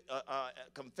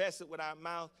confess it with our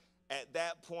mouth. At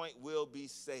that point, we'll be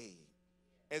saved.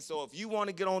 And so if you want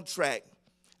to get on track,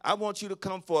 I want you to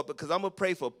come forward, because I'm going to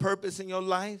pray for purpose in your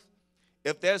life.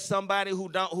 If there's somebody who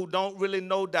don't really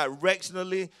know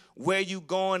directionally where you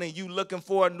going and you looking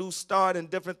for a new start and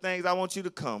different things, I want you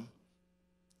to come.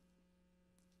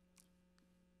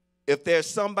 If there's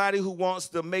somebody who wants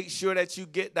to make sure that you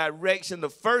get direction, the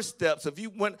first steps,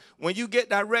 when you get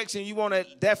direction, you want to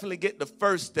definitely get the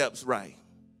first steps right.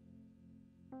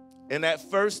 And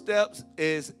that first steps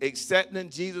is accepting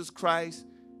Jesus Christ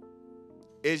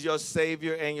is your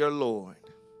Savior and your Lord.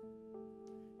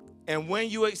 And when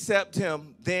you accept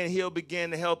him, then he'll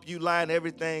begin to help you line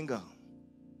everything up.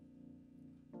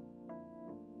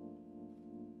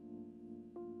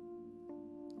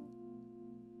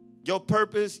 Your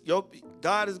purpose,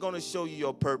 God is going to show you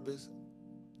your purpose.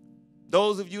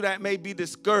 Those of you that may be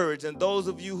discouraged, and those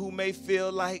of you who may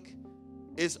feel like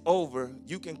it's over,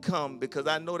 you can come, because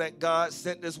I know that God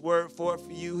sent this word forth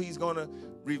for you. He's going to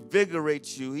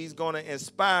revigorate you. He's going to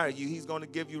inspire you. He's going to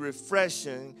give you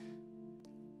refreshing.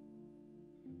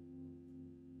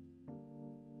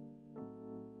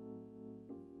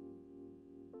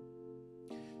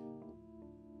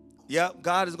 Yep,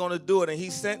 God is going to do it, and he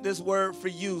sent this word for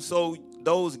you so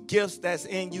those gifts that's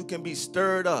in you can be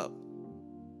stirred up.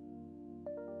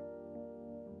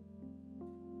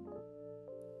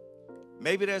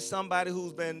 Maybe there's somebody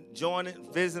who's been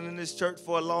visiting this church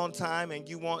for a long time, and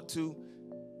you want to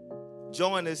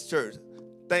join this church.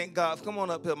 Thank God. Come on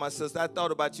up here, my sister. I thought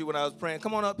about you when I was praying.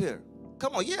 Come on up here.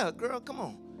 Come on. Yeah, girl, come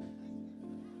on.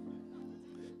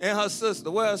 And her sister.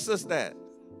 Where her sister at?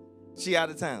 She out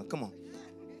of town. Come on.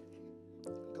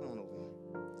 Come on over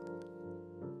here.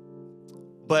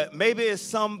 But maybe it's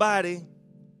somebody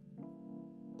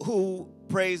who,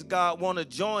 praise God, want to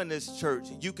join this church.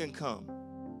 You can come.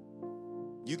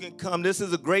 You can come. This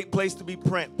is a great place to be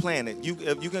planted.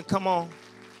 If you can come on.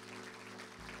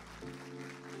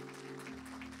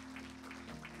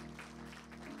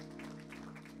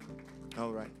 All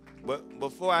right. But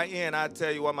before I end, I'll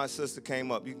tell you why my sister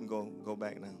came up. You can go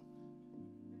back now.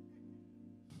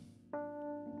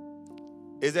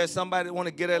 Is there somebody that want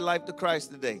to give their life to Christ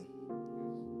today?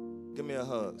 Give me a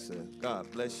hug, sir.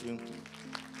 God bless you.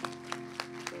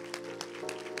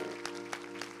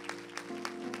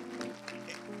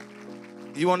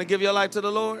 You want to give your life to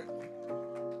the Lord?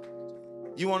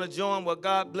 You want to join? Well,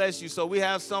 God bless you. So we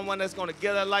have someone that's going to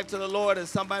give their life to the Lord and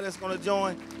somebody that's going to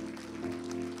join.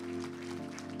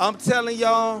 I'm telling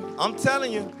y'all, I'm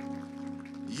telling you,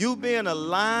 you being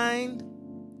aligned,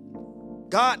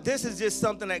 God, this is just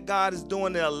something that God is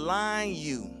doing to align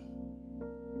you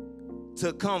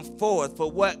to come forth for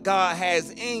what God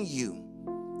has in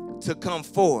you to come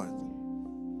forth.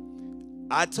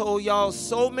 I told y'all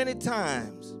so many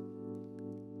times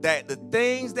that the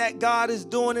things that God is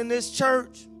doing in this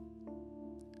church,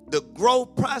 the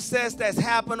growth process that's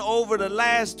happened over the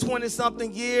last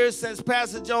 20-something years since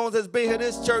Pastor Jones has been here,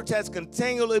 this church has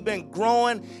continually been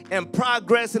growing and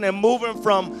progressing and moving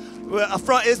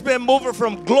it's been moving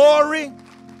from glory.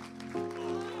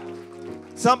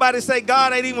 Somebody say,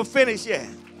 God ain't even finished yet.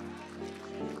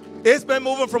 It's been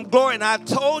moving from glory. And I've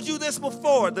told you this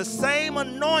before, the same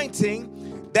anointing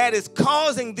that is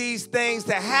causing these things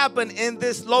to happen in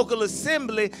this local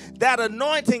assembly, that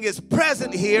anointing is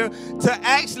present here to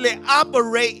actually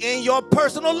operate in your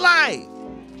personal life.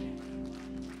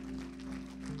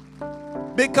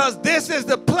 Because this is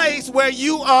the place where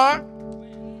you are.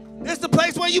 This is the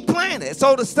place where you planted.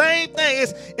 So the same thing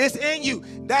is in you.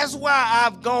 That's why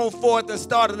I've gone forth and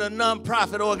started a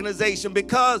nonprofit organization,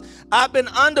 because I've been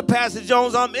under Pastor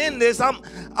Jones. I'm in this.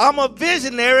 I'm a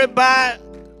visionary by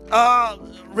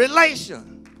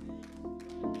relation.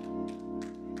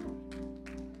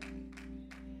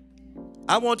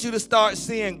 I want you to start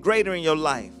seeing greater in your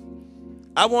life.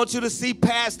 I want you to see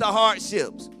past the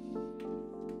hardships.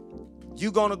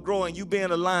 You're going to grow and you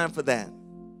being aligned for that.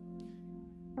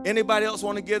 Anybody else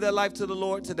want to give their life to the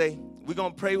Lord today? We're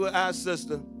going to pray with our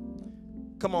sister.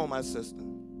 Come on, my sister.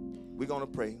 We're going to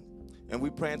pray. And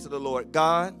we're praying to the Lord.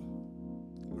 God,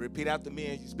 repeat after me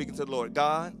and you're speaking to the Lord.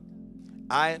 God,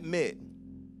 I admit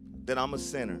that I'm a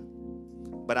sinner,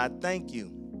 but I thank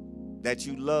you that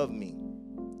you love me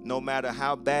no matter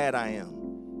how bad I am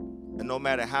and no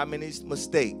matter how many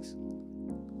mistakes.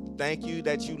 Thank you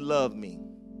that you love me.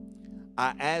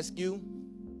 I ask you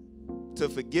to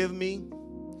forgive me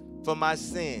for my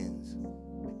sins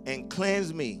and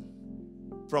cleanse me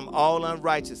from all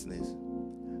unrighteousness.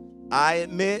 I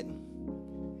admit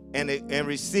and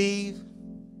receive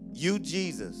you,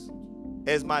 Jesus,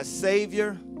 as my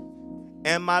Savior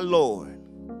and my Lord.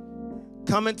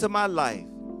 Come into my life.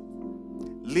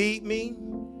 Lead me,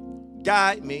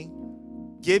 guide me,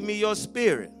 give me your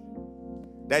spirit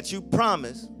that you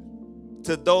promise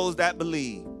to those that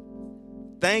believe.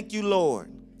 Thank you,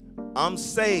 Lord. I'm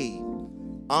saved,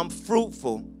 I'm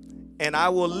fruitful, and I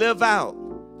will live out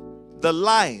the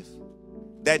life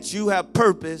that you have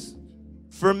purposed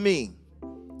for me.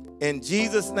 In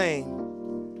Jesus'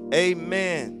 name,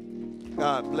 amen.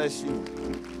 God bless you.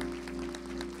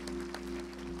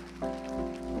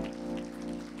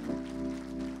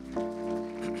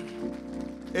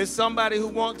 Is somebody who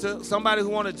want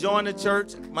to join the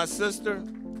church? My sister?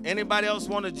 Anybody else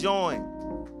want to join?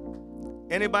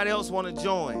 Anybody else want to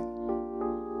join?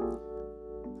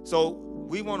 So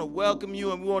we want to welcome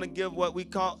you, and we want to give what we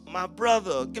call my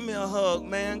brother. Give me a hug,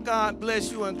 man. God bless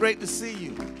you and great to see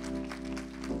you.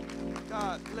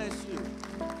 God bless you.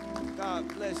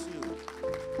 God bless you.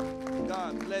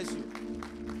 God bless you.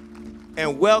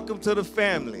 And welcome to the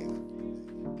family,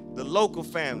 the local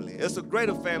family. It's a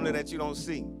greater family that you don't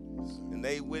see, and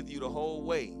they with you the whole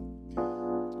way.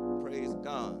 Praise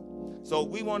God. So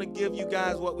we want to give you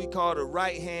guys what we call the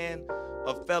right hand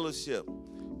of fellowship.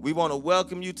 We want to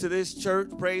welcome you to this church,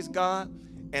 praise God.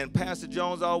 And Pastor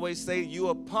Jones always say you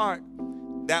a part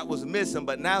that was missing,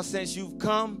 but now since you've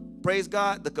come, praise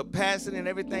God, the capacity and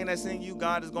everything that's in you,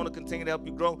 God is going to continue to help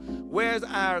you grow. Where's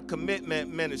our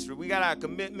commitment ministry? We got our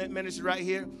commitment ministry right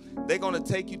here. They're going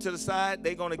to take you to the side.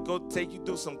 They're going to go take you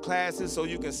through some classes so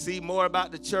you can see more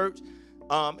about the church.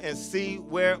 and see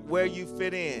where you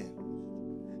fit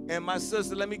in. And my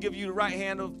sister, let me give you the right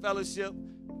hand of fellowship.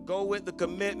 Go with the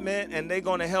commitment, and they're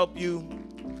going to help you.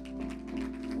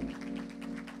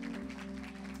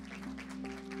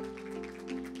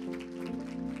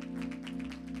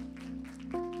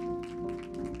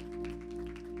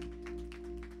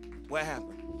 What happened?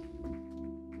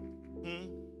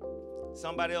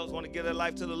 Somebody else want to give their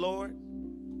life to the Lord?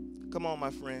 Come on,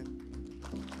 my friend.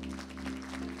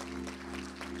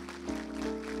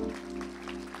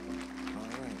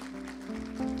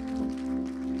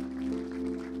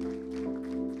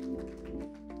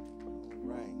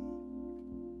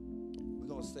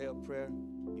 Say a prayer.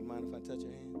 You mind if I touch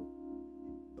your hand?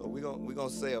 So we're gonna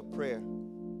say a prayer,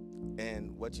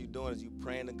 and what you're doing is you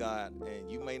praying to God, and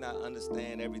you may not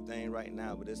understand everything right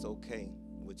now, but it's okay.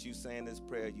 With you saying this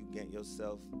prayer, you get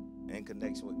yourself in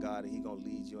connection with God, and He's gonna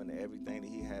lead you into everything that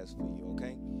He has for you.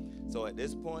 Okay? So at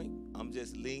this point, I'm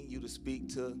just leading you to speak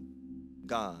to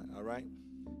God. All right?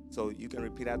 So you can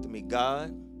repeat after me.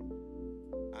 God,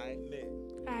 I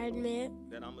admit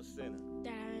that I'm a sinner.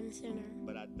 That I am a sinner.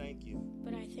 But I thank you.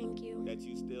 But I thank you. That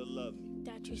you still love me.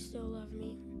 That you still love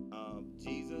me.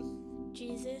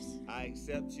 Jesus. I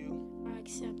accept you. I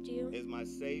accept you. As my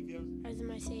Savior. As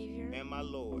my Savior. And my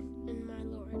Lord. And my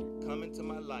Lord. Come into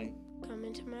my life. Come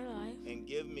into my life. And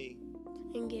give me.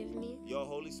 Your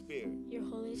Holy Spirit. Your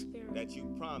Holy Spirit. That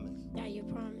you promise. That you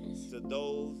promise. To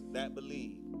those that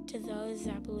believe. To those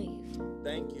that believe.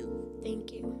 Thank you.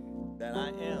 Thank you. That I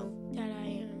am. That I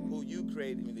am. Who you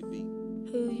created me to be.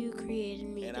 Who you created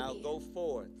me to be. And I'll go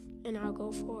forth. And I'll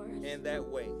go forth. In that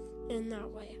way. In that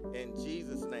way. In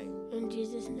Jesus' name. In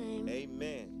Jesus' name.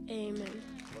 Amen. Amen.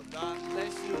 Well, God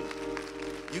bless you.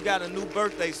 You got a new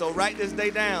birthday, so write this day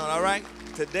down, all right?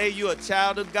 Today you're a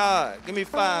child of God. Give me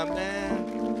 5, man.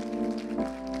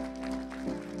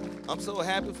 I'm so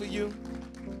happy for you.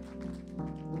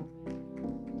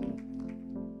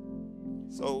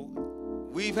 So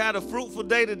we've had a fruitful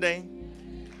day today.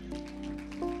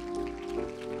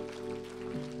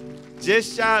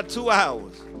 Just shy of 2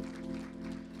 hours.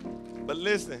 But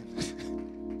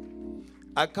listen,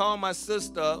 I called my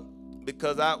sister up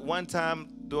because one time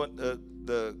doing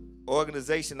the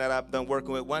organization that I've been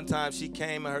working with, one time she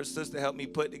came and her sister helped me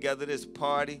put together this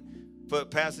party. For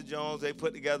Pastor Jones, they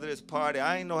put together this party.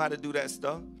 I didn't know how to do that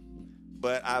stuff.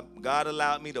 But God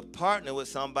allowed me to partner with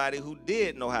somebody who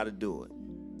did know how to do it.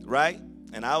 Right?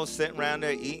 And I was sitting around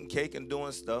there eating cake and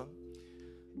doing stuff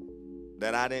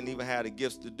that I didn't even have the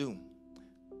gifts to do.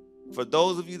 For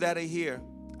those of you that are here,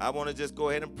 I want to just go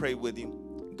ahead and pray with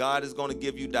you. God is going to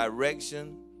give you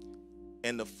direction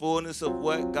and the fullness of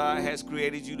what God has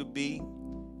created you to be.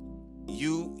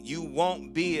 You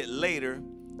won't be it later.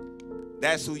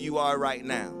 That's who you are right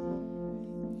now.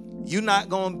 You're not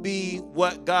going to be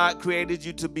what God created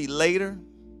you to be later.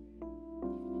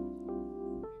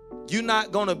 You're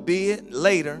not going to be it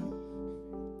later.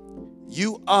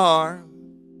 You are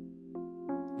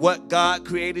what God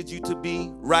created you to be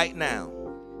right now.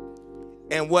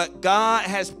 And what God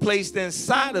has placed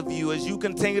inside of you, as you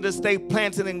continue to stay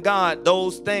planted in God,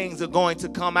 those things are going to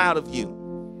come out of you.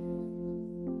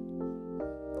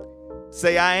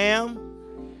 Say, I am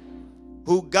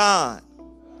who God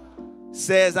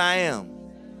says I am.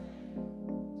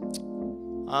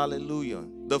 Hallelujah.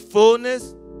 The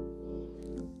fullness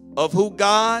of who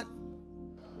God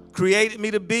created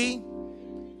me to be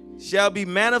shall be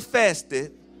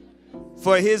manifested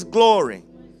for His glory.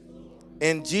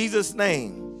 In Jesus'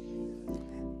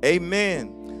 name,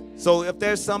 amen. So if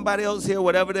there's somebody else here,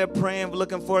 whatever they're praying,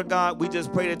 looking for God, we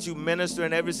just pray that you minister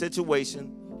in every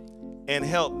situation and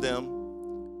help them.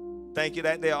 Thank you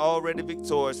that they're already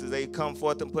victorious as they come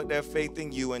forth and put their faith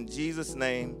in you. In Jesus'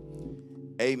 name,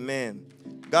 amen.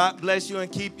 God bless you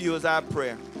and keep you is our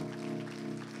prayer.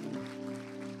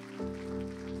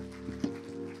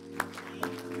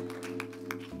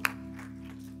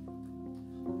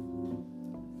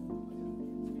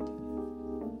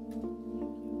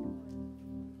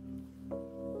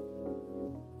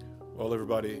 Well,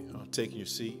 everybody, taking your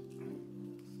seat.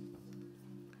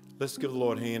 Let's give the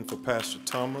Lord a hand for Pastor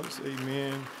Thomas.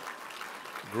 Amen.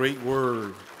 Great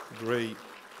word. Great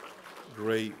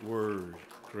word.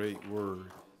 Great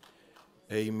word.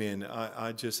 Amen.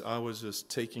 I was just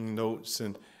taking notes,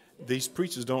 and these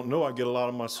preachers don't know I get a lot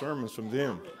of my sermons from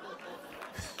them.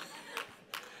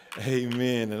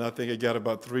 Amen. And I think I got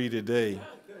about 3 today.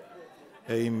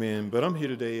 Amen. But I'm here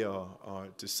today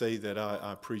to say that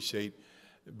I appreciate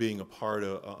being a part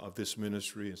of this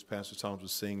ministry. As Pastor Thomas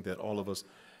was saying, that all of us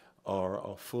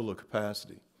are full of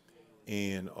capacity,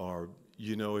 and are,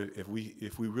 if we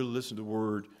really listen to the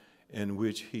word in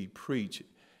which he preached,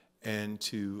 and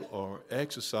to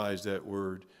exercise that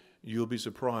word, you'll be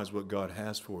surprised what God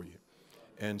has for you.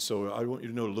 And so I want you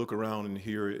to know, to look around and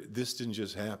hear, this didn't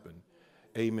just happen.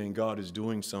 Amen. God is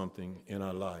doing something in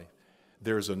our life.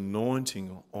 There's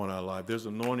anointing on our life. There's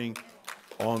anointing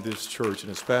on this church.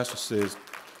 And as Pastor says,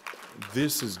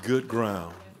 this is good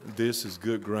ground. This is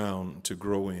good ground to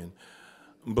grow in.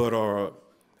 But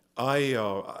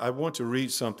I want to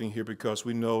read something here, because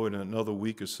we know in another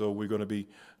week or so we're going to be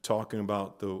talking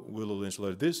about the Willow Lynch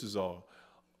letter. This is our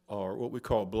what we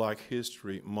call Black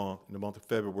History Month, in the month of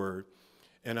February.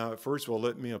 And first of all,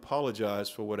 let me apologize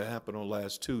for what happened on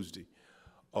last Tuesday.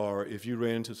 Or if you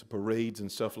ran into some parades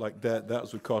and stuff like that, that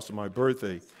was because of my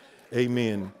birthday.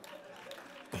 Amen.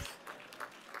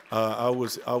 We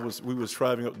was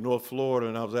driving up to North Florida,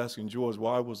 and I was asking George,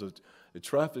 why was the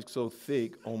traffic so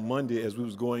thick on Monday as we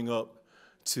was going up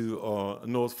to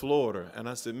North Florida? And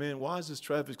I said, man, why is this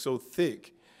traffic so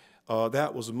thick?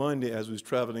 That was Monday as we was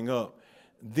traveling up.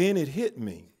 Then it hit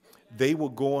me. They were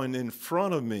going in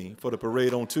front of me for the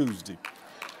parade on Tuesday.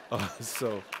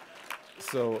 So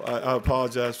I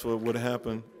apologize for what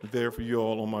happened there for you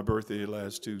all on my birthday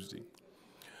last Tuesday.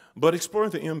 But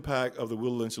exploring the impact of the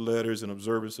Willow Lynch letters and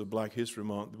observance of Black History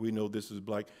Month, we know this is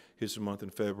Black History Month in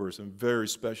February. Some very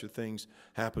special things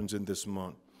happens in this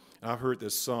month. I've heard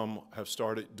that some have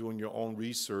started doing your own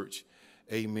research,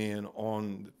 amen,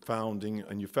 on founding,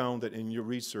 and you found that in your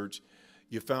research,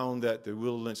 you found that the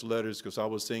Willow Lynch letters, because I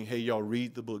was saying, hey, y'all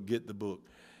read the book, get the book.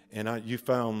 And you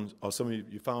found, or some of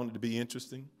you found it to be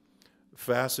interesting,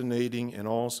 fascinating, and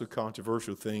also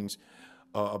controversial things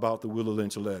about the Willow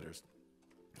Lynch letters.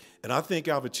 And I think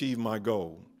I've achieved my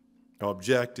goal, or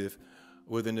objective,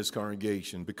 within this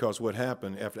congregation, because what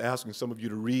happened, after asking some of you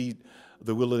to read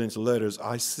the Willow Lynch letters,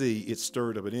 I see it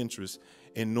stirred up an interest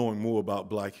in knowing more about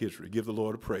Black history. Give the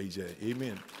Lord a praise. Yeah.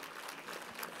 Amen.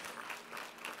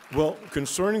 Well,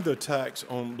 concerning the attacks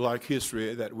on Black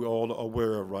history that we're all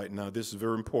aware of right now, this is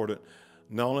very important,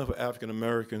 not only for African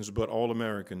Americans, but all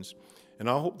Americans. And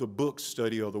I hope the book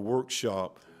study or the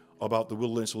workshop about the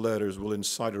Willow Lynch letters will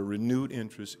incite a renewed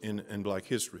interest in Black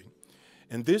history.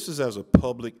 And this is as a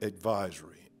public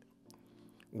advisory.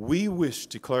 We wish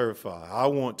to clarify, I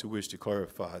want to wish to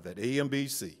clarify that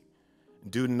AMBC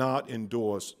do not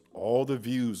endorse all the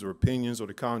views or opinions or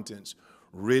the contents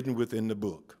written within the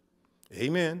book.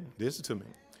 Amen. Listen to me.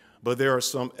 But there are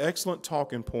some excellent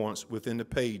talking points within the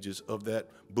pages of that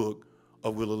book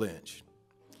of Willow Lynch.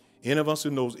 Any of us who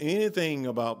knows anything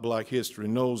about Black history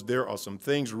knows there are some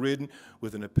things written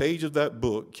within a page of that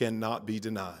book cannot be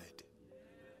denied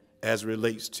as it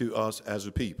relates to us as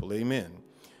a people. Amen.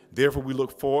 Therefore, we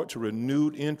look forward to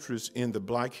renewed interest in the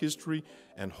Black history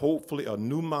and hopefully a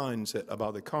new mindset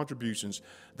about the contributions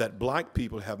that Black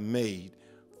people have made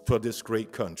for this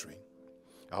great country.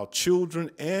 Our children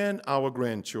and our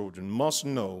grandchildren must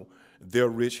know their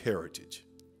rich heritage.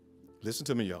 Listen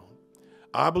to me, y'all.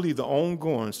 I believe the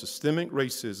ongoing systemic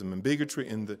racism and bigotry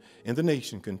in the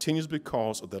nation continues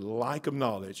because of the lack of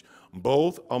knowledge,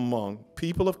 both among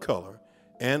people of color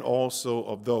and also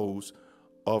of those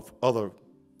of other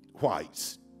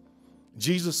whites.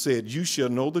 Jesus said, you shall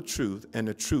know the truth, and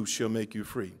the truth shall make you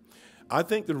free. I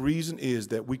think the reason is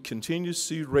that we continue to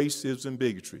see racism and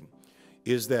bigotry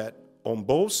is that on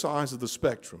both sides of the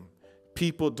spectrum,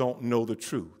 people don't know the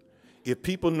truth. If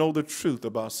people know the truth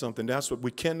about something, that's what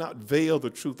we cannot veil the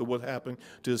truth of what happened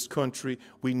to this country.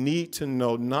 We need to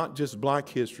know not just Black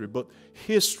history, but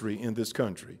history in this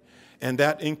country. And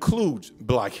that includes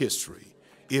Black history.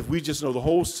 If we just know the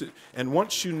whole, and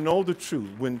once you know the truth,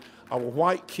 when our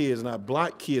white kids and our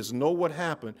Black kids know what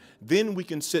happened, then we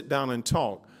can sit down and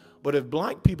talk. But if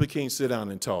Black people can't sit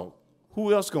down and talk,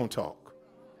 who else gonna talk?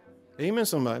 Amen,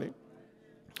 somebody.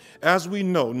 As we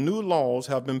know, new laws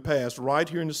have been passed right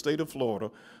here in the state of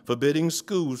Florida forbidding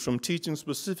schools from teaching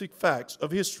specific facts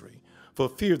of history for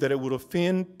fear that it would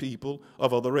offend people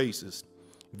of other races.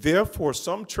 Therefore,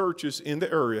 some churches in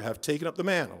the area have taken up the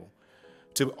mantle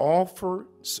to offer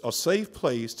a safe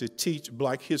place to teach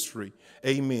Black history,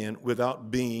 amen,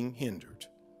 without being hindered.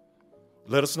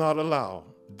 Let us not allow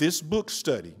this book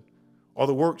study or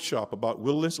the workshop about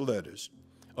Willow Lynch letters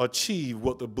achieve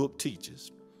what the book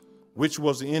teaches, which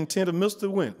was the intent of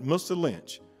Mr.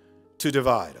 Lynch, to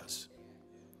divide us.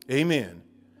 Amen.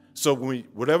 So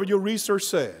whatever your research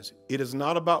says, it is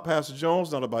not about Pastor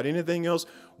Jones, not about anything else.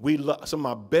 Some of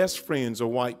my best friends are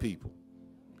white people.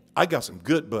 I got some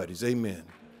good buddies. Amen.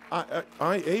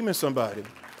 Amen, somebody.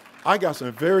 I got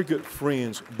some very good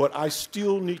friends, but I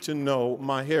still need to know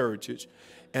my heritage.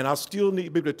 And I still need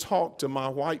to be able to talk to my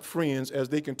white friends as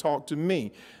they can talk to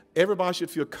me. Everybody should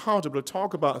feel comfortable to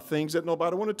talk about things that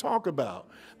nobody want to talk about.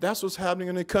 That's what's happening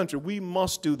in the country. We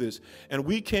must do this. And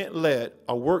we can't let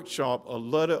a workshop, a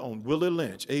letter on Willie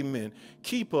Lynch, amen,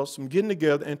 keep us from getting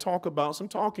together and talk about some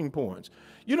talking points.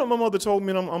 You know, my mother told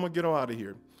me, and I'm going to get her out of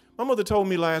here. My mother told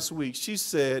me last week, she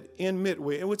said in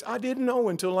Midway, which I didn't know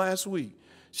until last week,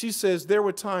 she says there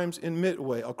were times in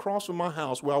Midway, across from my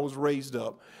house where I was raised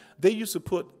up, they used to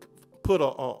put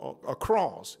a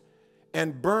cross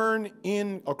and burn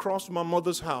in across from my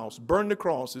mother's house, burn the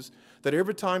crosses, that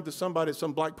every time that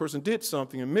some black person did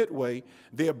something in Midway,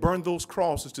 they'd burn those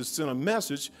crosses to send a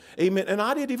message, amen. And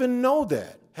I didn't even know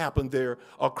that happened there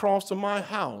across from my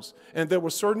house. And there were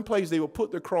certain places they would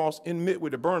put the cross in Midway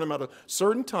to burn them at a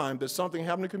certain time that something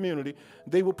happened in the community.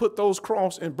 They would put those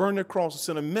crosses and burn the cross and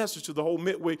send a message to the whole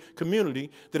Midway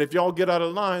community that if y'all get out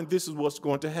of line, this is what's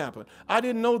going to happen. I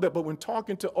didn't know that, but when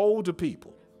talking to older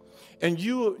people, and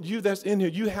you that's in here,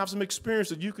 you have some experience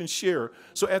that you can share.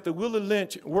 So at the Willie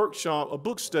Lynch workshop, a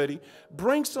book study,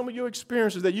 bring some of your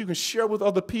experiences that you can share with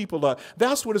other people.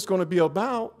 That's what it's going to be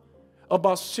about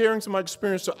sharing some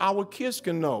experience so our kids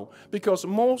can know. Because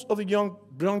most of the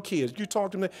young kids, you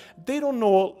talk to them, they don't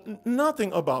know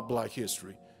nothing about black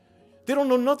history. They don't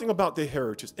know nothing about their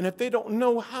heritage. And if they don't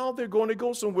know how they're going to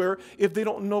go somewhere, if they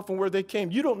don't know from where they came,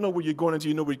 you don't know where you're going until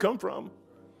you know where you come from.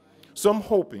 So I'm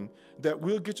hoping that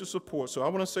we'll get your support. So I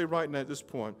want to say right now at this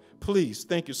point, please,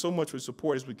 thank you so much for your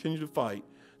support as we continue to fight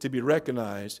to be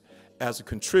recognized as a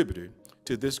contributor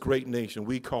to this great nation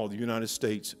we call the United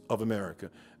States of America.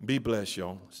 Be blessed,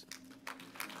 y'all.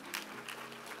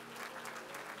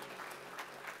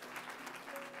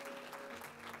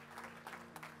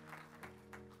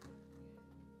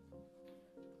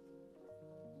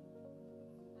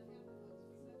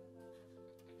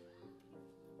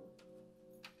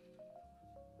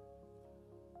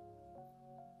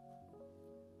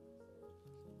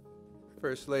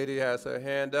 First Lady has her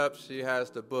hand up. She has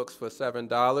the books for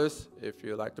 $7 if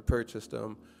you'd like to purchase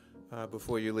them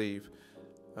before you leave.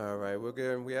 All right,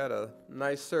 we had a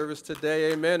nice service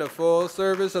today, amen, a full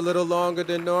service, a little longer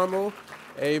than normal,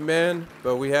 amen,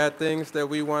 but we had things that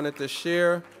we wanted to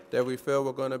share that we feel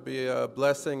were going to be a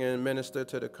blessing and minister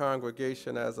to the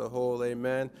congregation as a whole,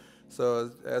 amen. So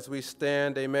as we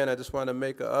stand, amen, I just want to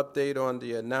make an update on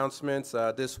the announcements.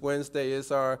 This Wednesday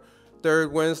is our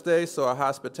third Wednesday, so our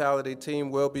hospitality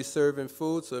team will be serving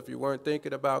food. So if you weren't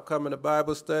thinking about coming to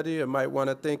Bible study, you might want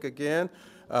to think again.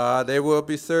 They will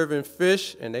be serving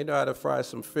fish, and they know how to fry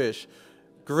some fish.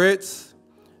 Grits,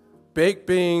 baked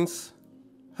beans,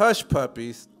 hush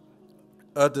puppies,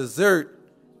 a dessert,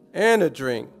 and a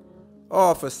drink,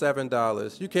 all for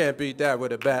 $7. You can't beat that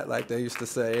with a bat, like they used to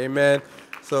say, amen.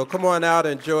 So come on out,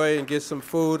 enjoy, and get some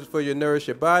food for you, nourish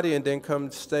your body, and then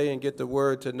come stay and get the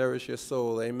word to nourish your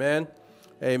soul. Amen.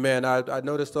 Amen. I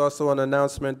noticed also an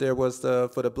announcement there was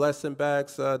for the blessing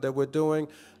bags that we're doing.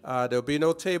 There'll be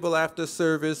no table after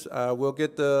service. We'll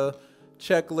get the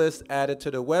checklist added to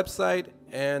the website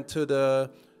and to the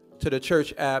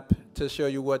church app to show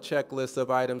you what checklist of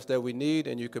items that we need,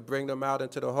 and you could bring them out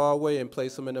into the hallway and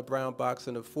place them in the brown box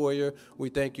in the foyer. We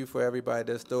thank you for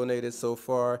everybody that's donated so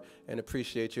far and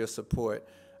appreciate your support.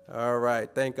 All right.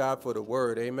 Thank God for the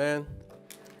word. Amen.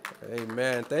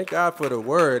 Amen. Thank God for the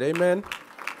word. Amen.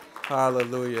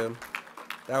 Hallelujah.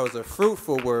 That was a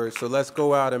fruitful word, so let's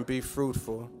go out and be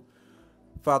fruitful.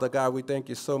 Father God, we thank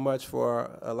you so much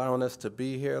for allowing us to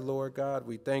be here, Lord God.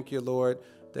 We thank you, Lord,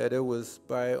 that it was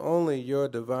by only your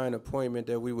divine appointment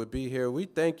that we would be here. We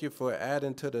thank you for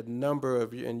adding to the number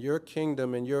of in your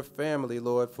kingdom and your family,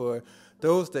 Lord, for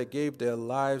those that gave their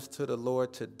lives to the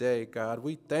Lord today, God.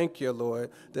 We thank you,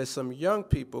 Lord, that some young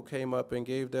people came up and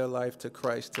gave their life to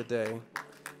Christ today.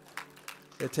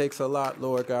 It takes a lot,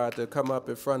 Lord God, to come up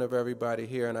in front of everybody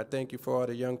here, and I thank you for all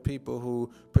the young people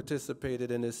who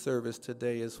participated in this service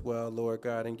today as well, Lord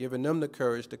God, and giving them the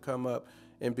courage to come up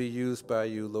and be used by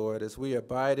you, Lord. As we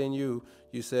abide in you,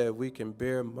 you said we can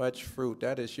bear much fruit.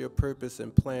 That is your purpose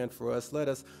and plan for us.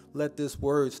 Let this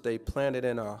word stay planted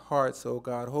in our hearts, oh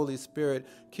God. Holy Spirit,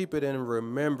 keep it in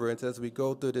remembrance as we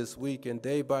go through this week and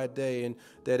day by day, and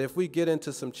that if we get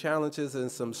into some challenges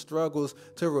and some struggles,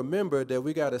 to remember that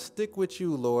we got to stick with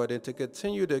you, Lord, and to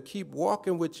continue to keep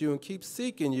walking with you and keep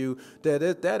seeking you, that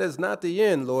is not the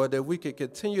end, Lord, that we can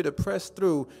continue to press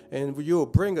through and you'll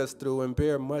bring us through and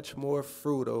bear much more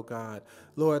fruit, oh God.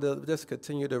 Lord, just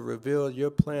continue to reveal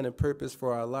your plan and purpose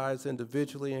for our lives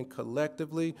individually and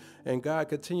collectively. And God,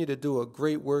 continue to do a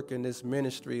great work in this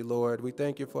ministry, Lord. We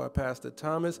thank you for our Pastor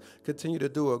Thomas. Continue to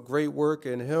do a great work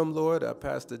in him, Lord. Our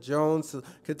Pastor Jones,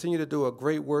 continue to do a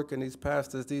great work in these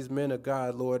pastors, these men of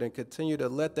God, Lord, and continue to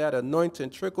let that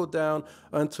anointing trickle down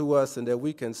unto us and that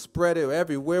we can spread it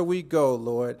everywhere we go,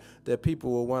 Lord, that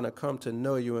people will want to come to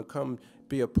know you and come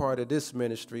be a part of this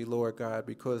ministry, Lord God,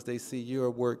 because they see your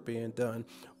work being done.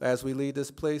 As we leave this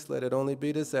place, let it only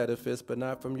be this edifice, but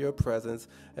not from your presence,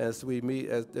 as we meet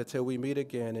until we meet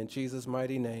again. In Jesus'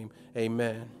 mighty name,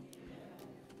 amen.